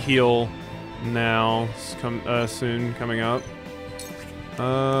the big heal now. It's soon coming up.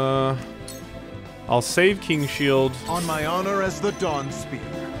 I'll save King Shield. On my honor as the Dawn Spear.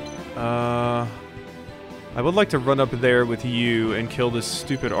 I would like to run up there with you and kill this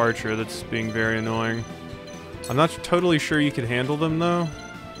stupid archer that's being very annoying. I'm not totally sure you could handle them, though.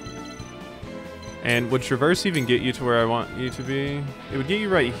 And would Traverse even get you to where I want you to be? It would get you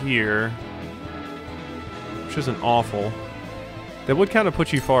right here, which isn't awful. That would kind of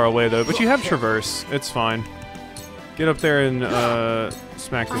put you far away, though, but you have Traverse. It's fine. Get up there and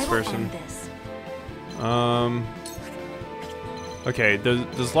smack this person. Okay,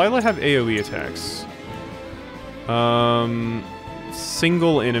 does Lila have AoE attacks?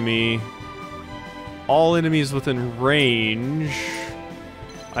 Single enemy. All enemies within range.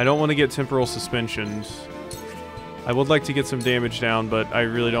 I don't want to get temporal suspensions. I would like to get some damage down, but I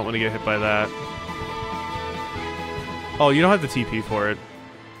really don't want to get hit by that. Oh, you don't have the TP for it.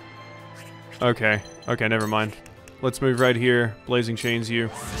 Okay. Okay, never mind. Let's move right here. Blazing Chains you.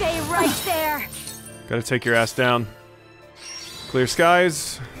 Stay right there. Gotta take your ass down. Clear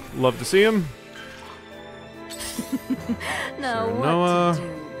skies. Love to see him. Now Serenoa. what to do?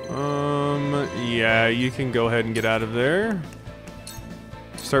 Yeah, you can go ahead and get out of there.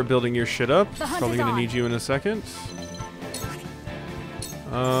 Start building your shit up. The hunt Probably is gonna on. need you in a second.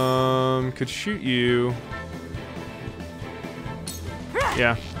 Could shoot you.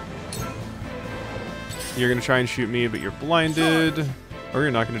 Yeah. You're gonna try and shoot me, but you're blinded. Or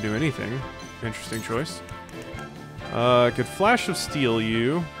you're not gonna do anything. Interesting choice. Could Flash of Steel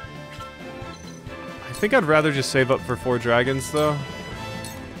you. I think I'd rather just save up for 4 dragons, though.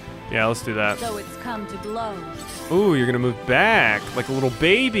 Yeah, let's do that. So it's come to blows. Ooh, you're gonna move back like a little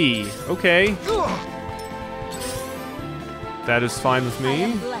baby. Okay. That is fine with me.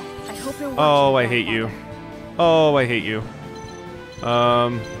 I hope you're Oh, I hate you. Oh, I hate you.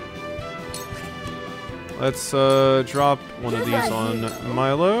 Let's drop one of these on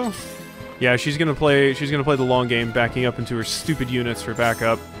Milo. Yeah, she's gonna play the long game, backing up into her stupid units for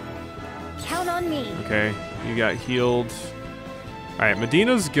backup. Count on me. Okay, you got healed. Alright,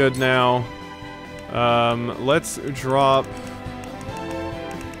 Medina's good now. Let's drop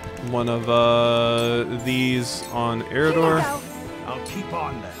one of these on Eridor. I'll keep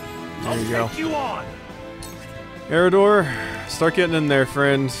on then. There you go. Take you on. Eridor, start getting in there,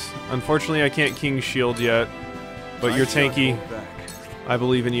 friend. Unfortunately, I can't King's Shield yet, but you're tanky. I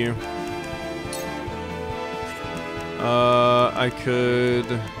believe in you. I could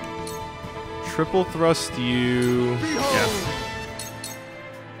triple thrust you. Yeah.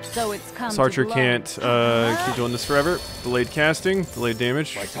 So it's come Sarcher to blows. can't keep doing this forever. Delayed casting, delayed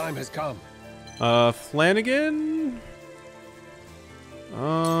damage. My time has come. Flanagan?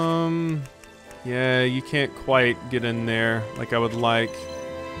 Yeah, you can't quite get in there like I would like.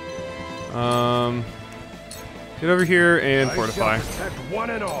 Get over here and fortify. One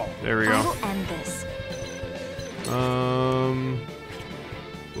and all. There we go. I'll end this.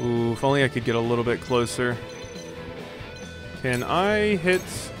 Ooh, if only I could get a little bit closer. Can I hit?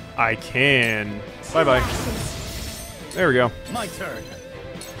 I can. Bye-bye. There we go. My turn.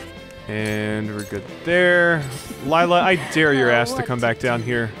 And we're good there. Lila, I dare your ass to come back down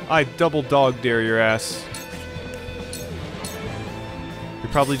here. I double dog dare your ass.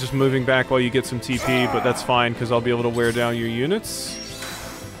 You're probably just moving back while you get some TP, but that's fine because I'll be able to wear down your units.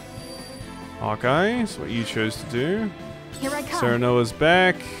 Hawkeye, that's what you chose to do. Here I come. Serenoa's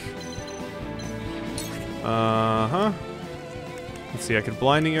back. Uh-huh. Let's see, I could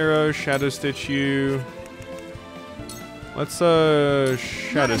Blinding Arrow, Shadow Stitch you. Let's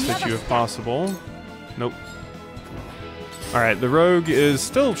Shadow Stitch you if possible. Nope. Alright, the rogue is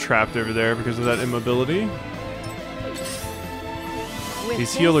still trapped over there because of that immobility.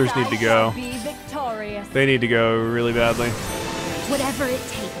 These healers need to go. They need to go really badly. Whatever it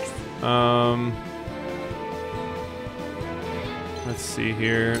takes. Let's see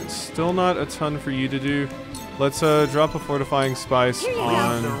here. Still not a ton for you to do. Let's drop a Fortifying Spice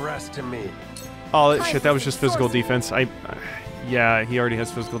on... The rest to me. Oh, shit, that was just physical defense. Yeah, he already has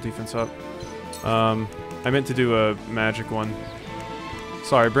physical defense up. I meant to do a magic one.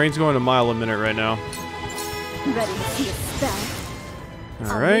 Sorry, brain's going a mile a minute right now. Ready to see a spell.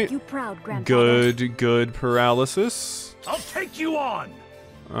 Alright. You proud, Grandfather. Good paralysis. I'll take you on.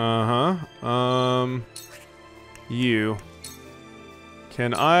 Uh-huh. You.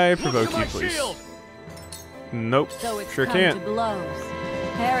 Can I provoke you, please? Nope. So Sure can't.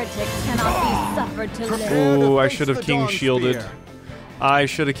 Heretics cannot be suffered to live. Ooh, I should have King Shielded. I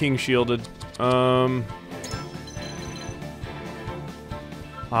should have King Shielded. The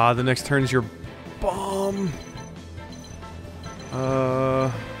next turn's your bomb.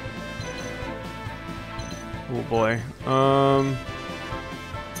 Oh boy.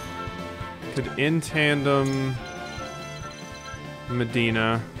 Could in tandem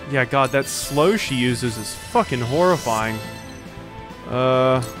Medina. Yeah, God, that slow she uses is fucking horrifying.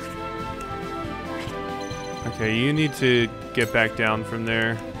 Okay, you need to get back down from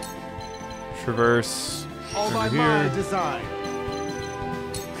there. Traverse over here. Design.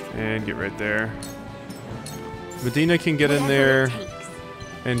 And get right there. Medina can get in there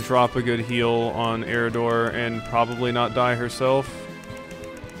and drop a good heal on Eridor and probably not die herself.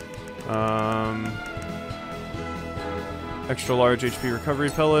 Extra large HP recovery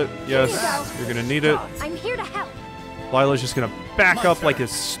pellet. Yes, you're gonna need it. I'm here to help. Lila's just gonna back up like a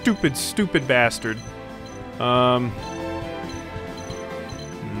stupid bastard.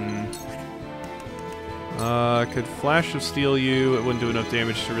 Could Flash of Steel you. It wouldn't do enough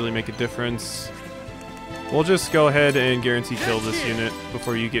damage to really make a difference. We'll just go ahead and guarantee kill this unit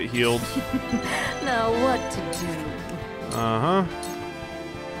before you get healed. Now what to do? Uh-huh.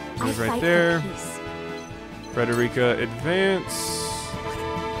 Move right there. Frederica, advance.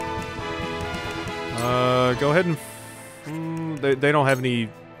 Go ahead and... They don't have any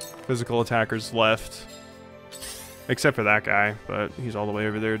physical attackers left. Except for that guy, but he's all the way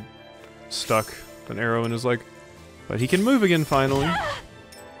over there stuck with an arrow in his leg. But he can move again, finally.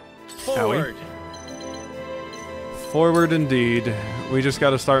 Forward. Owie. Forward indeed. We just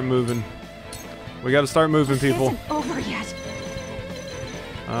gotta start moving. We gotta start moving, people. It isn't over yet.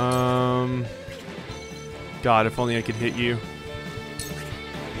 God, if only I could hit you.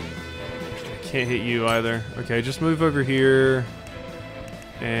 I can't hit you either. Okay, just move over here.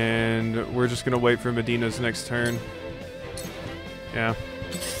 And we're just gonna wait for Medina's next turn. Yeah.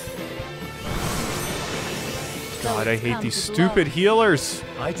 God, I hate these stupid healers.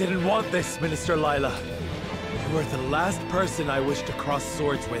 I didn't want this, Minister Lila. You were the last person I wished to cross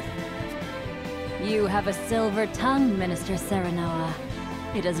swords with. You have a silver tongue, Minister Serenoa.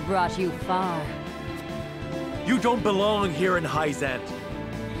 It has brought you far. You don't belong here in Hyzant.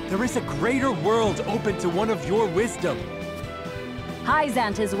 There is a greater world open to one of your wisdom.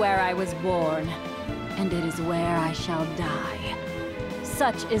 Hyzant is where I was born, and it is where I shall die.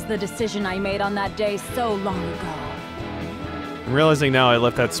 Such is the decision I made on that day so long ago. I'm realizing now I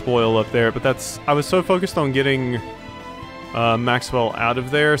left that spoil up there, but that's... I was so focused on getting Maxwell out of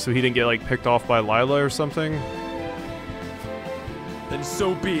there so he didn't get, like, picked off by Lila or something. Then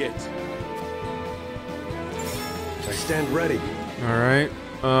so be it. I stand ready. Alright.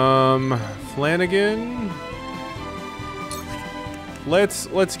 Flanagan.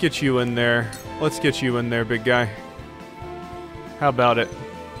 Let's get you in there. Let's get you in there, big guy. How about it?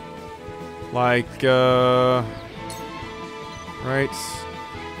 Like, right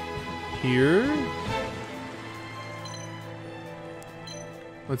here?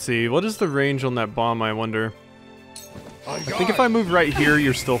 Let's see, what is the range on that bomb, I wonder? I think if I move right here,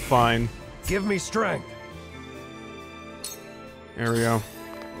 you're still fine. Give me strength. There we go.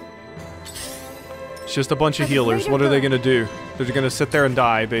 It's just a bunch of healers. What are they gonna do? They're gonna sit there and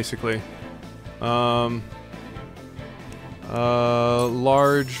die, basically.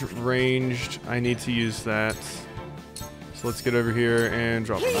 Large ranged. I need to use that. So let's get over here and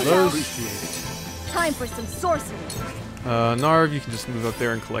drop one of those. Time for some sorcery. Narv, you can just move up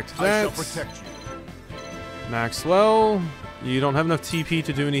there and collect that. I shall protect you. Maxwell, you don't have enough TP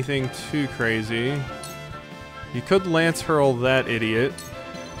to do anything too crazy. You could Lance Hurl that idiot.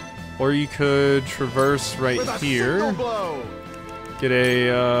 Or you could traverse right here. Get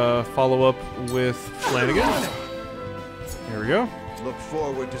a follow-up with Flanagan. There we go. Look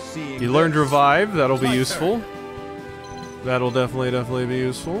forward to seeing you learned Revive. That'll be useful. That'll definitely be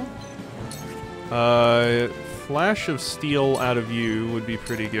useful. Flash of Steel out of you would be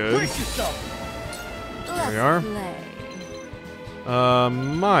pretty good. There we are.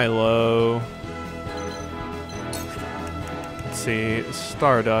 Milo. Let's see.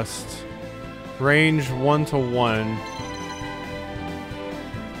 Stardust. Range 1-to-1.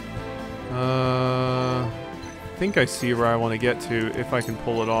 I think I see where I want to get to if I can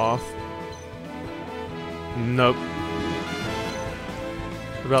pull it off. Nope.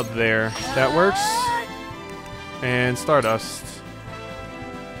 About there. That works. And Stardust.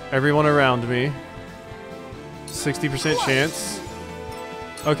 Everyone around me. 60% chance.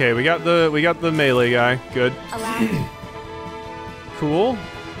 Okay, we got the melee guy. Good. Cool.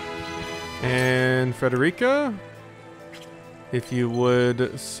 And Frederica, if you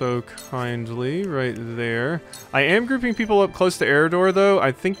would so kindly, right there. I am grouping people up close to Eridor, though.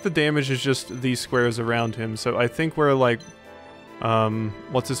 I think the damage is just these squares around him. So I think we're like,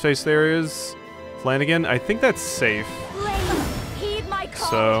 what's his face there is? Flanagan? I think that's safe. Heed my call.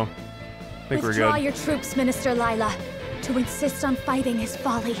 So, I think we're Withdraw good. your troops, Minister Lila. To insist on fighting is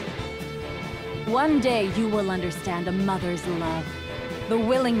folly. One day you will understand a mother's love. The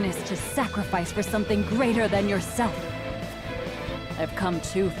willingness to sacrifice for something greater than yourself. I've come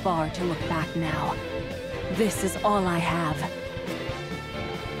too far to look back now. This is all I have.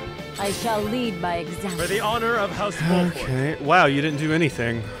 I shall lead by example. For the honor of House Wolf. Okay. Wow, you didn't do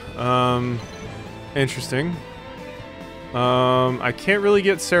anything. Interesting. I can't really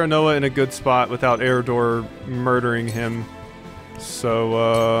get Serenoa in a good spot without Eridor murdering him.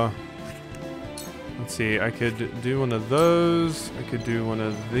 So, let's see. I could do one of those. I could do one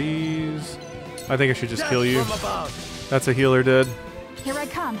of these. I think I should just kill you. That's a healer dead. Here I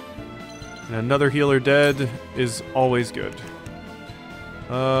come. And another healer dead is always good.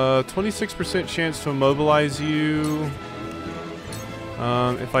 26% chance to immobilize you.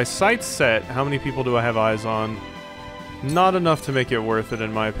 If I sight set, how many people do I have eyes on? Not enough to make it worth it,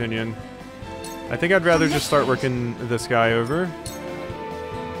 in my opinion. I think I'd rather just start working this guy over.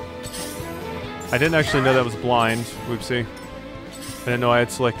 I didn't actually know that was blind. Whoopsie. I didn't know I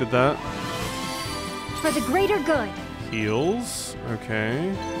had selected that. For the greater good. Heals.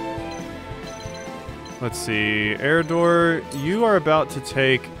 Okay. Let's see. Eridor, you are about to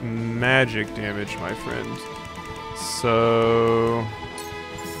take magic damage, my friend. So...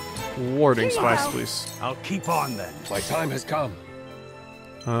 Warding spice, please. I'll keep on then. My time has come.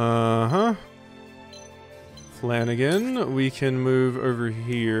 Uh-huh. Flanagan, we can move over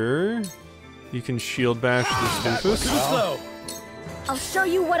here. You can shield bash this doofus. I'll show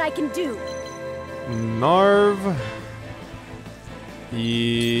you what I can do. Narv.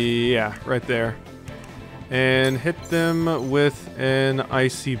 Yeah, right there. And hit them with an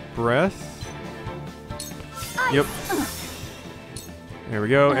icy breath. Yep. There we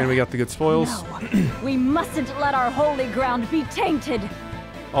go, and we got the good spoils. No. We mustn't let our holy ground be tainted.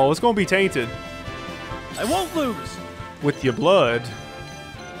 Oh, it's gonna be tainted. I won't lose. With your blood.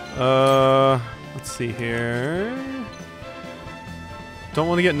 Let's see here. Don't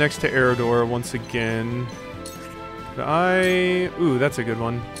want to get next to Eridor once again. Ooh, that's a good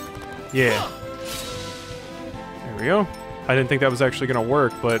one. Yeah. There we go. I didn't think that was actually gonna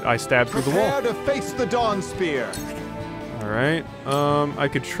work, but I stabbed through the wall. Prepare to face the Dawn Spear. All Alright, I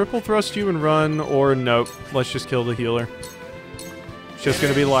could triple thrust you and run, or nope. Let's just kill the healer. It's just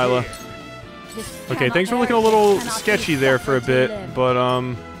gonna be Lila. Okay, things were looking a little sketchy there for a bit, but,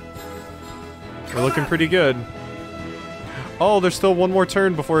 we're looking pretty good. Oh, there's still one more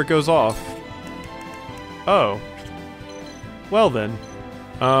turn before it goes off. Oh. Well then.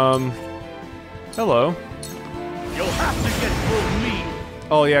 Hello. You'll have to get through me.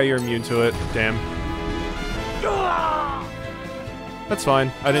 Oh yeah, you're immune to it. Damn. That's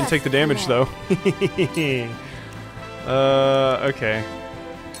fine. I didn't take the damage though. Okay.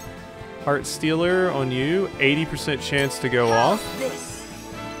 Heart Stealer on you. 80% chance to go off.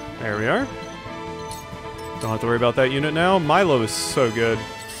 There we are. Don't have to worry about that unit now. Milo is so good.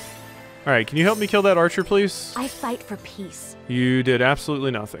 Alright, can you help me kill that archer, please? I fight for peace. You did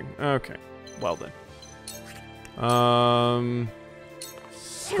absolutely nothing. Okay. Well then.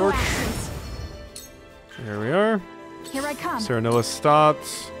 Scorch. There we are. Here I come. Serenoa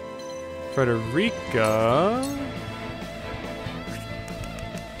stopped. Frederica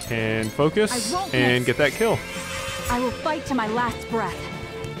can focus and get that kill. I will fight to my last breath.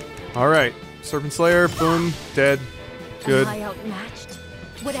 Alright. Serpent Slayer, boom, dead. Good. Am I outmatched?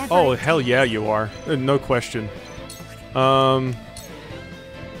 Whatever. Oh, hell yeah, you are. No question.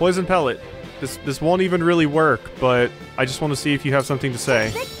 Poison Pellet. This won't even really work, but I just want to see if you have something to say.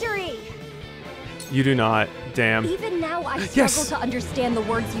 Victory! You do not. Damn. Even now, I struggle to understand the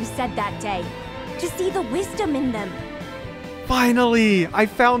words you said that day. To see the wisdom in them. Finally! I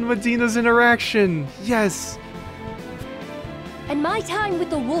found Medina's interaction! Yes! And my time with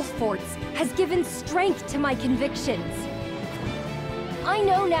the wolf forts has given strength to my convictions. I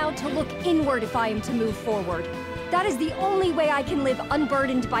know now to look inward if I am to move forward. That is the only way I can live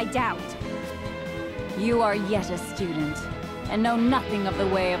unburdened by doubt. You are yet a student, and know nothing of the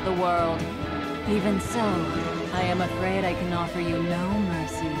way of the world. Even so, I am afraid I can offer you no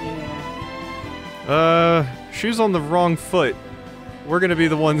mercy here. Shoes on the wrong foot. We're gonna be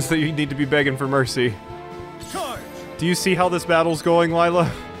the ones that you need to be begging for mercy. Charge! Do you see how this battle's going,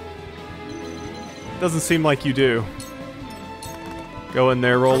 Lila? Doesn't seem like you do. Go in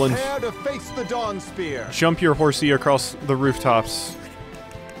there, Roland. Prepare to face the Dawn Spear. Jump your horsey across the rooftops.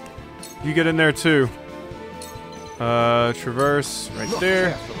 You get in there too. Traverse right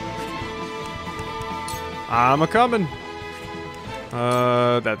there. I'm a-coming.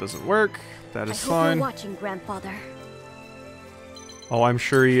 That doesn't work. That is fine. I hope you're watching, Grandfather. Oh, I'm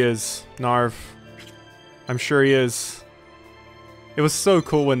sure he is, Narv. I'm sure he is. It was so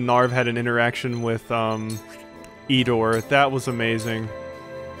cool when Narv had an interaction with, Edor. That was amazing.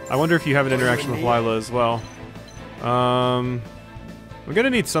 I wonder if you have an interaction with Lila as well. I'm gonna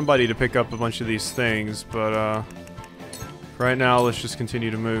need somebody to pick up a bunch of these things, but, right now, let's just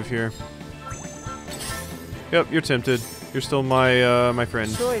continue to move here. Yep, you're tempted. You're still my, my friend.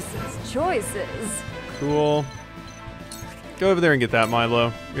 Choices. Cool. Go over there and get that,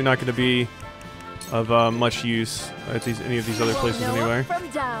 Milo. You're not gonna be of, much use at any of these other places anyway. From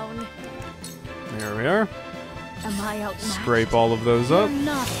down. There we are. Am I outmatched? Scrape all of those up. You're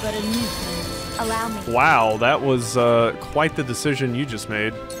not but a nuisance. Allow me. Wow, that was quite the decision you just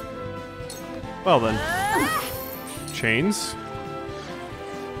made. Well then. Chains.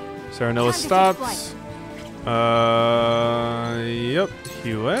 Serenoa stops. Yep.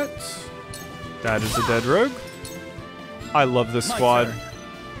 Hewitt. That is a dead rogue. I love this squad.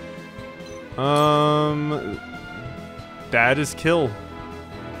 That is kill.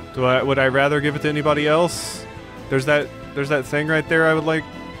 Would I rather give it to anybody else? There's that thing right there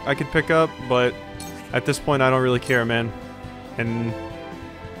I could pick up, but at this point I don't really care, man. And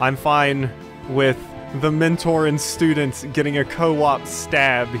I'm fine with the mentor and student getting a co-op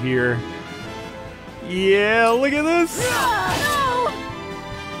stab here. Yeah, look at this! No!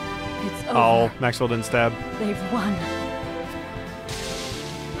 It's over. Oh, Maxwell didn't stab. They've won.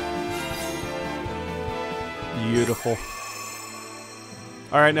 Beautiful.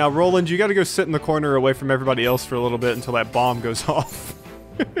 Alright, now, Roland, you gotta go sit in the corner away from everybody else for a little bit until that bomb goes off.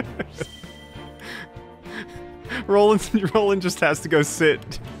 Roland just has to go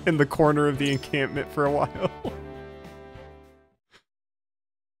sit in the corner of the encampment for a while.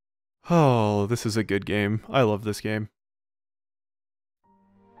 Oh, this is a good game. I love this game.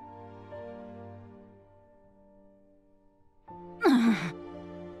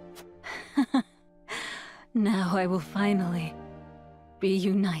 Now I will finally be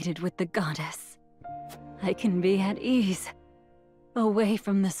united with the goddess. I can be at ease, away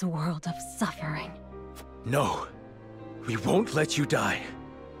from this world of suffering. No, we won't let you die.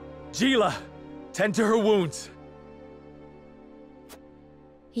 Gila, tend to her wounds.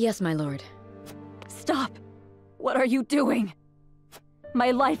 Yes, my lord. Stop! What are you doing? My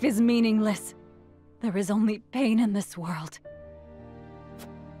life is meaningless. There is only pain in this world.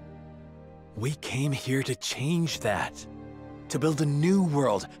 We came here to change that. To build a new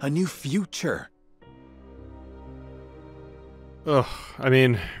world, a new future. Ugh, I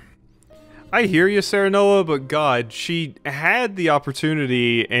mean, I hear you, Serenoa, but God, she had the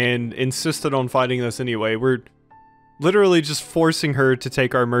opportunity and insisted on fighting us anyway. We're literally just forcing her to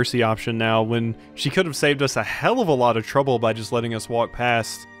take our mercy option now when she could have saved us a hell of a lot of trouble by just letting us walk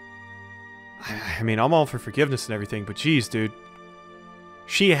past. I mean, I'm all for forgiveness and everything, but geez, dude.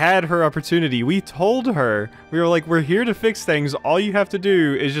 She had her opportunity. We told her. We were like, we're here to fix things. All you have to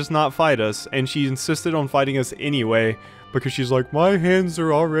do is just not fight us. And she insisted on fighting us anyway because she's like, my hands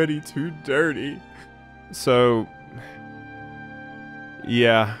are already too dirty. So,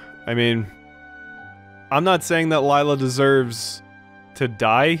 yeah, I mean, I'm not saying that Lila deserves to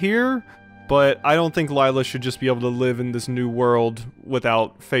die here, but I don't think Lila should just be able to live in this new world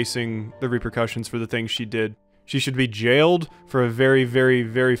without facing the repercussions for the things she did. She should be jailed for a very, very,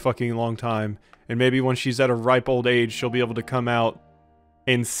 very fucking long time. And maybe when she's at a ripe old age, she'll be able to come out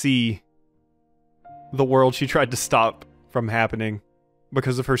and see the world she tried to stop from happening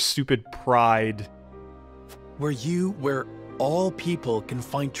because of her stupid pride. Where all people can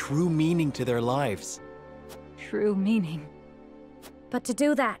find true meaning to their lives. True meaning. But to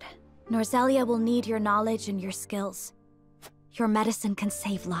do that, Norzelia will need your knowledge and your skills. Your medicine can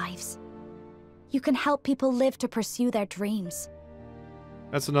save lives. You can help people live to pursue their dreams.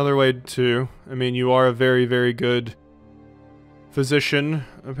 That's another way too. I mean, you are a very, very good physician,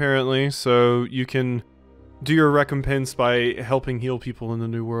 apparently, so you can do your recompense by helping heal people in the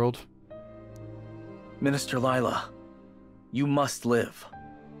new world. Minister Lila, you must live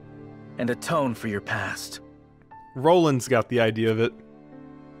and atone for your past. Roland's got the idea of it.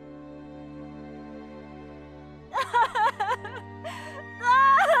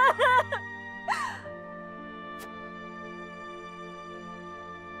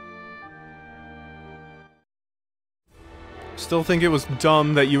 Still think it was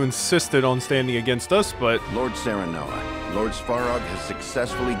dumb that you insisted on standing against us, but... Lord Serenoa, Lord Svarog has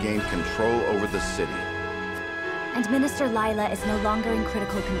successfully gained control over the city. And Minister Lila is no longer in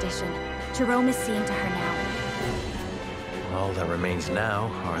critical condition. Jerome is seeing to her now. All that remains now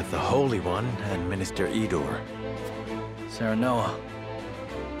are the Holy One and Minister Idor. Serenoa,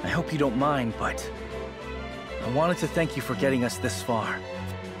 I hope you don't mind, but I wanted to thank you for getting us this far.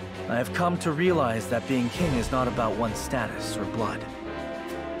 I have come to realize that being king is not about one's status or blood.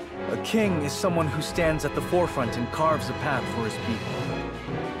 A king is someone who stands at the forefront and carves a path for his people.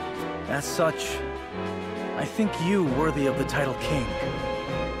 As such, I think you worthy of the title king.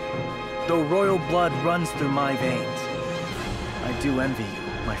 Though royal blood runs through my veins, I do envy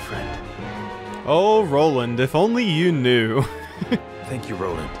you, my friend. Oh, Roland, if only you knew. Thank you,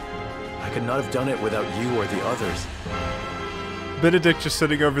 Roland. I could not have done it without you or the others. Benedict just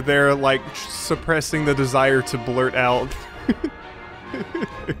sitting over there, like, suppressing the desire to blurt out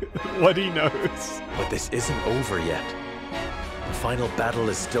what he knows. But this isn't over yet. The final battle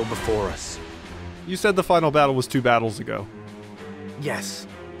is still before us. You said the final battle was 2 battles ago. Yes.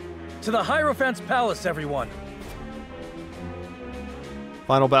 To the Hierophant's Palace, everyone!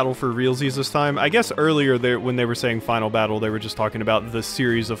 Final battle for realsies this time? I guess earlier, when they were saying final battle, they were just talking about the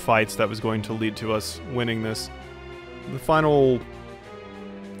series of fights that was going to lead to us winning this. The final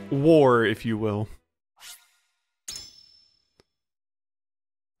war, if you will.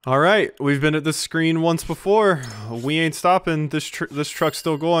 Alright, we've been at this screen once before. We ain't stopping. This truck's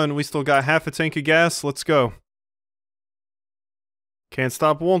still going. We still got half a tank of gas. Let's go. Can't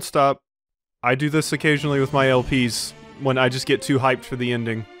stop, won't stop. I do this occasionally with my LPs when I just get too hyped for the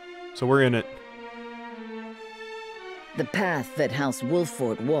ending. So we're in it. The path that House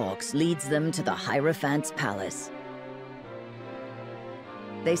Wolffort walks leads them to the Hierophant's Palace.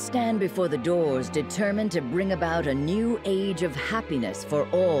 They stand before the doors, determined to bring about a new age of happiness for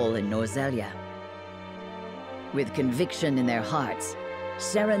all in Norzelia. With conviction in their hearts,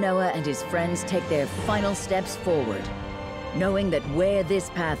 Serenoa and his friends take their final steps forward, knowing that where this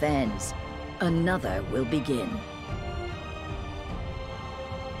path ends, another will begin.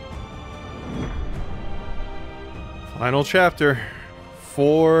 Final chapter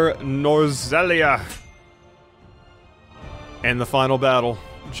for Norzelia. And the final battle.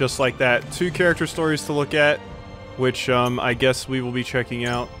 Just like that. 2 character stories to look at, which I guess we will be checking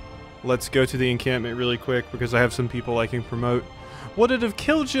out. Let's go to the encampment really quick because I have some people I can promote. Would it have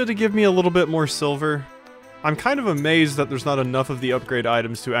killed you to give me a little bit more silver? I'm kind of amazed that there's not enough of the upgrade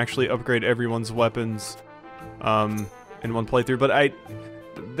items to actually upgrade everyone's weapons in one playthrough, but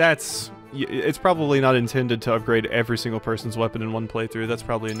that's it's probably not intended to upgrade every single person's weapon in one playthrough. That's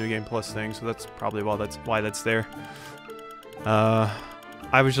probably a New Game Plus thing, so that's probably why that's there.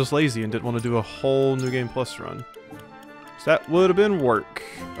 I was just lazy and didn't want to do a whole New Game Plus run. So that would have been work.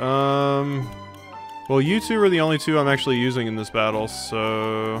 Well, you two are the only two I'm actually using in this battle,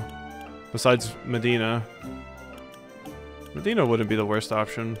 so... Besides Medina. Medina wouldn't be the worst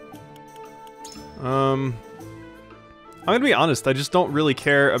option. I'm gonna be honest, I just don't really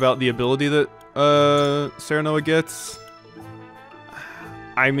care about the ability that, Serenoa gets.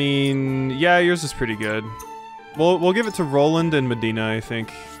 I mean, yeah, yours is pretty good. We'll give it to Roland and Medina, I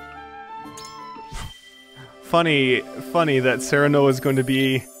think. funny that Serenoa is going to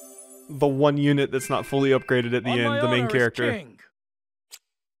be the one unit that's not fully upgraded at the end, the main character.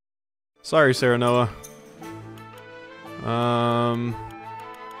 Sorry, Serenoa.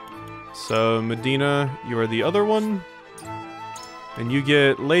 So Medina, you are the other one. And you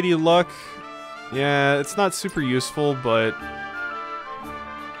get Lady Luck. Yeah, it's not super useful, but...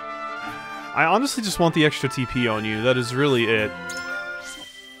 I honestly just want the extra TP on you. That is really it.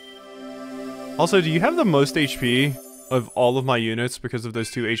 Also, do you have the most HP of all of my units because of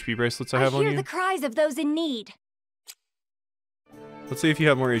those 2 HP bracelets I have on you? I hear the cries of those in need. Let's see if you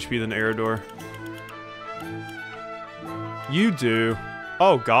have more HP than Eridor. You do.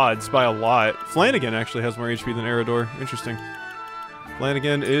 Oh gods, by a lot. Flanagan actually has more HP than Eridor. Interesting.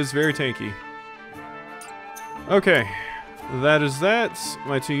 Flanagan is very tanky. Okay. That is that.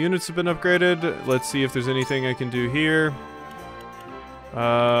 My 2 units have been upgraded. Let's see if there's anything I can do here.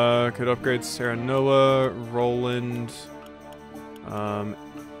 Could upgrade Serenoa, Roland,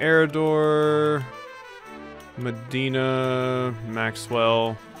 Eridor, Medina,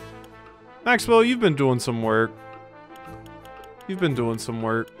 Maxwell. Maxwell, you've been doing some work. You've been doing some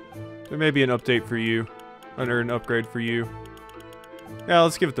work. There may be an update for you. Or an upgrade for you. Yeah,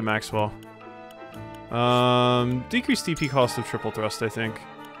 let's give it to Maxwell. Decreased TP cost of triple thrust, I think.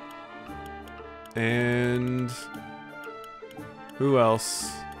 And... who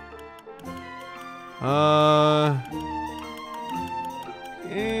else?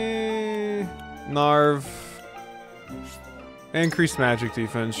 Narv. Increased magic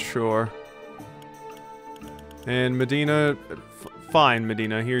defense, sure. And Medina... fine,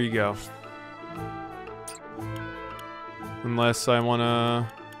 Medina, here you go. Unless I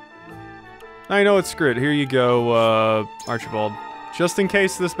wanna... I know it's screwed. Here you go, Archibald. Just in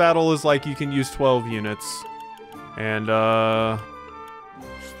case this battle is like you can use 12 units. And,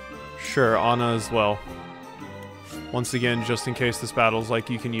 sure, Anna as well. Once again, just in case this battle's like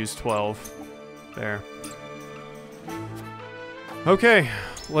you can use 12. There. Okay,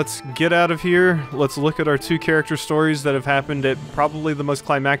 let's get out of here. Let's look at our 2 character stories that have happened at probably the most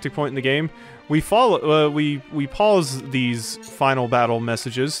climactic point in the game. We pause these final battle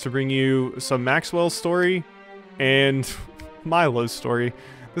messages to bring you some Maxwell's story and Milo's story.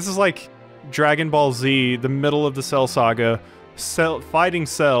 This is like Dragon Ball Z, the middle of the Cell Saga, fighting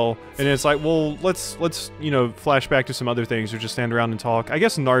Cell, and it's like, well, let's you know, flash back to some other things or just stand around and talk. I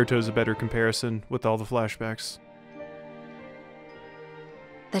guess Naruto's a better comparison with all the flashbacks.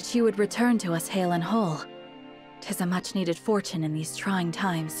 That you would return to us hale and whole. 'Tis a much-needed fortune in these trying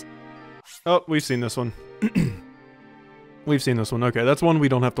times. Oh, we've seen this one. We've seen this one. Okay, that's one we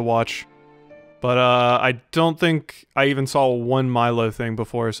don't have to watch. But I don't think I even saw one Milo thing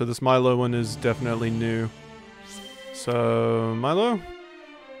before, so this Milo one is definitely new. So, Milo?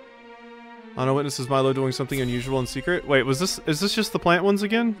 Anna witnesses Milo doing something unusual in secret. Wait, is this just the plant ones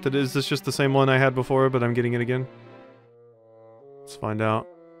again? Is this just the same one I had before, but I'm getting it again? Let's find out.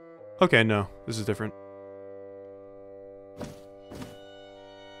 Okay, no, this is different.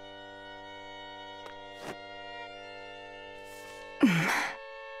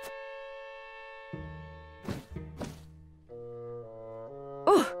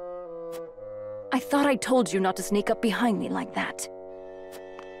 I thought I told you not to sneak up behind me like that.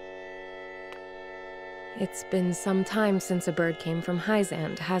 It's been some time since a bird came from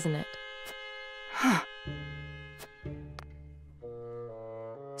Hyzant, hasn't it? Huh.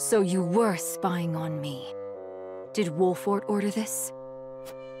 So you were spying on me. Did Wolfort order this?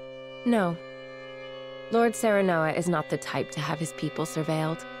 No. Lord Serenoa is not the type to have his people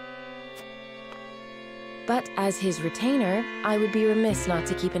surveilled. But as his retainer, I would be remiss not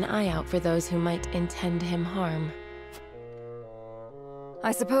to keep an eye out for those who might intend him harm.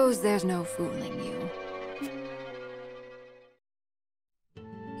 I suppose there's no fooling you.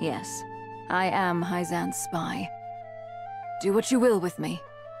 Yes, I am Hyzant's spy. Do what you will with me.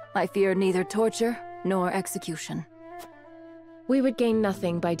 I fear neither torture nor execution. We would gain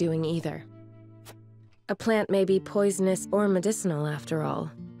nothing by doing either. A plant may be poisonous or medicinal after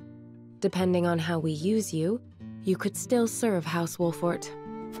all. Depending on how we use you, you could still serve House Wolfort.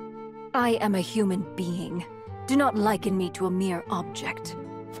 I am a human being. Do not liken me to a mere object.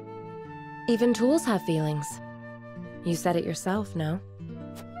 Even tools have feelings. You said it yourself, no?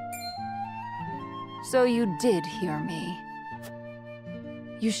 So you did hear me.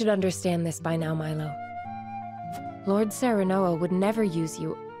 You should understand this by now, Milo. Lord Serenoa would never use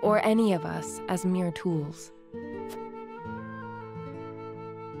you, or any of us, as mere tools.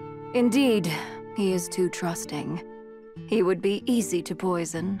 Indeed, he is too trusting. He would be easy to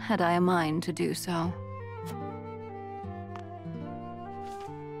poison, had I a mind to do so.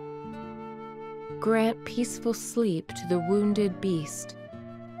 Grant peaceful sleep to the wounded beast.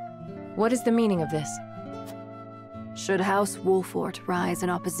 What is the meaning of this? Should House Wolfort rise in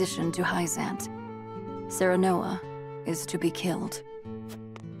opposition to Hyzant, Serenoa is to be killed.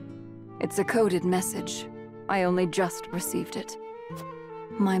 It's a coded message. I only just received it.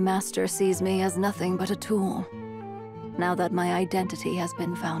 My master sees me as nothing but a tool. Now that my identity has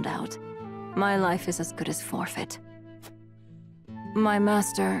been found out, my life is as good as forfeit. My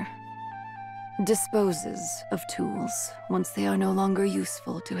master disposes of tools once they are no longer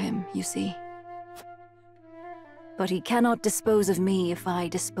useful to him, you see. But he cannot dispose of me if I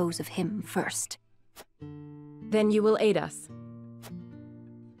dispose of him first. Then you will aid us?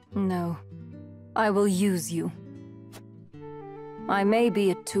 No. I will use you. I may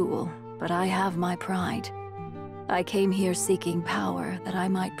be a tool, but I have my pride. I came here seeking power that I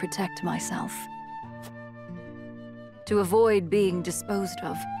might protect myself. To avoid being disposed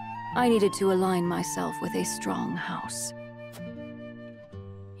of, I needed to align myself with a strong house.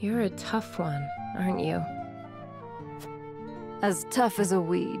 You're a tough one, aren't you? As tough as a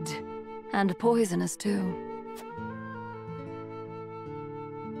weed, and poisonous too.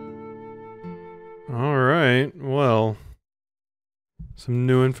 Alright, well. Some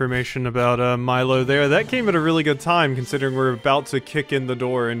new information about Milo there. That came at a really good time, considering we're about to kick in the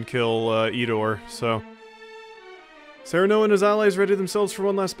door and kill Idor, so... Serenoa and his allies ready themselves for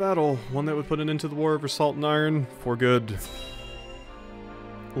one last battle, one that would put an end to the war over Salt and Iron for good.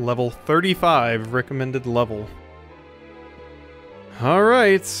 Level 35, recommended level.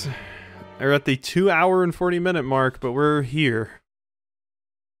 Alright. They're at the 2 hour and 40 minute mark, but we're here.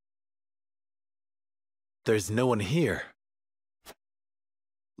 There's no one here.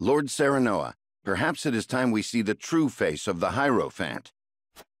 Lord Serenoa, perhaps it is time we see the true face of the Hierophant.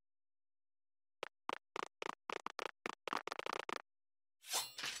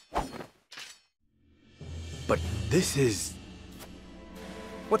 But this is...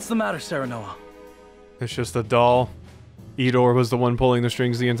 What's the matter, Serenoa? It's just a doll. Idor was the one pulling the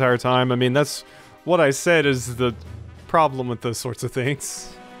strings the entire time. I mean, that's what I said is the problem with those sorts of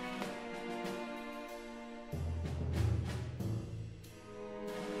things.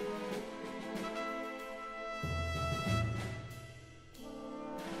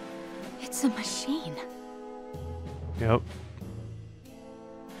 It's a machine. Yep.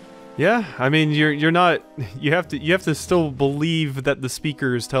 Yeah, I mean, you're not. You have to still believe that the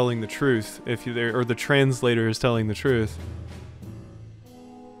speaker is telling the truth, or the translator is telling the truth.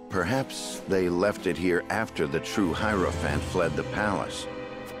 Perhaps they left it here after the true Hierophant fled the palace.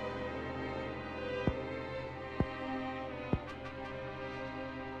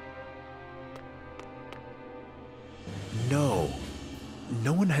 No.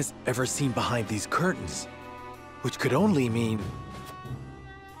 No one has ever seen behind these curtains, which could only mean...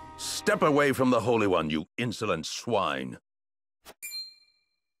 Step away from the Holy One, you insolent swine.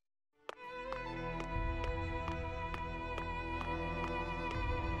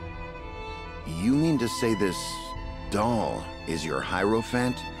 You mean to say this doll is your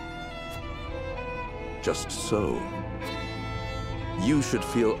Hierophant? Just so. You should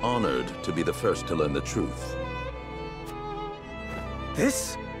feel honored to be the first to learn the truth.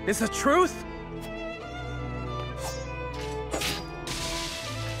 This is the truth?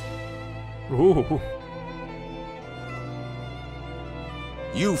 Ooh.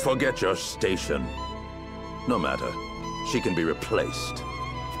 You forget your station. No matter. She can be replaced.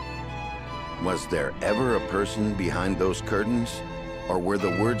 Was there ever a person behind those curtains? Or were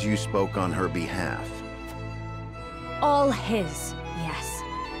the words you spoke on her behalf? All his, yes.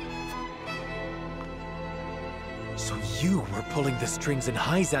 So you were pulling the strings in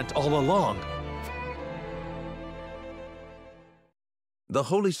Hyzant all along? The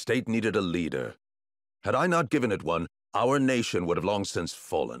Holy State needed a leader. Had I not given it one, our nation would have long since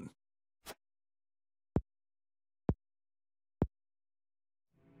fallen.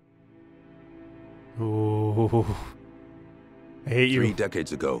 Ooh. I hate you. 3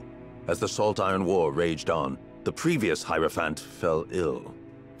 decades ago, as the Salt Iron War raged on, the previous Hierophant fell ill.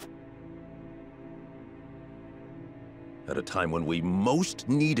 At a time when we most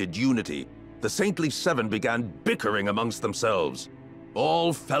needed unity, the Saintly Seven began bickering amongst themselves.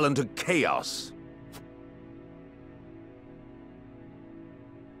 All fell into chaos.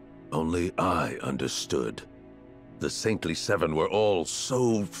 Only I understood. The Saintly Seven were all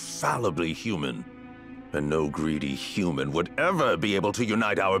so fallibly human, and no greedy human would ever be able to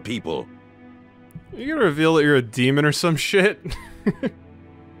unite our people. You gonna reveal that you're a demon or some shit?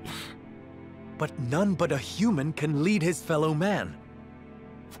 But none but a human can lead his fellow man.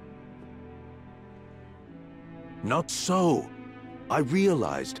 Not so. I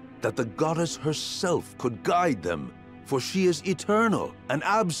realized that the goddess herself could guide them, for she is eternal and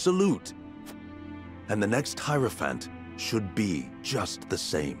absolute. And the next Hierophant should be just the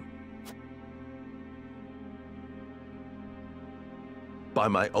same. By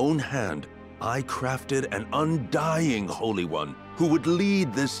my own hand, I crafted an undying Holy One who would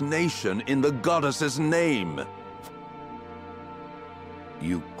lead this nation in the goddess's name.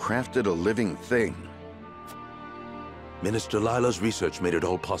 You crafted a living thing. Minister Lila's research made it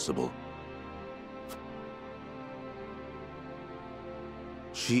all possible.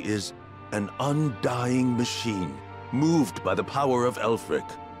 She is an undying machine, moved by the power of Elfric.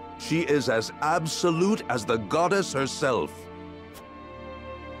 She is as absolute as the goddess herself.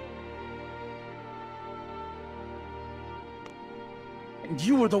 And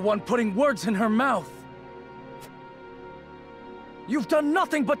you were the one putting words in her mouth. You've done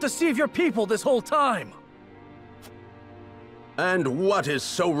nothing but deceive your people this whole time. And what is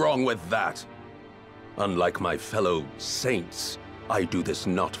so wrong with that? Unlike my fellow saints, I do this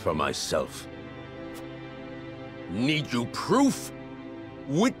not for myself. Need you proof?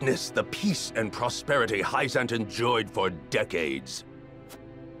 Witness the peace and prosperity Hyzant enjoyed for decades.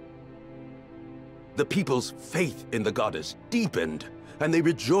 The people's faith in the goddess deepened, and they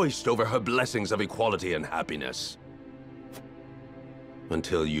rejoiced over her blessings of equality and happiness.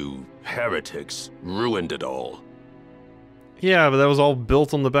 Until you heretics ruined it all. Yeah, but that was all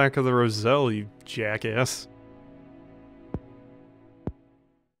built on the back of the Roselle, you jackass.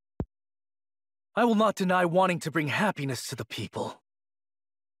 I will not deny wanting to bring happiness to the people.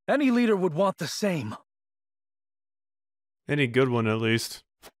 Any leader would want the same. Any good one, at least.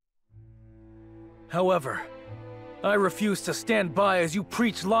 However, I refuse to stand by as you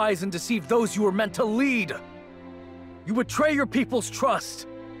preach lies and deceive those you were meant to lead. You betray your people's trust.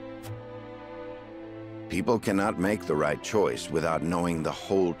 People cannot make the right choice without knowing the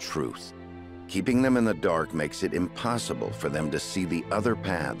whole truth. Keeping them in the dark makes it impossible for them to see the other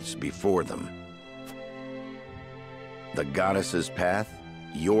paths before them. The goddess's path,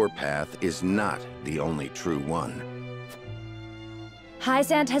 your path, is not the only true one.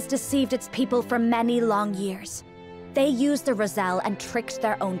 Hyzant has deceived its people for many long years. They used the Roselle and tricked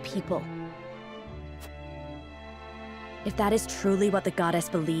their own people. If that is truly what the goddess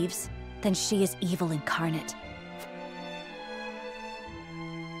believes, then she is evil incarnate.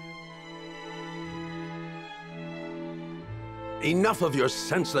 Enough of your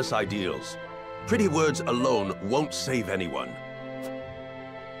senseless ideals. Pretty words alone won't save anyone.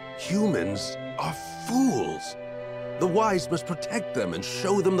 Humans are fools. The wise must protect them and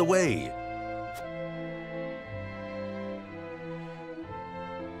show them the way.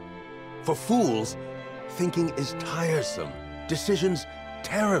 For fools, thinking is tiresome, decisions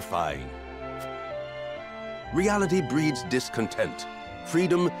terrifying. Reality breeds discontent.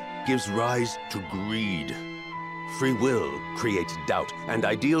 Freedom gives rise to greed. Free will creates doubt, and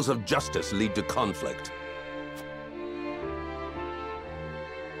ideals of justice lead to conflict.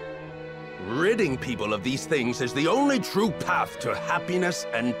 Ridding people of these things is the only true path to happiness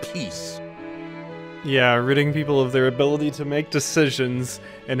and peace. Yeah, ridding people of their ability to make decisions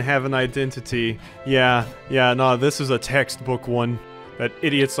and have an identity. Yeah, no, this is a textbook one that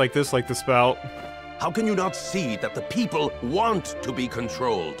idiots like this like to spout. How can you not see that the people want to be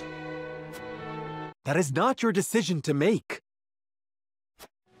controlled? That is not your decision to make.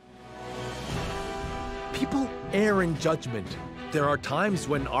 People err in judgment. There are times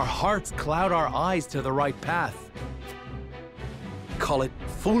when our hearts cloud our eyes to the right path. Call it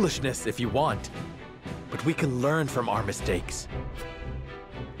foolishness if you want, but we can learn from our mistakes.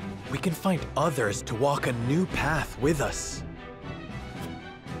 We can find others to walk a new path with us.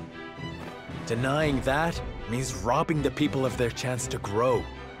 Denying that means robbing the people of their chance to grow.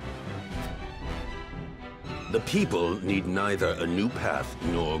 The people need neither a new path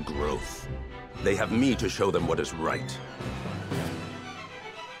nor growth. They have me to show them what is right.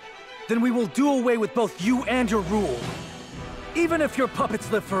 Then we will do away with both you and your rule. Even if your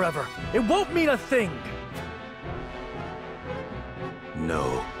puppets live forever, it won't mean a thing.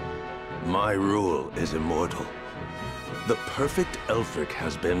 No. My rule is immortal. The perfect Elfric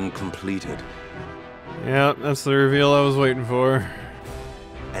has been completed. Yeah, that's the reveal I was waiting for.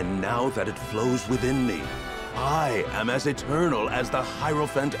 And now that it flows within me, I am as eternal as the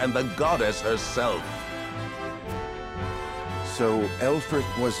Hierophant and the goddess herself. So Elfric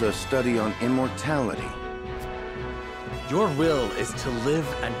was a study on immortality. Your will is to live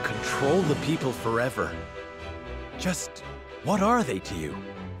and control the people forever. Just what are they to you?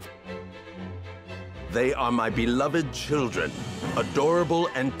 They are my beloved children, adorable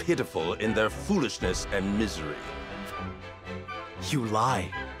and pitiful in their foolishness and misery. You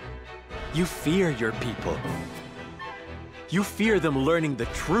lie. You fear your people. You fear them learning the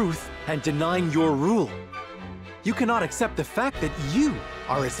truth and denying your rule. You cannot accept the fact that you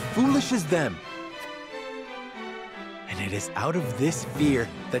are as foolish as them. And it is out of this fear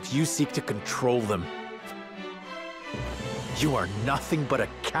that you seek to control them. You are nothing but a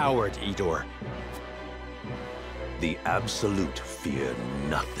coward, Idor. The Absolute fear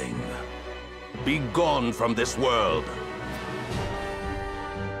nothing. Be gone from this world!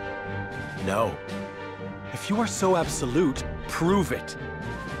 No. If you are so absolute, prove it.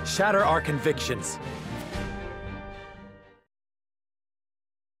 Shatter our convictions.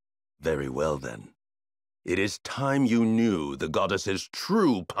 Very well, then. It is time you knew the goddess's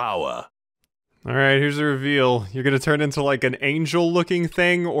true power. Alright, here's the reveal. You're gonna turn into like an angel-looking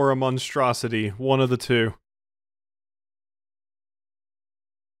thing or a monstrosity. One of the two.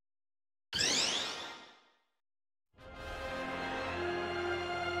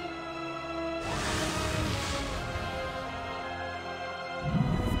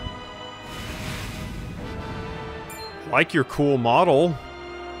 Like your cool model.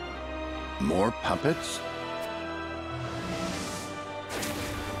 More puppets?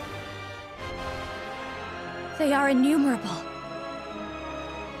 They are innumerable.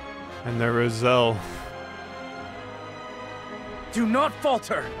 And they're Roselle. Do not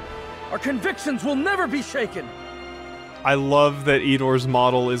falter! Our convictions will never be shaken! I love that Idor's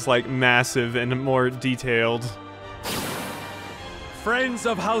model is like massive and more detailed. Friends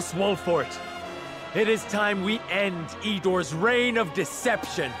of House Wolfort, it is time we end Idor's reign of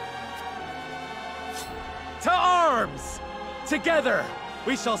deception. To arms! Together,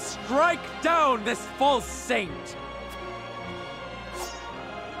 we shall strike down this false saint!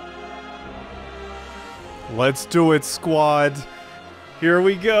 Let's do it, squad. Here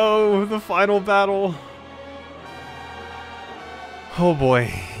we go, the final battle. Oh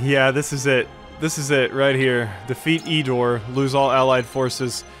boy, yeah, this is it. This is it, right here. Defeat Idor, lose all allied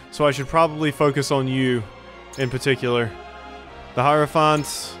forces. So I should probably focus on you, in particular. The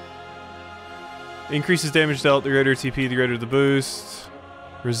Hierophant increases damage dealt, the greater TP, the greater the boost.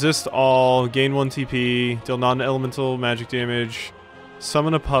 Resist all, gain 1 TP, deal non-elemental magic damage.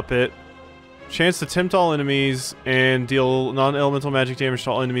 Summon a puppet. Chance to tempt all enemies, and deal non-elemental magic damage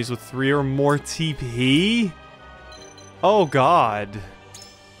to all enemies with 3 or more TP? Oh god.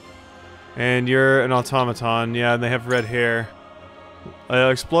 And you're an automaton, yeah, and they have red hair.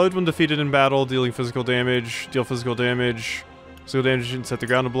 Explode when defeated in battle, dealing physical damage. Deal physical damage. Physical damage and set the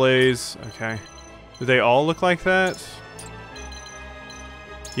ground ablaze. Okay. Do they all look like that?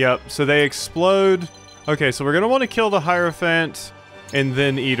 Yep, so they explode. Okay, so we're gonna want to kill the Hierophant and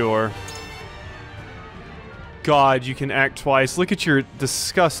then Idor. God, you can act twice. Look at your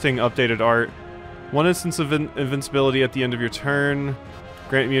disgusting updated art. 1 instance of invincibility at the end of your turn.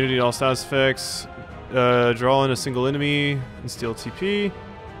 Grant immunity to all status effects. Draw in a single enemy and steal TP.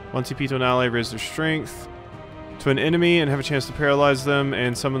 1 TP to an ally, raise their strength. To an enemy and have a chance to paralyze them,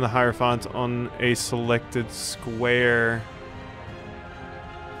 and summon the Hierophant on a selected square.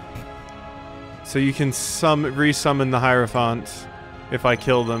 So you can resummon the Hierophant if I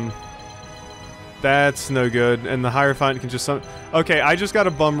kill them. That's no good, and the Hierophant can just summon... Okay, I just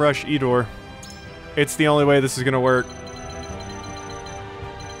gotta bum rush Idor. It's the only way this is gonna work.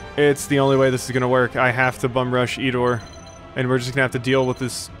 It's the only way this is gonna work. I have to bum rush Idor. And we're just gonna have to deal with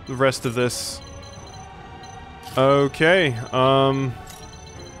this, the rest of this. Okay,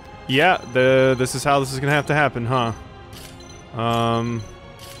 yeah, this is how this is gonna have to happen, huh?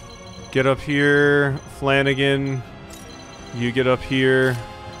 Get up here, Flanagan. You get up here.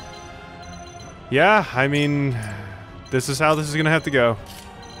 Yeah, I mean, this is how this is gonna have to go.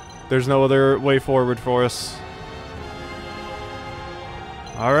 There's no other way forward for us.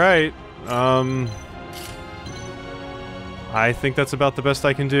 Alright, I think that's about the best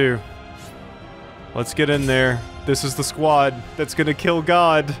I can do. Let's get in there. This is the squad that's gonna kill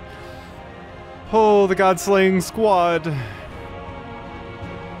God. Oh, the God-slaying squad.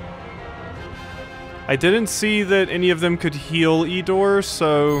 I didn't see that any of them could heal Idor,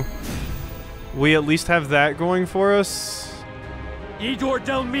 so... we at least have that going for us. Idor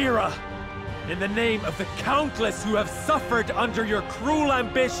Delmira, in the name of the countless who have suffered under your cruel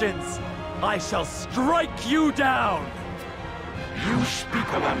ambitions, I shall strike you down! You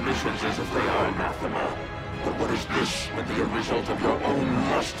speak of ambitions as if they are anathema. But what is this but the result of your own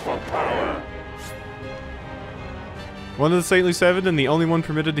lust for power? One of the Saintly Seven and the only one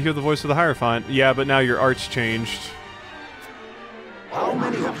permitted to hear the voice of the Hierophant. Yeah, but now your art's changed. How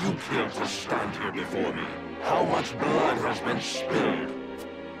many have you killed to stand here before me? How much blood has been spilled?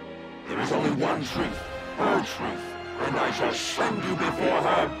 There is only one truth, her truth, and I shall send you before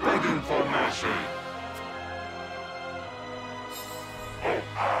her begging for mercy.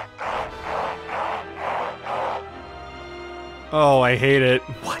 Oh, I hate it.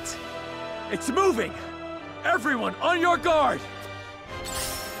 What? It's moving! Everyone, on your guard!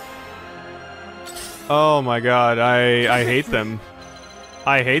 Oh my god, I hate them.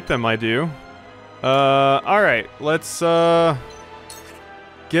 I hate them, I do. Alright, let's,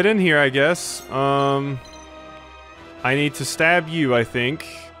 get in here, I guess. I need to stab you, I think.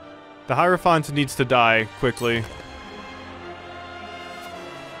 The Hierophant needs to die, quickly.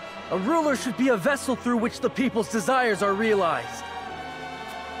 A ruler should be a vessel through which the people's desires are realized.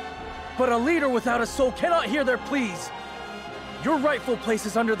 But a leader without a soul cannot hear their pleas. Your rightful place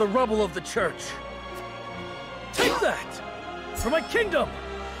is under the rubble of the church. Take that! For my kingdom!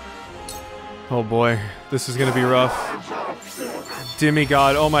 Oh boy, this is gonna be rough.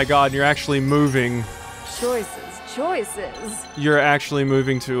 Demigod, oh my god, you're actually moving. Choices. You're actually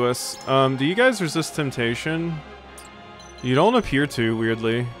moving to us. Do you guys resist temptation? You don't appear to,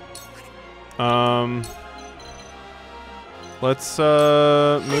 weirdly. Let's,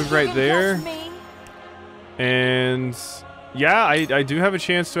 move right there. And, yeah, I do have a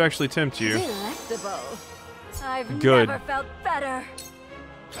chance to actually tempt you. Delectable. I've Good. never felt better.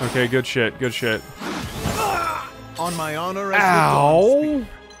 Okay, good shit, good shit. On my honor as Ow!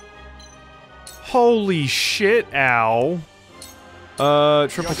 Holy shit, ow.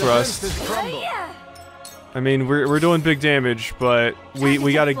 Triple thrust. I mean, we're doing big damage, but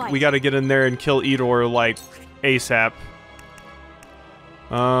we gotta get in there and kill Idor like ASAP.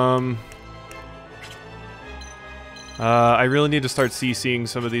 I really need to start CCing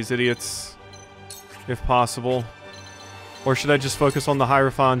some of these idiots, if possible. Or should I just focus on the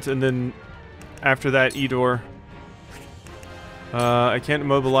Hierophant and then after that Idor? I can't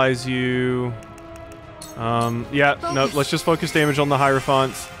immobilize you. Yeah, no, let's just focus damage on the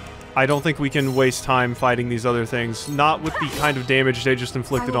Hierophant. I don't think we can waste time fighting these other things. Not with the kind of damage they just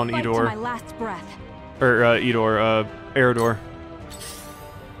inflicted on Idor. My last breath. Or, Idor, Eridor.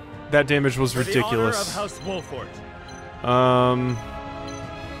 That damage was ridiculous. For the honor of House Wolfort.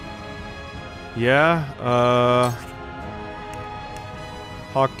 Yeah,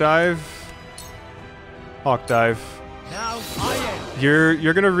 Hawk Dive. Hawk Dive.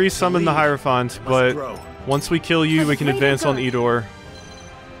 You're gonna resummon the Hierophant, but once we kill you, we can advance on Idor.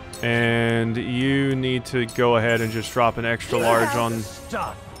 And you need to go ahead and just drop an extra large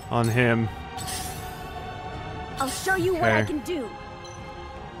on him. I'll show you what I can do.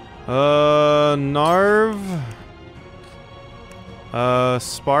 Narv.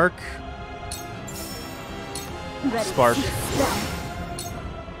 Spark. Spark.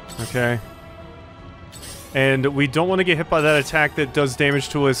 Okay. And we don't want to get hit by that attack that does damage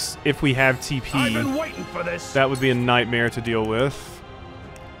to us if we have TP. I've been waiting for this. That would be a nightmare to deal with.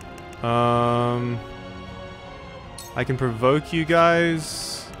 I can provoke you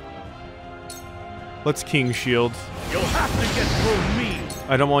guys. Let's King Shield. You'll have to get through me.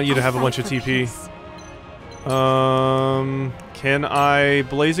 I don't want you to have a bunch of TP. Can I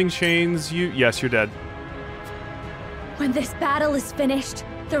Blazing Chains you? Yes, you're dead. When this battle is finished,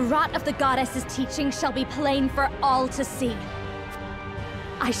 the rot of the goddess's teaching shall be plain for all to see.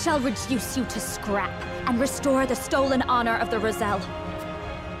 I shall reduce you to scrap and restore the stolen honor of the Roselle.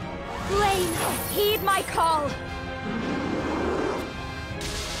 Flame, heed my call!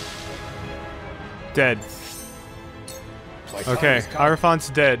 Dead. Okay, Hierophant's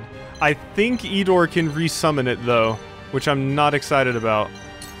dead. I think Idor can resummon it though, which I'm not excited about.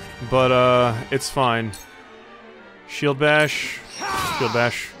 But it's fine. Shield bash. Shield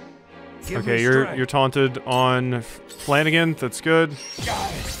bash. Okay, you're taunted on Flanagan. That's good.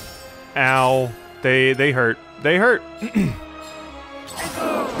 Ow. They hurt. They hurt.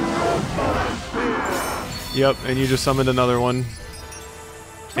 Yep, and you just summoned another one.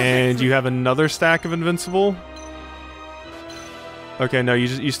 And you have another stack of invincible. Okay, no,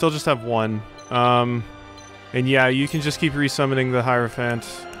 you still just have one. And yeah, you can just keep resummoning the Hierophant.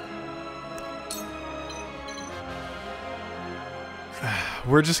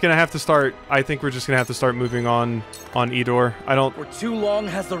 we're just gonna have to start. I think we're just gonna have to start moving on Edor. I don't. For too long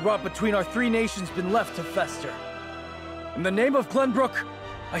has the rot between our three nations been left to fester. In the name of Glenbrook,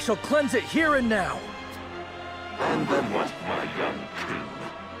 I shall cleanse it here and now. And then what, my young king?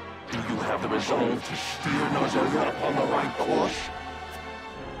 Do you have the resolve to steer Norzelia upon the right course?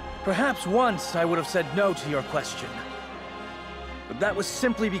 Perhaps once I would have said no to your question. But that was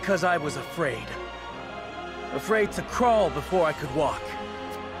simply because I was afraid. Afraid to crawl before I could walk.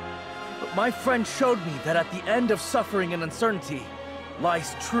 But my friend showed me that at the end of suffering and uncertainty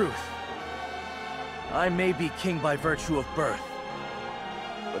lies truth. I may be king by virtue of birth,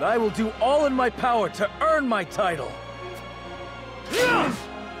 but I will do all in my power to earn my title.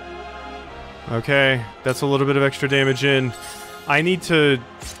 Okay, that's a little bit of extra damage in. I need to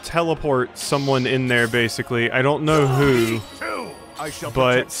teleport someone in there, basically. I don't know who,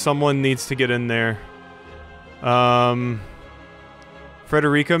 but someone needs to get in there.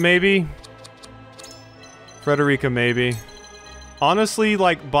 Frederica, maybe? Frederica, maybe. Honestly,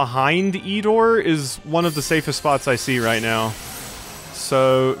 like, behind Edor is one of the safest spots I see right now.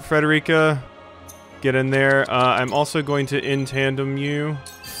 So, Frederica, get in there. I'm also going to in-tandem you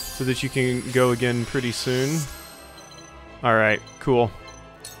so that you can go again pretty soon. Alright, cool.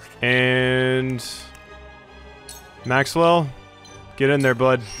 And... Maxwell, get in there,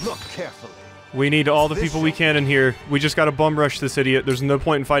 bud. Look carefully. We need all the people we can in here. We just gotta bum rush this idiot. There's no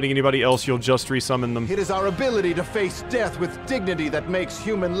point in fighting anybody else. You'll just resummon them. It is our ability to face death with dignity that makes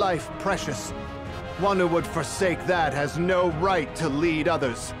human life precious. One who would forsake that has no right to lead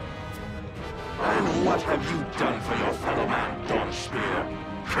others. And what have you done for your fellow man, Dawnspear?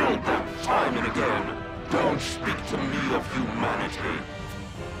 Killed them time and again. Don't speak to me of humanity.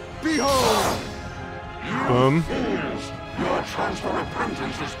 Behold! Boom. Fools! Your chance for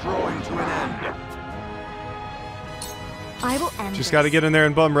repentance is drawing to an end. I will end Just gotta get in there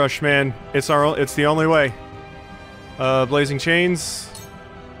and bum rush, man. It's the only way. Blazing chains.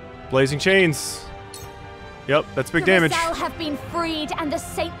 Blazing chains. Yep, that's big damage. The Roselle have been freed, and the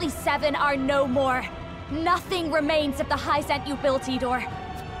Saintly Seven are no more. Nothing remains of the Hyzant you built, Edor.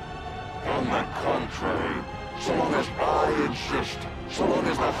 On the contrary, so long as I exist, so long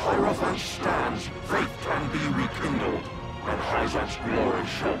as the Hierophant stands, faith can be rekindled, and Hyzant's glory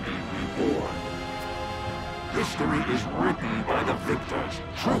shall be reborn. History is written by the victors.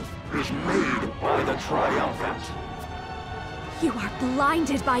 Truth is made by the triumphant. You are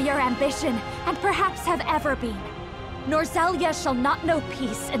blinded by your ambition, and perhaps have ever been. Norzelia shall not know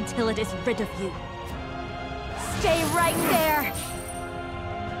peace until it is rid of you. Stay right there!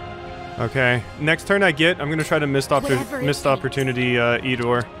 Okay, next turn I get, I'm gonna try to missed opportunity,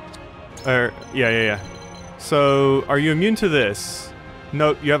 Edor. Yeah. So, are you immune to this?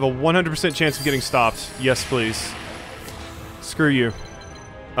 Nope, you have a 100% chance of getting stopped. Yes, please. Screw you.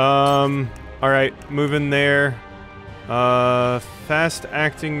 Alright, move in there.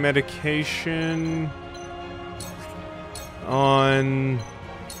 Fast-acting medication... on...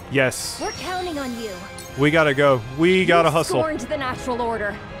 Yes. We're counting on you. We gotta go. We gotta hustle. You scorned the natural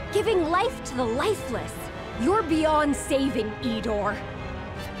order, giving life to the lifeless. You're beyond saving, Edor.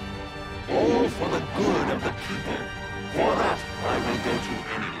 All for the good of the people. For that, I will go to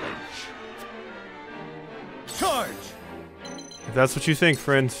any lengths. Charge! If that's what you think,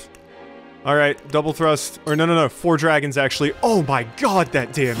 friends. Alright, double thrust. Or no, 4 dragons, actually. Oh my god,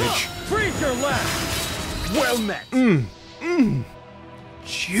 that damage! Freeze your laugh! Well met!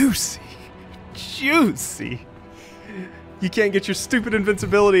 Juicy. Juicy. You can't get your stupid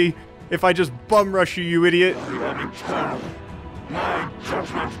invincibility if I just bum rush you, you idiot. I am eternal. My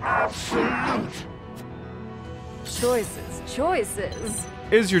judgment absolute. Choices.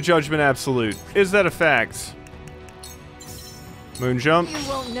 Is your judgment absolute? Is that a fact? Moon jump. You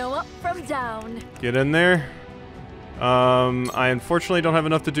won't know up from down. Get in there. I unfortunately don't have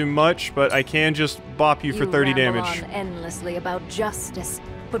enough to do much, but I can just bop you for 30 damage. You ramble on endlessly about justice,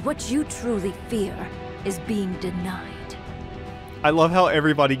 but what you truly fear is being denied. I love how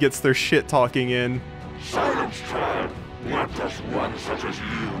everybody gets their shit talking in. Silence, child. What does one such as you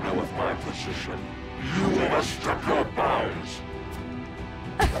know of my position? You overstep your bounds.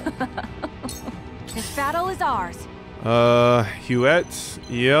 This battle is ours. Huette.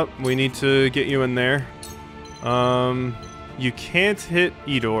 Yep, we need to get you in there. You can't hit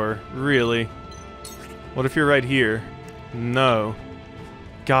Edor, really. What if you're right here? No.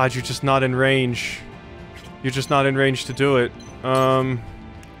 God, you're just not in range. You're just not in range to do it.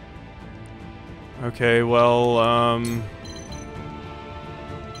 Okay, well,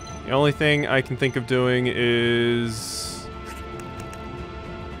 the only thing I can think of doing is...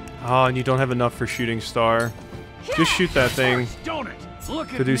 Oh, and you don't have enough for Shooting Star. Just shoot that thing.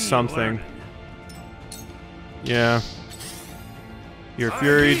 to do something. Yeah. You're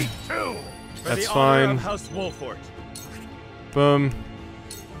fluried. That's fine. House Wolfort. Boom.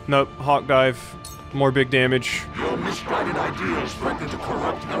 Nope. Hawk dive. More big damage. Your misguided ideals threaten to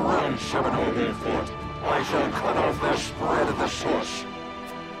corrupt the realm, Serenoa Wolfort. I shall cut off their spread at the source.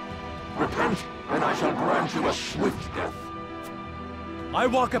 Repent, and I shall grant you a swift death. I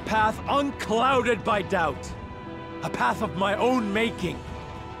walk a path unclouded by doubt. A path of my own making.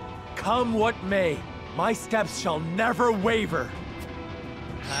 Come what may, my steps shall never waver.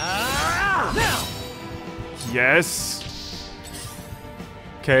 Yes.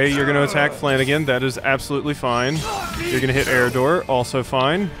 Okay, you're gonna attack Flanagan. That is absolutely fine. You're gonna hit Eridor. Also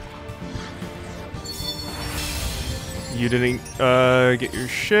fine. You didn't get your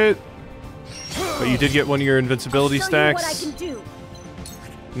shit, but you did get one of your invincibility stacks.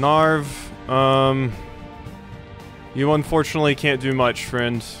 Narv, you unfortunately can't do much,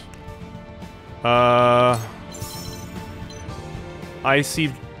 friend. Icy,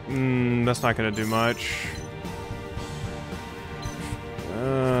 that's not gonna do much.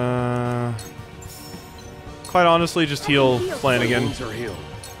 Quite honestly, just heal Flanagan.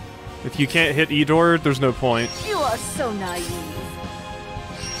 If you can't hit Edor, there's no point. You are so naive.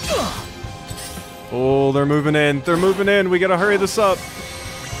 Oh, they're moving in. They're moving in. We gotta hurry this up.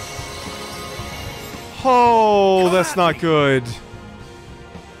 Oh, that's not good.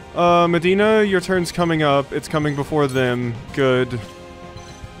 Medina, your turn's coming up. It's coming before them. Good.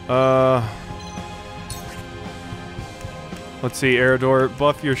 Let's see, Eridor,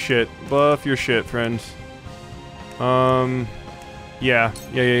 buff your shit. Buff your shit, friend. Yeah.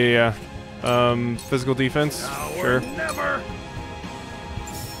 Physical defense? Sure.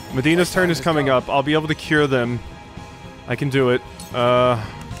 Medina's turn is coming up. I'll be able to cure them. I can do it.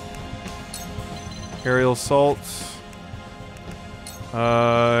 Aerial assault.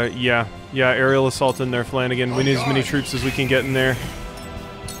 Yeah, aerial assault in there, Flanagan. We need as many troops as we can get in there.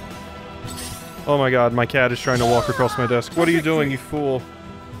 Oh my god, my cat is trying to walk across my desk. What are you doing, you fool?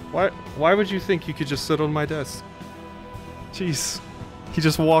 Why would you think you could just sit on my desk? Jeez. He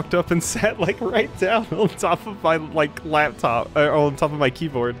just walked up and sat, like, right down on top of my, like, laptop. Or on top of my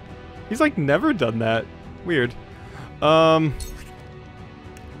keyboard. He's, like, never done that. Weird. Oh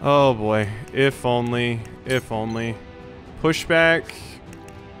boy. If only. If only. Pushback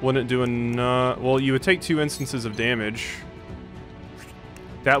wouldn't do enough. Well, you would take 2 instances of damage.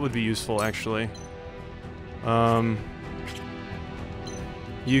 That would be useful, actually.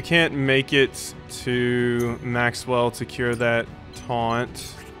 You can't make it to Maxwell to cure that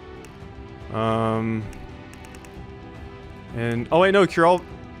taunt. And oh wait, no, cure all.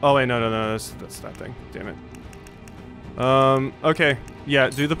 Oh wait, no, that's that thing. Damn it. Okay, yeah,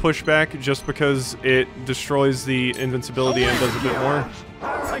 do the pushback just because it destroys the invincibility and does a bit more.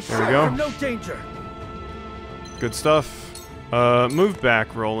 There we go. No danger. Good stuff. Move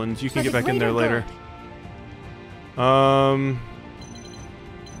back, Roland. You can get back in there later.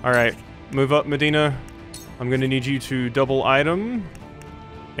 Alright. Move up, Medina. I'm gonna need you to double item.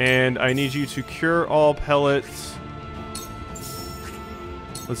 And I need you to cure all pellets.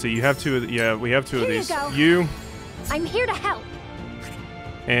 Let's see, you have 2 of yeah, we have 2 of these. You. I'm here to help.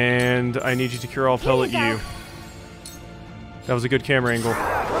 And I need you to cure all pellet you. That was a good camera angle.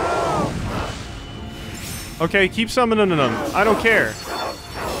 Okay, keep summoning them. I don't care.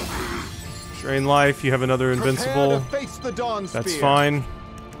 Drain life, you have another invincible. That's fine.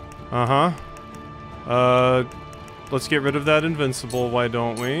 Let's get rid of that invincible, why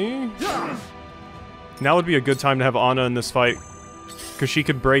don't we? Now would be a good time to have Anna in this fight. Because she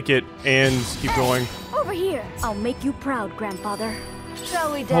could break it and keep going. Over here. I'll make you proud, grandfather.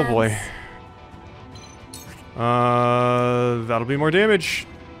 Shall we dance? Oh boy. That'll be more damage.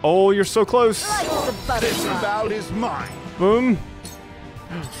 Oh, you're so close. This bout is mine. Boom.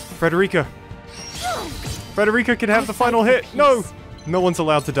 Frederica. Frederica can have the final hit. No! No one's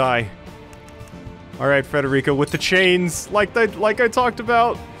allowed to die. Alright, Frederica, with the chains, like I talked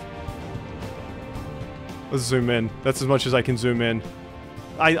about. Let's zoom in. That's as much as I can zoom in.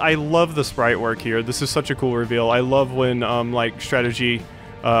 I love the sprite work here. This is such a cool reveal. I love when, like, strategy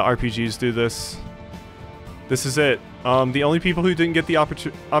RPGs do this. This is it. The only people who didn't get the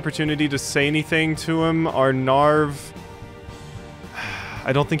opportunity to say anything to him are Narv.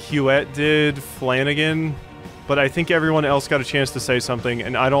 I don't think Huette did, Flanagan, but I think everyone else got a chance to say something,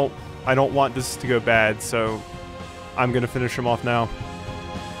 and I don't want this to go bad, so I'm gonna finish him off now.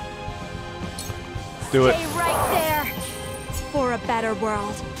 Do it. Stay right there for a better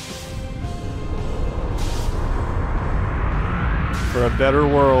world. For a better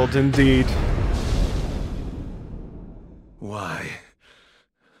world, indeed. Why?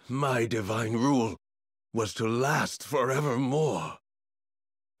 my divine rule was to last forevermore.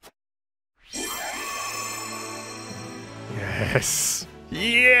 Yes.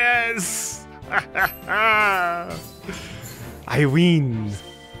 Yes! I win.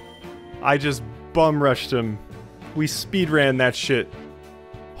 I just bum rushed him. We speed ran that shit.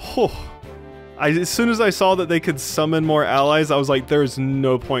 Oh. As soon as I saw that they could summon more allies, I was like, there's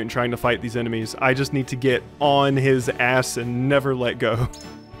no point in trying to fight these enemies. I just need to get on his ass and never let go.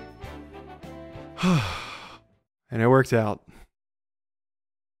 And it worked out.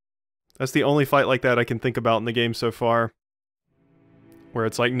 That's the only fight like that I can think about in the game so far. Where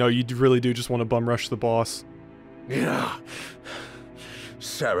it's like, no, you really do just want to bum rush the boss. Yeah.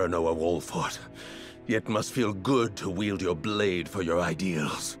 Serenoa Wolfort. It must feel good to wield your blade for your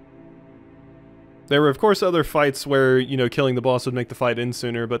ideals. There were, of course, other fights where, you know, killing the boss would make the fight end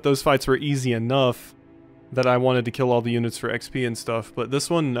sooner, but those fights were easy enough that I wanted to kill all the units for XP and stuff, but this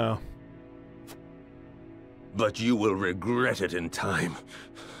one, no. But you will regret it in time.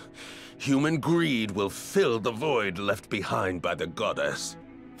 Human greed will fill the void left behind by the goddess.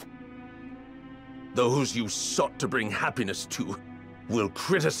 Those you sought to bring happiness to will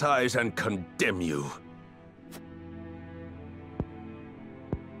criticize and condemn you.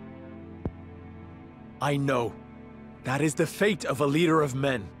 I know. That is the fate of a leader of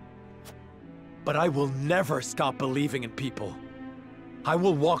men. But I will never stop believing in people. I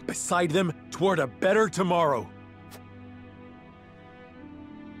will walk beside them toward a better tomorrow.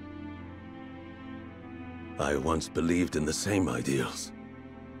 I once believed in the same ideals.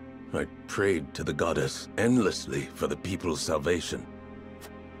 I prayed to the goddess endlessly for the people's salvation.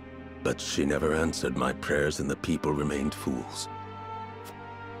 But she never answered my prayers and the people remained fools.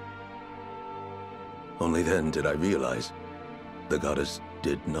 Only then did I realize the goddess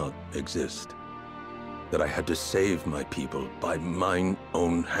did not exist. That I had to save my people by mine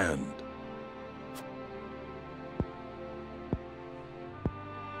own hand.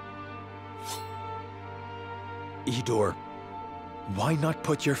 Idor, why not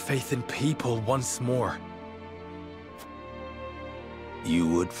put your faith in people once more? You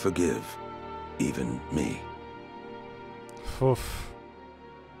would forgive even me. Oof.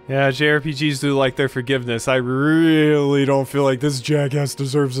 Yeah, JRPGs do like their forgiveness. I really don't feel like this jackass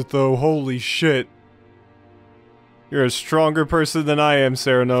deserves it, though. Holy shit. You're a stronger person than I am,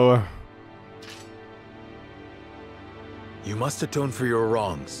 Serenoa. You must atone for your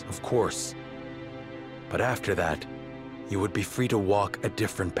wrongs, of course. But after that, you would be free to walk a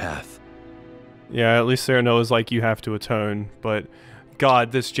different path. Yeah, at least Serenoa's like, you have to atone, but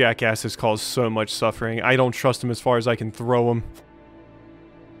God, this jackass has caused so much suffering. I don't trust him as far as I can throw him.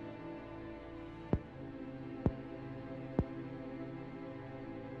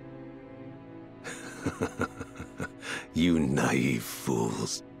 You naive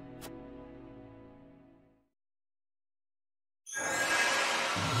fools.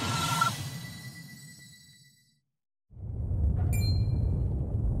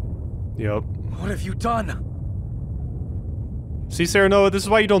 Yep. What have you done? See, Serenoa, this is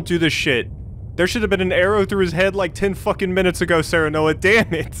why you don't do this shit. There should have been an arrow through his head like 10 fucking minutes ago, Serenoa.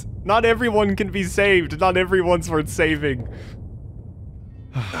 Damn it! Not everyone can be saved. Not everyone's worth saving.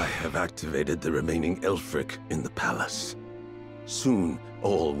 I have activated the remaining Elfric in the palace. Soon,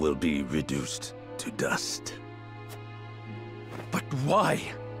 all will be reduced to dust. But why?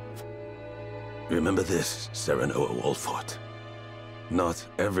 Remember this, Serenoa Wolfort. Not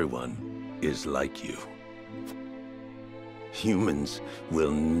everyone is like you. Humans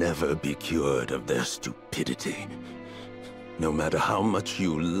will never be cured of their stupidity. No matter how much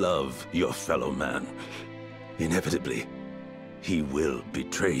you love your fellow man, inevitably, he will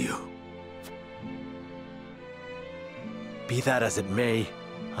betray you. Be that as it may,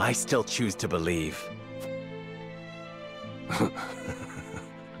 I still choose to believe.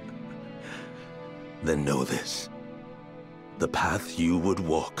 Then know this. The path you would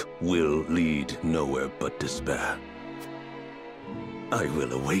walk will lead nowhere but despair. I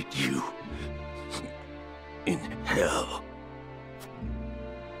will await you in hell.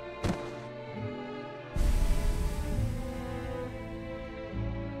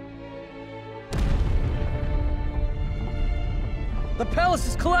 The palace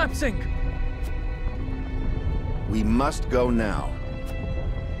is collapsing! We must go now.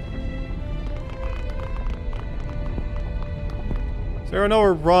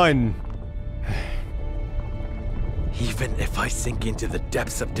 Serenoa, run! Even if I sink into the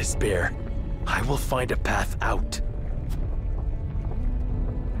depths of despair, I will find a path out.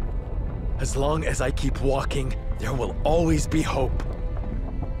 As long as I keep walking, there will always be hope.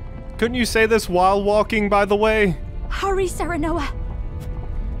 Couldn't you say this while walking, by the way? Hurry, Serenoa.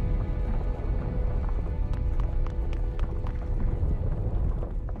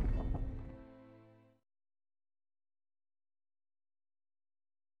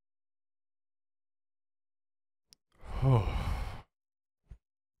 I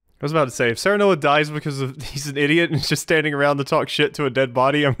was about to say, if Serenoa dies because of he's an idiot and is just standing around to talk shit to a dead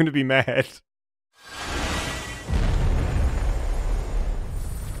body, I'm gonna be mad.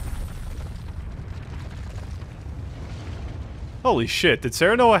 Holy shit, did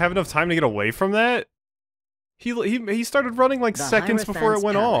Serenoa have enough time to get away from that? He started running like seconds before it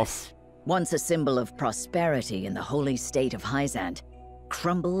went off. Once a symbol of prosperity in the holy state of Hyzant,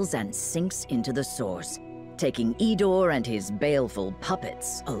 crumbles and sinks into the source, taking Idor and his baleful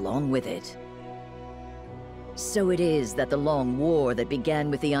puppets along with it. So it is that the long war that began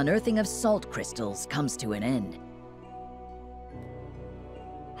with the unearthing of salt crystals comes to an end.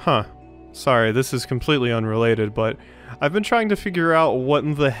 Huh. Sorry, this is completely unrelated, but I've been trying to figure out what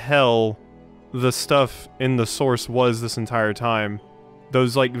in the hell the stuff in the source was this entire time.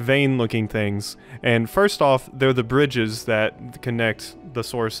 Those, like, vein-looking things. And first off, they're the bridges that connect the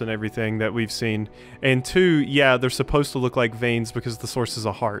source and everything that we've seen. And two, yeah, they're supposed to look like veins because the source is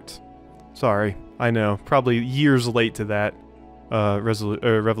a heart. Sorry, I know. Probably years late to that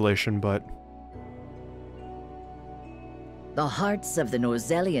revelation, but... The hearts of the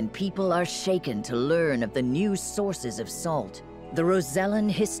Norzellian people are shaken to learn of the new sources of salt, the Rosellan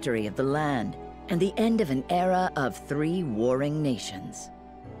history of the land, and the end of an era of 3 warring nations.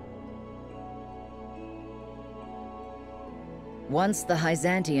 Once the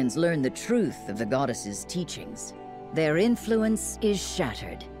Hyzantians learn the truth of the goddess's teachings, their influence is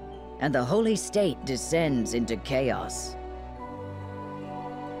shattered, and the holy state descends into chaos.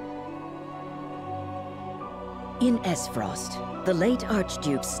 In Esfrost, the late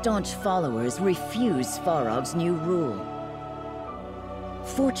Archduke's staunch followers refuse Farog's new rule.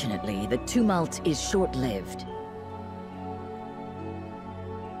 Fortunately, the tumult is short-lived.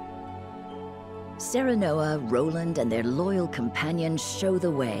 Serenoa, Roland, and their loyal companions show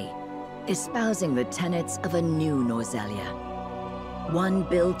the way, espousing the tenets of a new Norzellia. One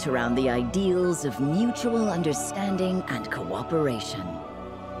built around the ideals of mutual understanding and cooperation.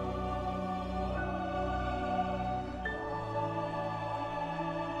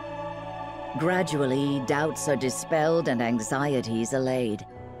 Gradually, doubts are dispelled and anxieties allayed.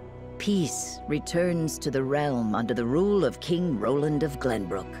 Peace returns to the realm under the rule of King Roland of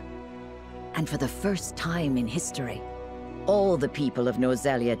Glenbrook. And for the first time in history, all the people of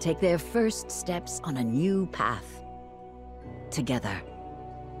Norzellia take their first steps on a new path. Together.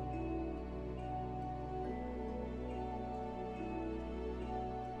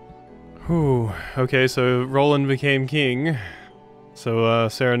 Whew. Okay, so Roland became king. So,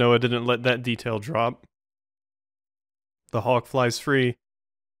 Serenoa didn't let that detail drop. The hawk flies free.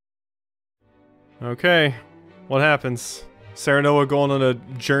 Okay, what happens? Serenoa going on a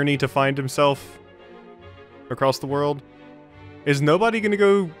journey to find himself across the world? Is nobody gonna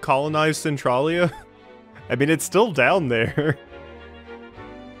go colonize Centralia? I mean, it's still down there.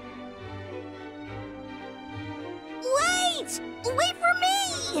 Wait! Wait for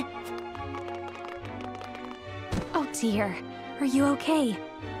me! Oh dear. Are you okay?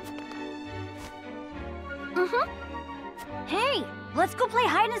 Mm-hmm. Hey, let's go play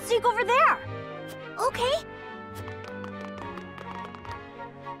hide and seek over there. Okay.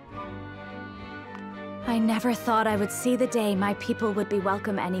 I never thought I would see the day my people would be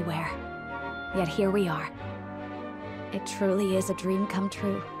welcome anywhere. Yet here we are. It truly is a dream come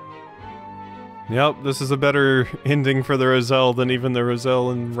true. Yep, this is a better ending for the Roselle than even the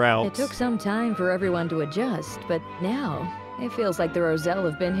Roselle and routes. It took some time for everyone to adjust, but now it feels like the Roselle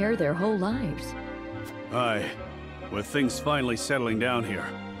have been here their whole lives. Aye. With things finally settling down here,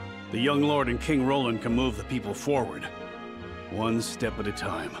 the young lord and King Roland can move the people forward. One step at a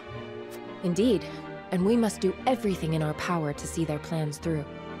time. Indeed, and we must do everything in our power to see their plans through.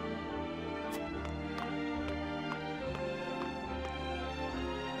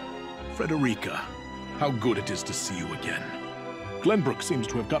 Frederica, how good it is to see you again. Glenbrook seems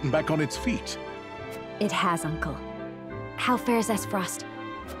to have gotten back on its feet. It has, Uncle. How fares Esfrost?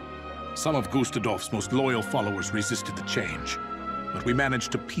 Some of Gustadolf's most loyal followers resisted the change, but we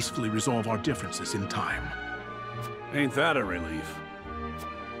managed to peacefully resolve our differences in time. Ain't that a relief?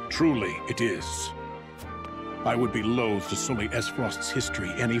 Truly, it is. I would be loath to sully Esfrost's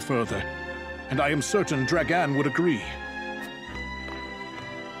history any further, and I am certain Dragan would agree.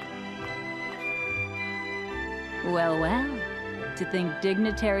 Well, well. To think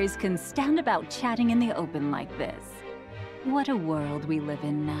dignitaries can stand about chatting in the open like this. What a world we live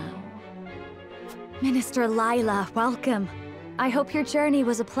in now. Minister Lila, welcome. I hope your journey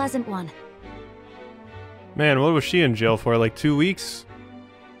was a pleasant one. Man, what was she in jail for? Like 2 weeks?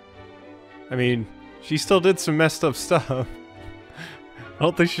 I mean, she still did some messed up stuff.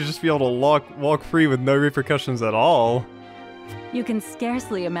 don't think she'd just be able to walk free with no repercussions at all. You can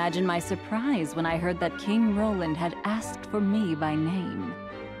scarcely imagine my surprise when I heard that King Roland had asked for me by name.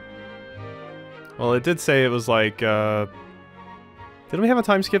 Well, it did say it was like, didn't we have a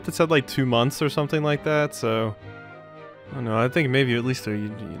time skip that said like 2 months or something like that? So, I don't know, I think maybe at least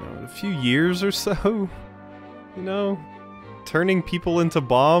a few years or so, you know? Turning people into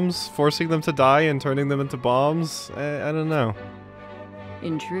bombs, forcing them to die and turning them into bombs, I don't know.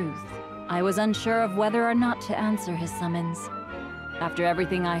 In truth, I was unsure of whether or not to answer his summons. After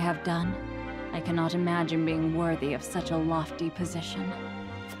everything I have done, I cannot imagine being worthy of such a lofty position.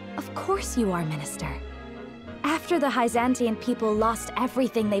 Of course you are, Minister. After the Hyzantian people lost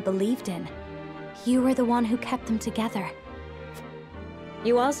everything they believed in, you were the one who kept them together.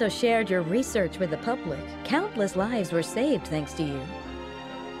 You also shared your research with the public. Countless lives were saved thanks to you.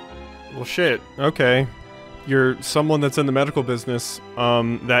 Well, shit. Okay. You're someone that's in the medical business,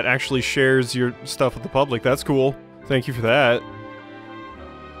 that actually shares your stuff with the public. That's cool. Thank you for that.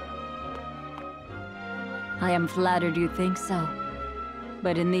 I am flattered you think so.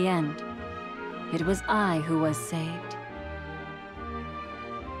 But in the end, it was I who was saved.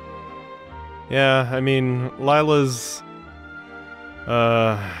 Yeah, I mean, Lila's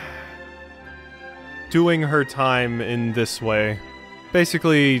doing her time in this way.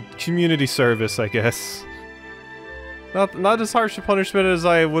 Basically, community service, I guess. Not as harsh a punishment as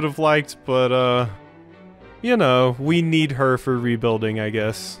I would have liked, but, you know, we need her for rebuilding, I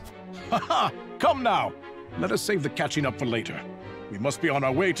guess. Haha! Come now! Let us save the catching up for later. We must be on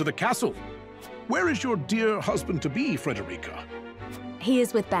our way to the castle. Where is your dear husband-to-be, Frederica? He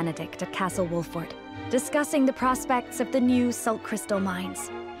is with Benedict at Castle Wolfort, discussing the prospects of the new salt crystal mines.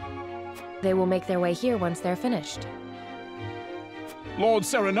 They will make their way here once they're finished. Lord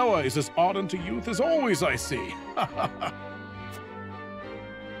Serenoa is as ardent a youth as always, I see.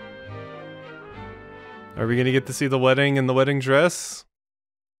 Are we gonna get to see the wedding and the wedding dress?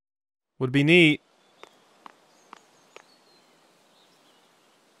 Would be neat.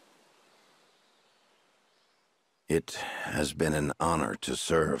 It has been an honor to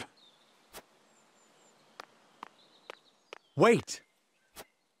serve. Wait!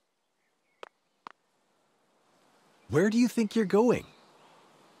 Where do you think you're going?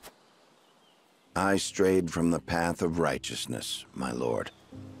 I strayed from the path of righteousness, my lord.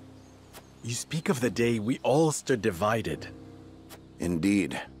 You speak of the day we all stood divided.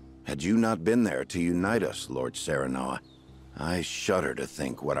 Indeed. Had you not been there to unite us, Lord Serenoa, I shudder to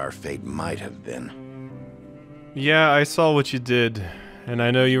think what our fate might have been. Yeah, I saw what you did. And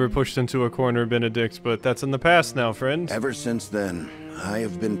I know you were pushed into a corner, Benedict, but that's in the past now, friend. Ever since then, I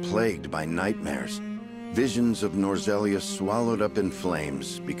have been plagued by nightmares. Visions of Norzelia swallowed up in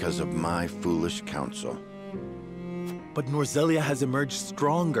flames because of my foolish counsel. But Norzelia has emerged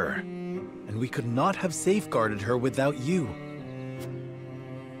stronger, and we could not have safeguarded her without you.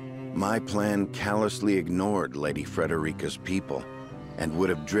 My plan callously ignored Lady Frederica's people, and would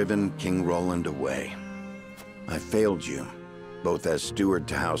have driven King Roland away. I failed you, both as steward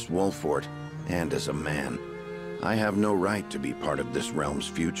to House Wolfort and as a man. I have no right to be part of this realm's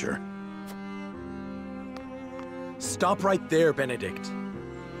future. Stop right there, Benedict.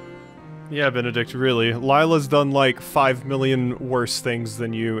 Yeah, Benedict, really. Lila's done like 5 million worse things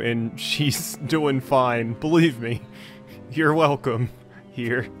than you, and she's doing fine. Believe me. You're welcome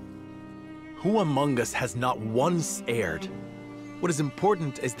here. Who among us has not once erred? What is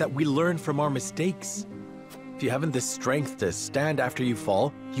important is that we learn from our mistakes. If you haven't the strength to stand after you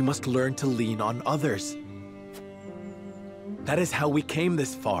fall, you must learn to lean on others. That is how we came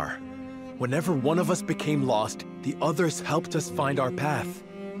this far. Whenever one of us became lost, the others helped us find our path.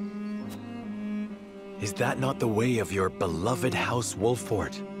 Is that not the way of your beloved House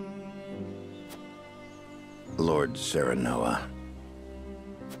Wolfort? Lord Serenoa.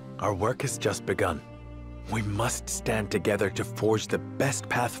 Our work has just begun. We must stand together to forge the best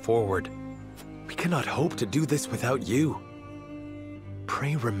path forward. We cannot hope to do this without you.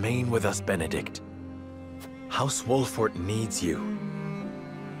 Pray remain with us, Benedict. House Wolfort needs you.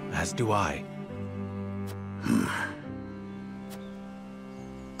 As do I.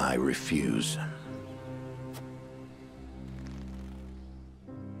 I refuse.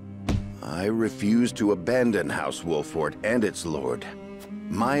 I refuse to abandon House Wolfort and its lord.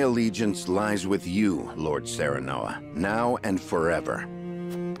 My allegiance lies with you, Lord Serenoa, now and forever.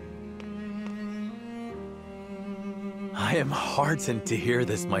 I am heartened to hear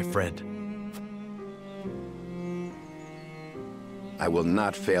this, my friend. I will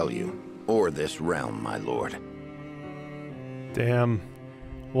not fail you, or this realm, my lord. Damn.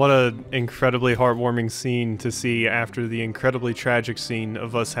 What an incredibly heartwarming scene to see after the incredibly tragic scene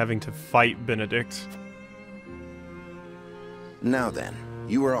of us having to fight Benedict. Now then,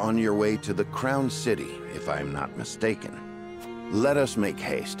 you are on your way to the Crown City, if I am not mistaken. Let us make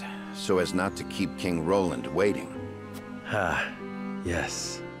haste, so as not to keep King Roland waiting.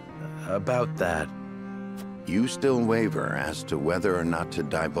 Yes. About that. You still waver as to whether or not to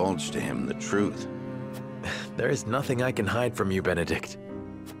divulge to him the truth. There is nothing I can hide from you, Benedict.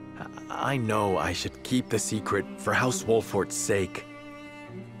 I know I should keep the secret for House Wolfort's sake.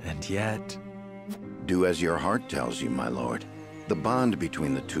 And yet... Do as your heart tells you, my lord. The bond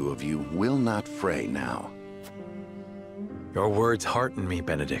between the two of you will not fray now. Your words hearten me,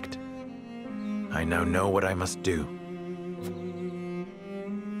 Benedict. I now know what I must do.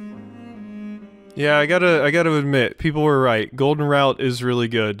 Yeah, I gotta admit, people were right. Golden Route is really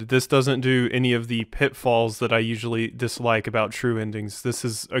good. This doesn't do any of the pitfalls that I usually dislike about true endings. This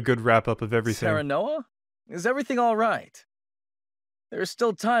is a good wrap-up of everything. Serenoa? Is everything all right? There is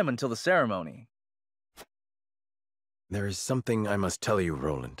still time until the ceremony. There is something I must tell you,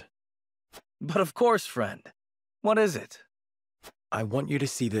 Roland. But of course, friend. What is it? I want you to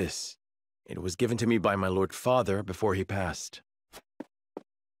see this. It was given to me by my Lord Father before he passed.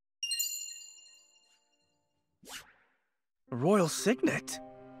 A royal signet?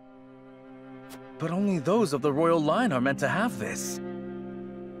 But only those of the royal line are meant to have this.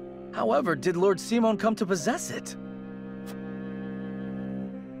 However, did Lord Simon come to possess it?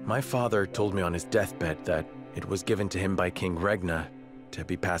 My father told me on his deathbed that it was given to him by King Regna to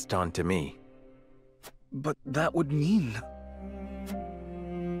be passed on to me. But that would mean...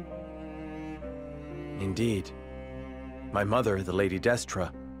 Indeed. My mother, the Lady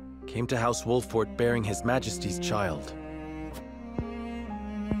Destra, came to House Wolfort bearing His Majesty's child.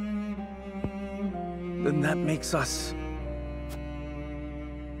 Then that makes us...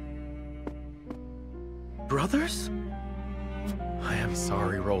 brothers? I am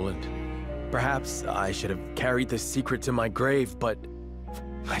sorry, Roland. Perhaps I should have carried this secret to my grave, but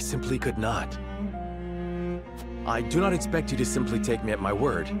I simply could not. I do not expect you to simply take me at my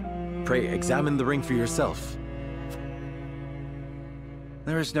word. Pray, examine the ring for yourself.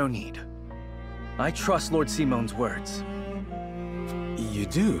 There is no need. I trust Lord Simon's words. You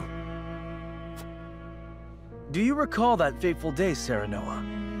do? Do you recall that fateful day, Serenoa?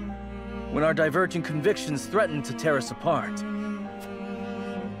 When our diverging convictions threatened to tear us apart?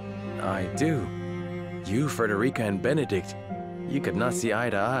 I do. You, Frederica, and Benedict, you could not see eye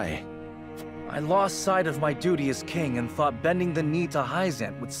to eye. I lost sight of my duty as king and thought bending the knee to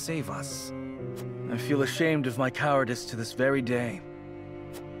Hyzant would save us. I feel ashamed of my cowardice to this very day.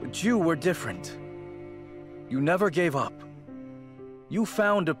 But you were different. You never gave up. You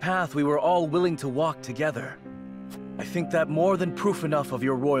found a path we were all willing to walk together. I think that more than proof enough of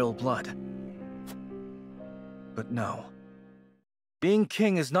your royal blood. But no. Being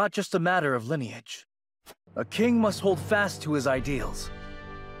king is not just a matter of lineage. A king must hold fast to his ideals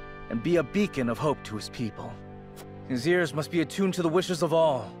and be a beacon of hope to his people. His ears must be attuned to the wishes of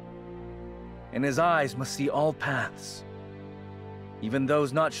all, and his eyes must see all paths, even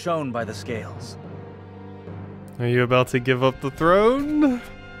those not shown by the scales. Are you about to give up the throne?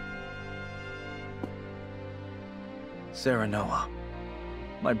 Serenoa,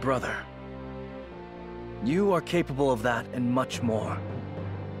 my brother. You are capable of that and much more.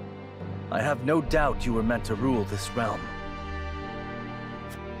 I have no doubt you were meant to rule this realm.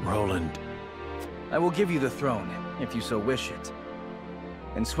 Roland. I will give you the throne, if you so wish it,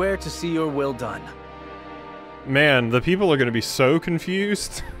 and swear to see your will done. Man, the people are going to be so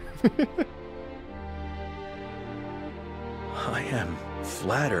confused. I am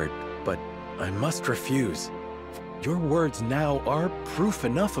flattered, but I must refuse. Your words now are proof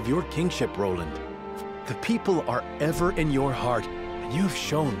enough of your kingship, Roland. The people are ever in your heart, and you have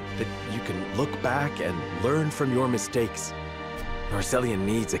shown that you can look back and learn from your mistakes. Norzellia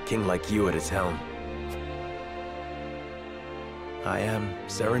needs a king like you at its helm. I am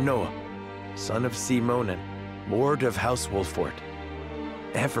Serenoa, son of Simon and ward of House Wolfort,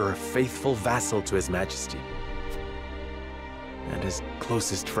 ever a faithful vassal to His Majesty, and his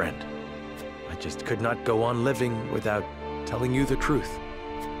closest friend. I just could not go on living without telling you the truth.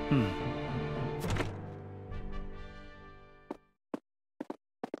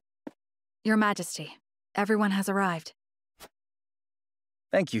 Your Majesty, everyone has arrived.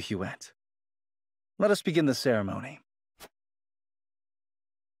 Thank you, Huette. Let us begin the ceremony.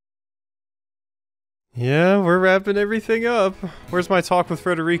 Yeah, we're wrapping everything up. Where's my talk with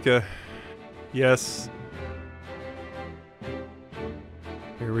Frederica? Yes.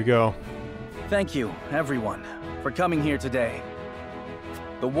 Here we go. Thank you, everyone, for coming here today.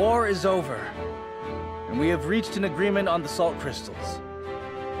 The war is over, and we have reached an agreement on the salt crystals.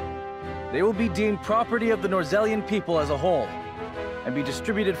 They will be deemed property of the Norzelian people as a whole, and be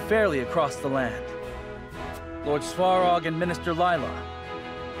distributed fairly across the land. Lord Svarog and Minister Lila,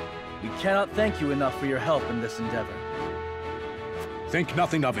 we cannot thank you enough for your help in this endeavor. Think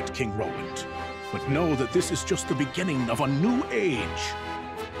nothing of it, King Roland, but know that this is just the beginning of a new age.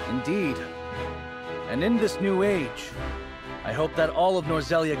 Indeed. And in this new age, I hope that all of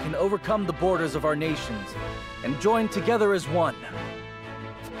Norzelia can overcome the borders of our nations and join together as one.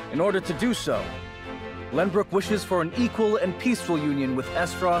 In order to do so, Glenbrook wishes for an equal and peaceful union with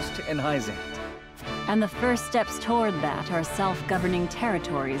Esfrost and Hyzant. And the first steps toward that are self-governing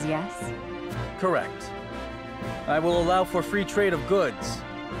territories, yes? Correct. I will allow for free trade of goods,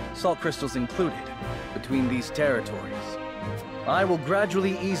 salt crystals included, between these territories. I will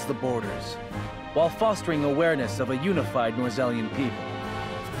gradually ease the borders, while fostering awareness of a unified Norzelian people.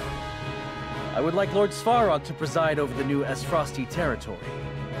 I would like Lord Svarog to preside over the new Esfrosti territory.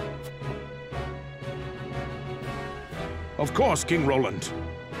 Of course, King Roland.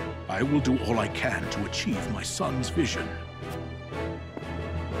 I will do all I can to achieve my son's vision.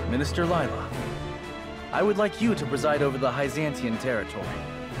 Minister Lila, I would like you to preside over the Hyzantian territory.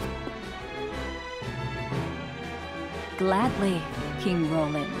 Gladly, King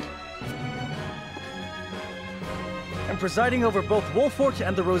Roland. And presiding over both Wolfort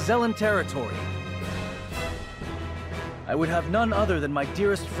and the Rosellan territory. I would have none other than my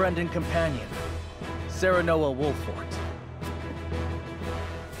dearest friend and companion, Serenoa Wolfort.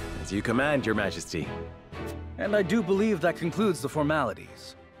 As you command, Your Majesty. And I do believe that concludes the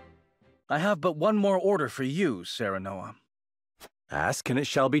formalities. I have but one more order for you, Serenoa. Ask and it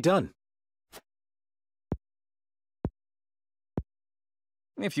shall be done.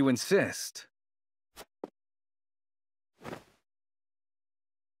 If you insist.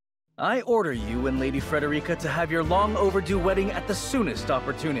 I order you and Lady Frederica to have your long overdue wedding at the soonest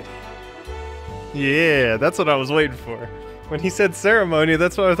opportunity. Yeah, that's what I was waiting for. When he said ceremony,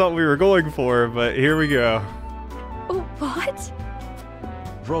 that's what I thought we were going for, but here we go. Oh, what?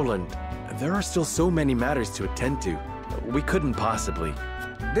 Roland, there are still so many matters to attend to. We couldn't possibly.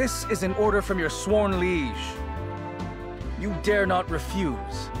 This is an order from your sworn liege. You dare not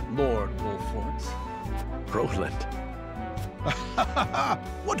refuse, Lord Wolfort. Roland.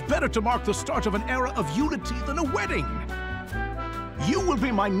 What better to mark the start of an era of unity than a wedding? You will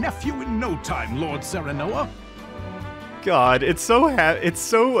be my nephew in no time, Lord Serenoa. God, it's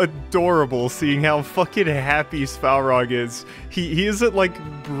so adorable seeing how fucking happy Svarog is. He isn't like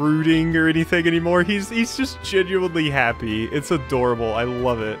brooding or anything anymore. He's just genuinely happy. It's adorable. I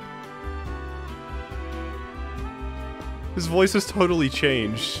love it. His voice has totally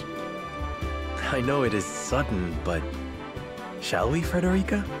changed. I know it is sudden, but shall we,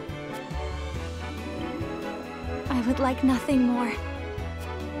 Frederica? I would like nothing more.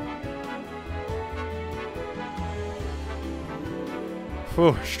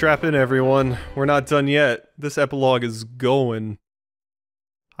 Whew, strap in, everyone. We're not done yet. This epilogue is going.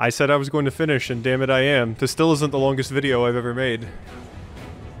 I said I was going to finish, and damn it I am. This still isn't the longest video I've ever made.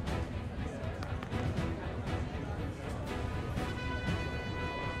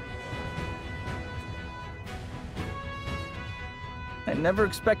 I never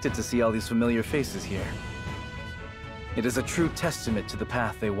expected to see all these familiar faces here. It is a true testament to the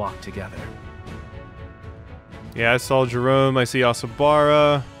path they walked together. Yeah, I saw Jerome, I see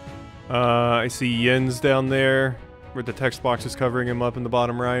Asabara, I see Jens down there, where the text box is covering him up in the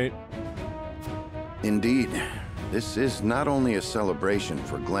bottom right. Indeed, this is not only a celebration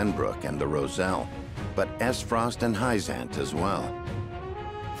for Glenbrook and the Roselle, but Esfrost and Hyzant as well.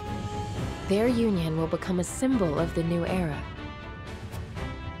 Their union will become a symbol of the new era.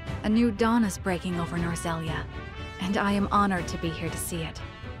 A new dawn is breaking over Norzelia, and I am honored to be here to see it.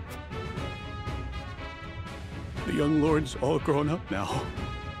 The young lord's all grown up now.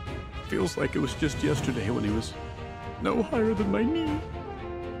 Feels like it was just yesterday when he was no higher than my knee.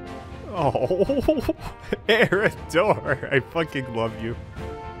 Oh, Eridor, I fucking love you.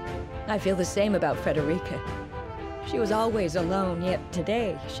 I feel the same about Frederica. She was always alone, yet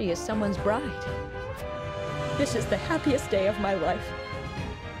today she is someone's bride. This is the happiest day of my life.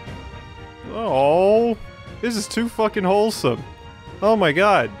 Oh, this is too fucking wholesome. Oh my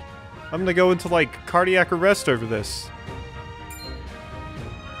god. I'm gonna go into, like, cardiac arrest over this.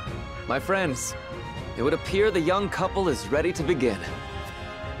 My friends, it would appear the young couple is ready to begin.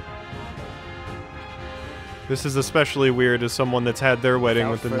 This is especially weird as someone that's had their wedding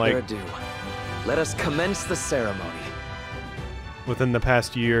within, like... ado, let us commence the ceremony. Within the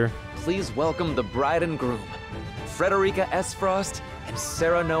past year. Please welcome the bride and groom, Frederica Esfrost and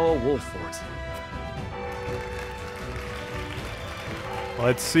Serenoa Wolfort.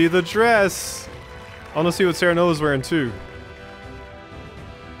 Let's see the dress. I want to see what Serenoa's wearing too.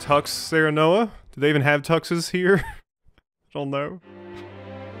 Tux Serenoa? Do they even have tuxes here? I don't know.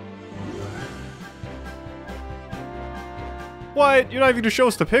 What? You're not even gonna show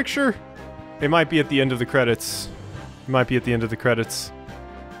us the picture? It might be at the end of the credits. It might be at the end of the credits.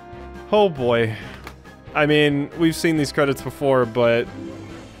 Oh boy. I mean, we've seen these credits before, but...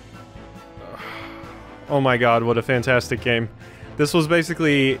 oh my god, what a fantastic game. This was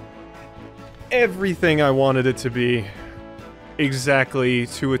basically everything I wanted it to be. Exactly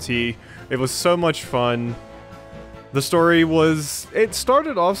to a T. It was so much fun. The story was... it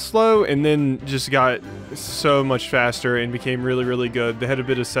started off slow and then just got so much faster and became really, really good. They had a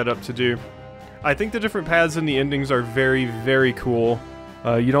bit of setup to do. I think the different paths and the endings are very, very cool.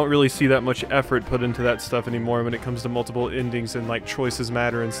 You don't really see that much effort put into that stuff anymore when it comes to multiple endings and like choices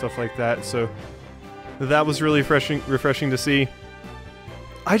matter and stuff like that, so that was really refreshing to see.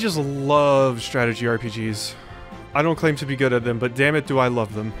 I just love strategy RPGs. I don't claim to be good at them, but damn it do I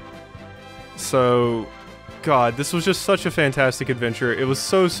love them. So, god, this was just such a fantastic adventure. It was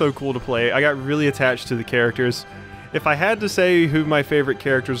so, so cool to play. I got really attached to the characters. If I had to say who my favorite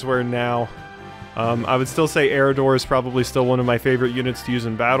characters were now, I would still say Eridor is probably still one of my favorite units to use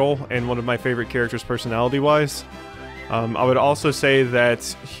in battle, and one of my favorite characters personality-wise. I would also say that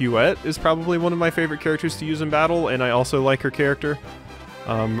Huette is probably one of my favorite characters to use in battle, and I also like her character.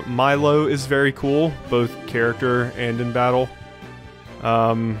 Milo is very cool, both character and in battle.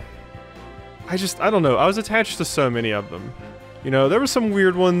 I don't know, I was attached to so many of them. You know, there were some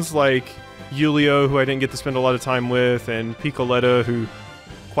weird ones like Yulio, who I didn't get to spend a lot of time with, and Piccoletta, who,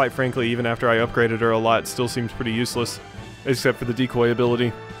 quite frankly, even after I upgraded her a lot, still seems pretty useless, except for the decoy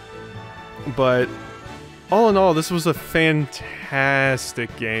ability. But all in all, this was a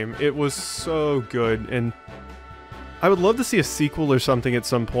fantastic game. It was so good, and I would love to see a sequel or something at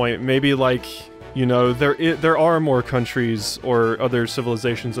some point. Maybe like, you know, there are more countries or other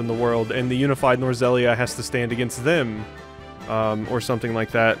civilizations in the world, and the unified Norzelia has to stand against them, or something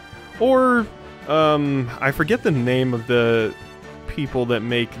like that. Or, I forget the name of the people that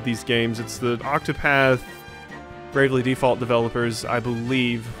make these games. It's the Octopath Bravely Default developers, I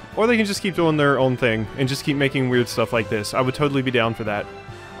believe. Or they can just keep doing their own thing and just keep making weird stuff like this. I would totally be down for that.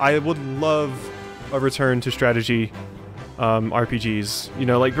 I would love a return to strategy RPGs. You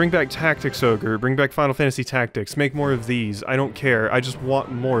know, like bring back Tactics Ogre, bring back Final Fantasy Tactics, make more of these. I don't care. I just want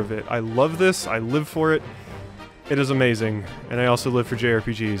more of it. I love this. I live for it. It is amazing. And I also live for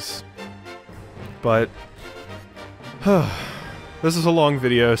JRPGs. But... this is a long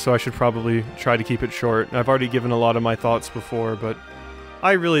video, so I should probably try to keep it short. I've already given a lot of my thoughts before, but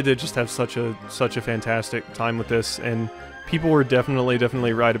I really did just have such a fantastic time with this, and people were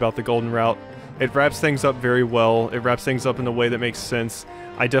definitely right about the Golden Route. It wraps things up very well. It wraps things up in a way that makes sense.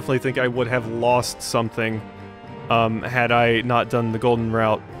 I definitely think I would have lost something had I not done the Golden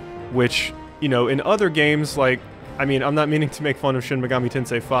Route, which, you know, in other games, like, I mean, I'm not meaning to make fun of Shin Megami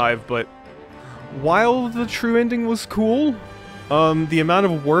Tensei 5, but while the true ending was cool, the amount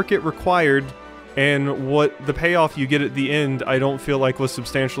of work it required and what the payoff you get at the end, I don't feel like was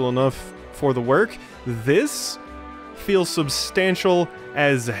substantial enough for the work. This feels substantial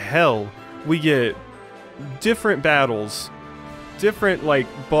as hell. We get different battles, different, like,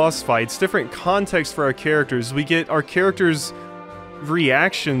 boss fights, different context for our characters. We get our characters'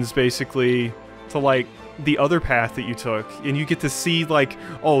 reactions, basically, to, like, the other path that you took, and you get to see, like,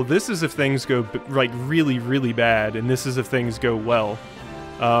 oh, this is if things go, like, really, really bad, and this is if things go well.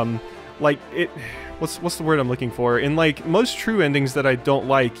 Like, what's the word I'm looking for? In, like, most true endings that I don't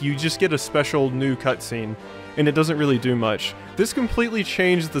like, you just get a special new cutscene, and it doesn't really do much. This completely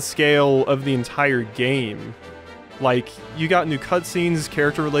changed the scale of the entire game. Like, you got new cutscenes,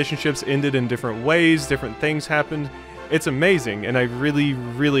 character relationships ended in different ways, different things happened. It's amazing, and I really,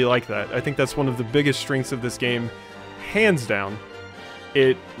 really like that. I think that's one of the biggest strengths of this game, hands down.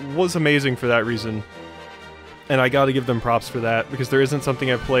 It was amazing for that reason, and I gotta give them props for that, because there isn't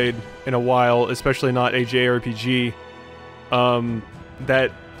something I've played in a while, especially not a JRPG,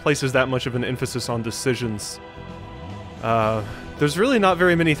 that places that much of an emphasis on decisions. There's really not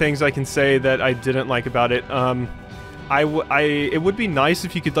very many things I can say that I didn't like about it. It would be nice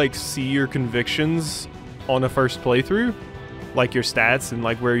if you could, like, see your convictions on a first playthrough, like your stats and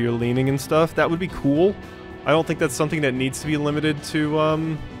like where you're leaning and stuff. That would be cool. I don't think that's something that needs to be limited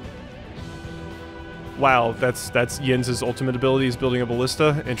to, wow, that's Jens's ultimate ability is building a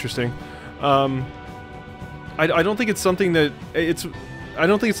ballista. Interesting. I don't think it's something that I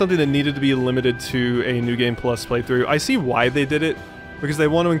don't think it's something that needed to be limited to a New Game Plus playthrough. I see why they did it, because they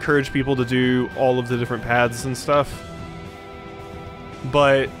want to encourage people to do all of the different paths and stuff.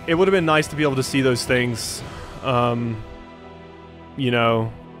 But it would have been nice to be able to see those things, you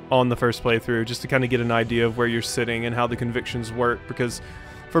know, on the first playthrough, just to kind of get an idea of where you're sitting and how the convictions work, because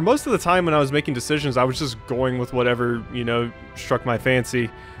for most of the time when I was making decisions, I was just going with whatever, you know, struck my fancy.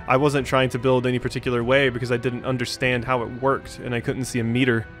 I wasn't trying to build any particular way because I didn't understand how it worked and I couldn't see a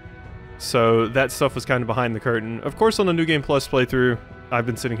meter. So that stuff was kind of behind the curtain. Of course, on the New Game Plus playthrough, I've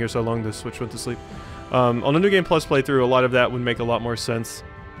been sitting here so long the Switch went to sleep. On the New Game Plus playthrough, a lot of that would make a lot more sense.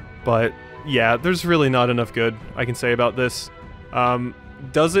 But yeah, there's really not enough good I can say about this.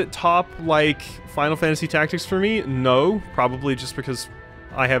 Does it top like Final Fantasy Tactics for me? No, probably just because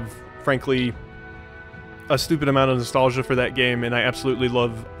I have, frankly, a stupid amount of nostalgia for that game, and I absolutely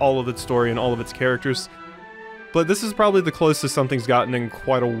love all of its story and all of its characters. But this is probably the closest something's gotten in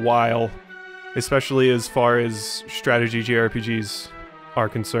quite a while, especially as far as strategy JRPGs are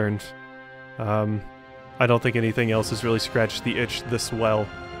concerned. I don't think anything else has really scratched the itch this well,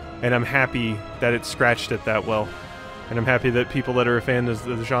 and I'm happy that it scratched it that well. And I'm happy that people that are a fan of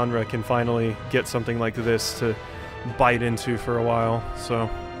the genre can finally get something like this to bite into for a while, so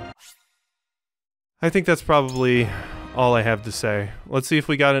I think that's probably all I have to say. Let's see if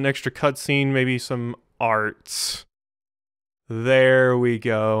we got an extra cutscene, maybe some art. There we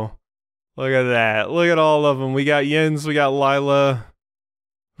go. Look at that. Look at all of them. We got Jens, we got Lila.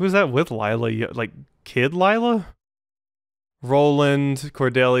 Who's that with Lila? Like, Kid Lila? Roland,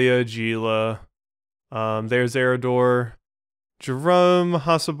 Cordelia, Gila. There's Eridor. Jerome,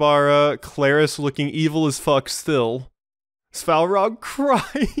 Hasabara, Claris looking evil as fuck still. Svalrog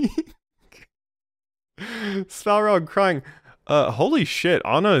crying. Svalrog crying. Holy shit,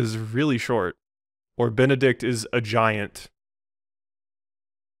 Anna is really short. Or Benedict is a giant.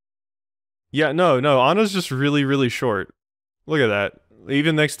 Yeah, no, Anna's just really, really short. Look at that.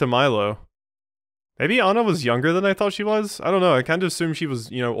 Even next to Milo. Maybe Anna was younger than I thought she was? I don't know, I kind of assumed she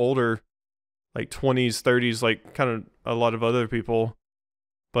was, you know, older. Like 20s, 30s, like kind of a lot of other people.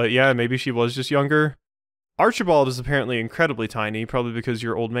 But yeah, maybe she was just younger. Archibald is apparently incredibly tiny, probably because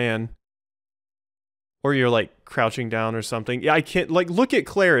you're old man. Or you're like crouching down or something. Yeah, I can't, like, look at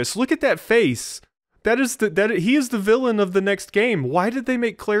Claris. Look at that face. He is the villain of the next game. Why did they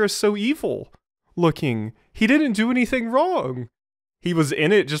make Claris so evil looking? He didn't do anything wrong. He was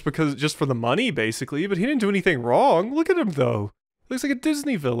in it just for the money, basically, but he didn't do anything wrong. Look at him though. Looks like a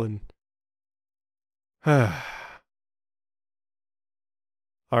Disney villain.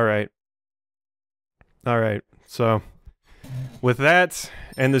 Alright, so with that,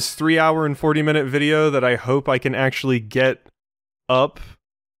 and this 3-hour and 40-minute video that I hope I can actually get up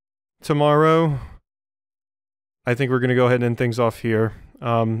tomorrow, I think we're going to go ahead and end things off here.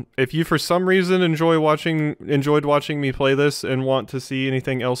 If you for some reason enjoyed watching me play this and want to see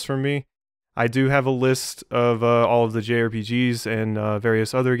anything else from me, I do have a list of all of the JRPGs and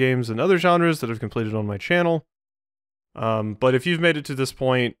various other games and other genres that I've completed on my channel. But if you've made it to this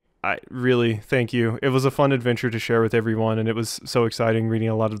point, I really thank you. It was a fun adventure to share with everyone, and it was so exciting reading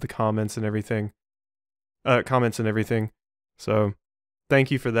a lot of the comments and everything. So,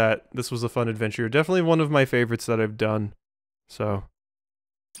 thank you for that. This was a fun adventure. Definitely one of my favorites that I've done. So,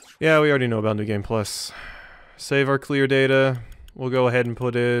 yeah, we already know about New Game Plus. Save our clear data. We'll go ahead and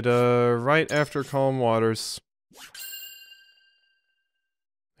put it right after Calm Waters.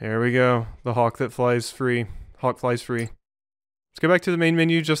 There we go. The hawk that flies free. Hawk flies free. Let's go back to the main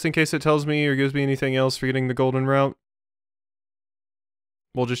menu just in case it tells me or gives me anything else for getting the golden route.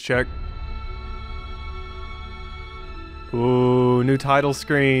 We'll just check. Ooh, new title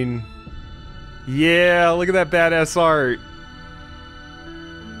screen. Yeah, look at that badass art.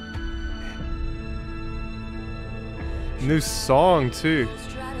 New song, too.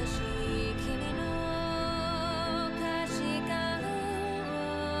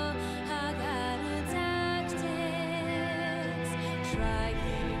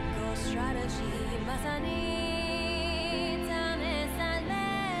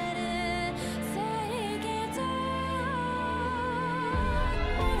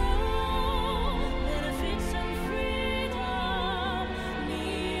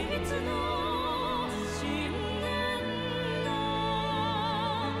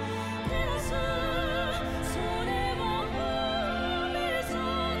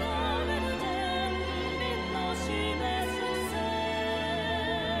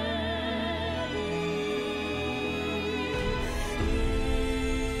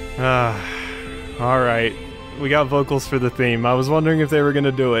 Alright. We got vocals for the theme. I was wondering if they were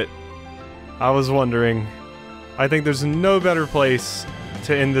gonna do it. I was wondering. I think there's no better place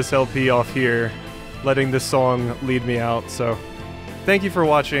to end this LP off here, letting this song lead me out, so thank you for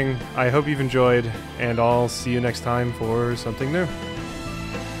watching. I hope you've enjoyed, and I'll see you next time for something new.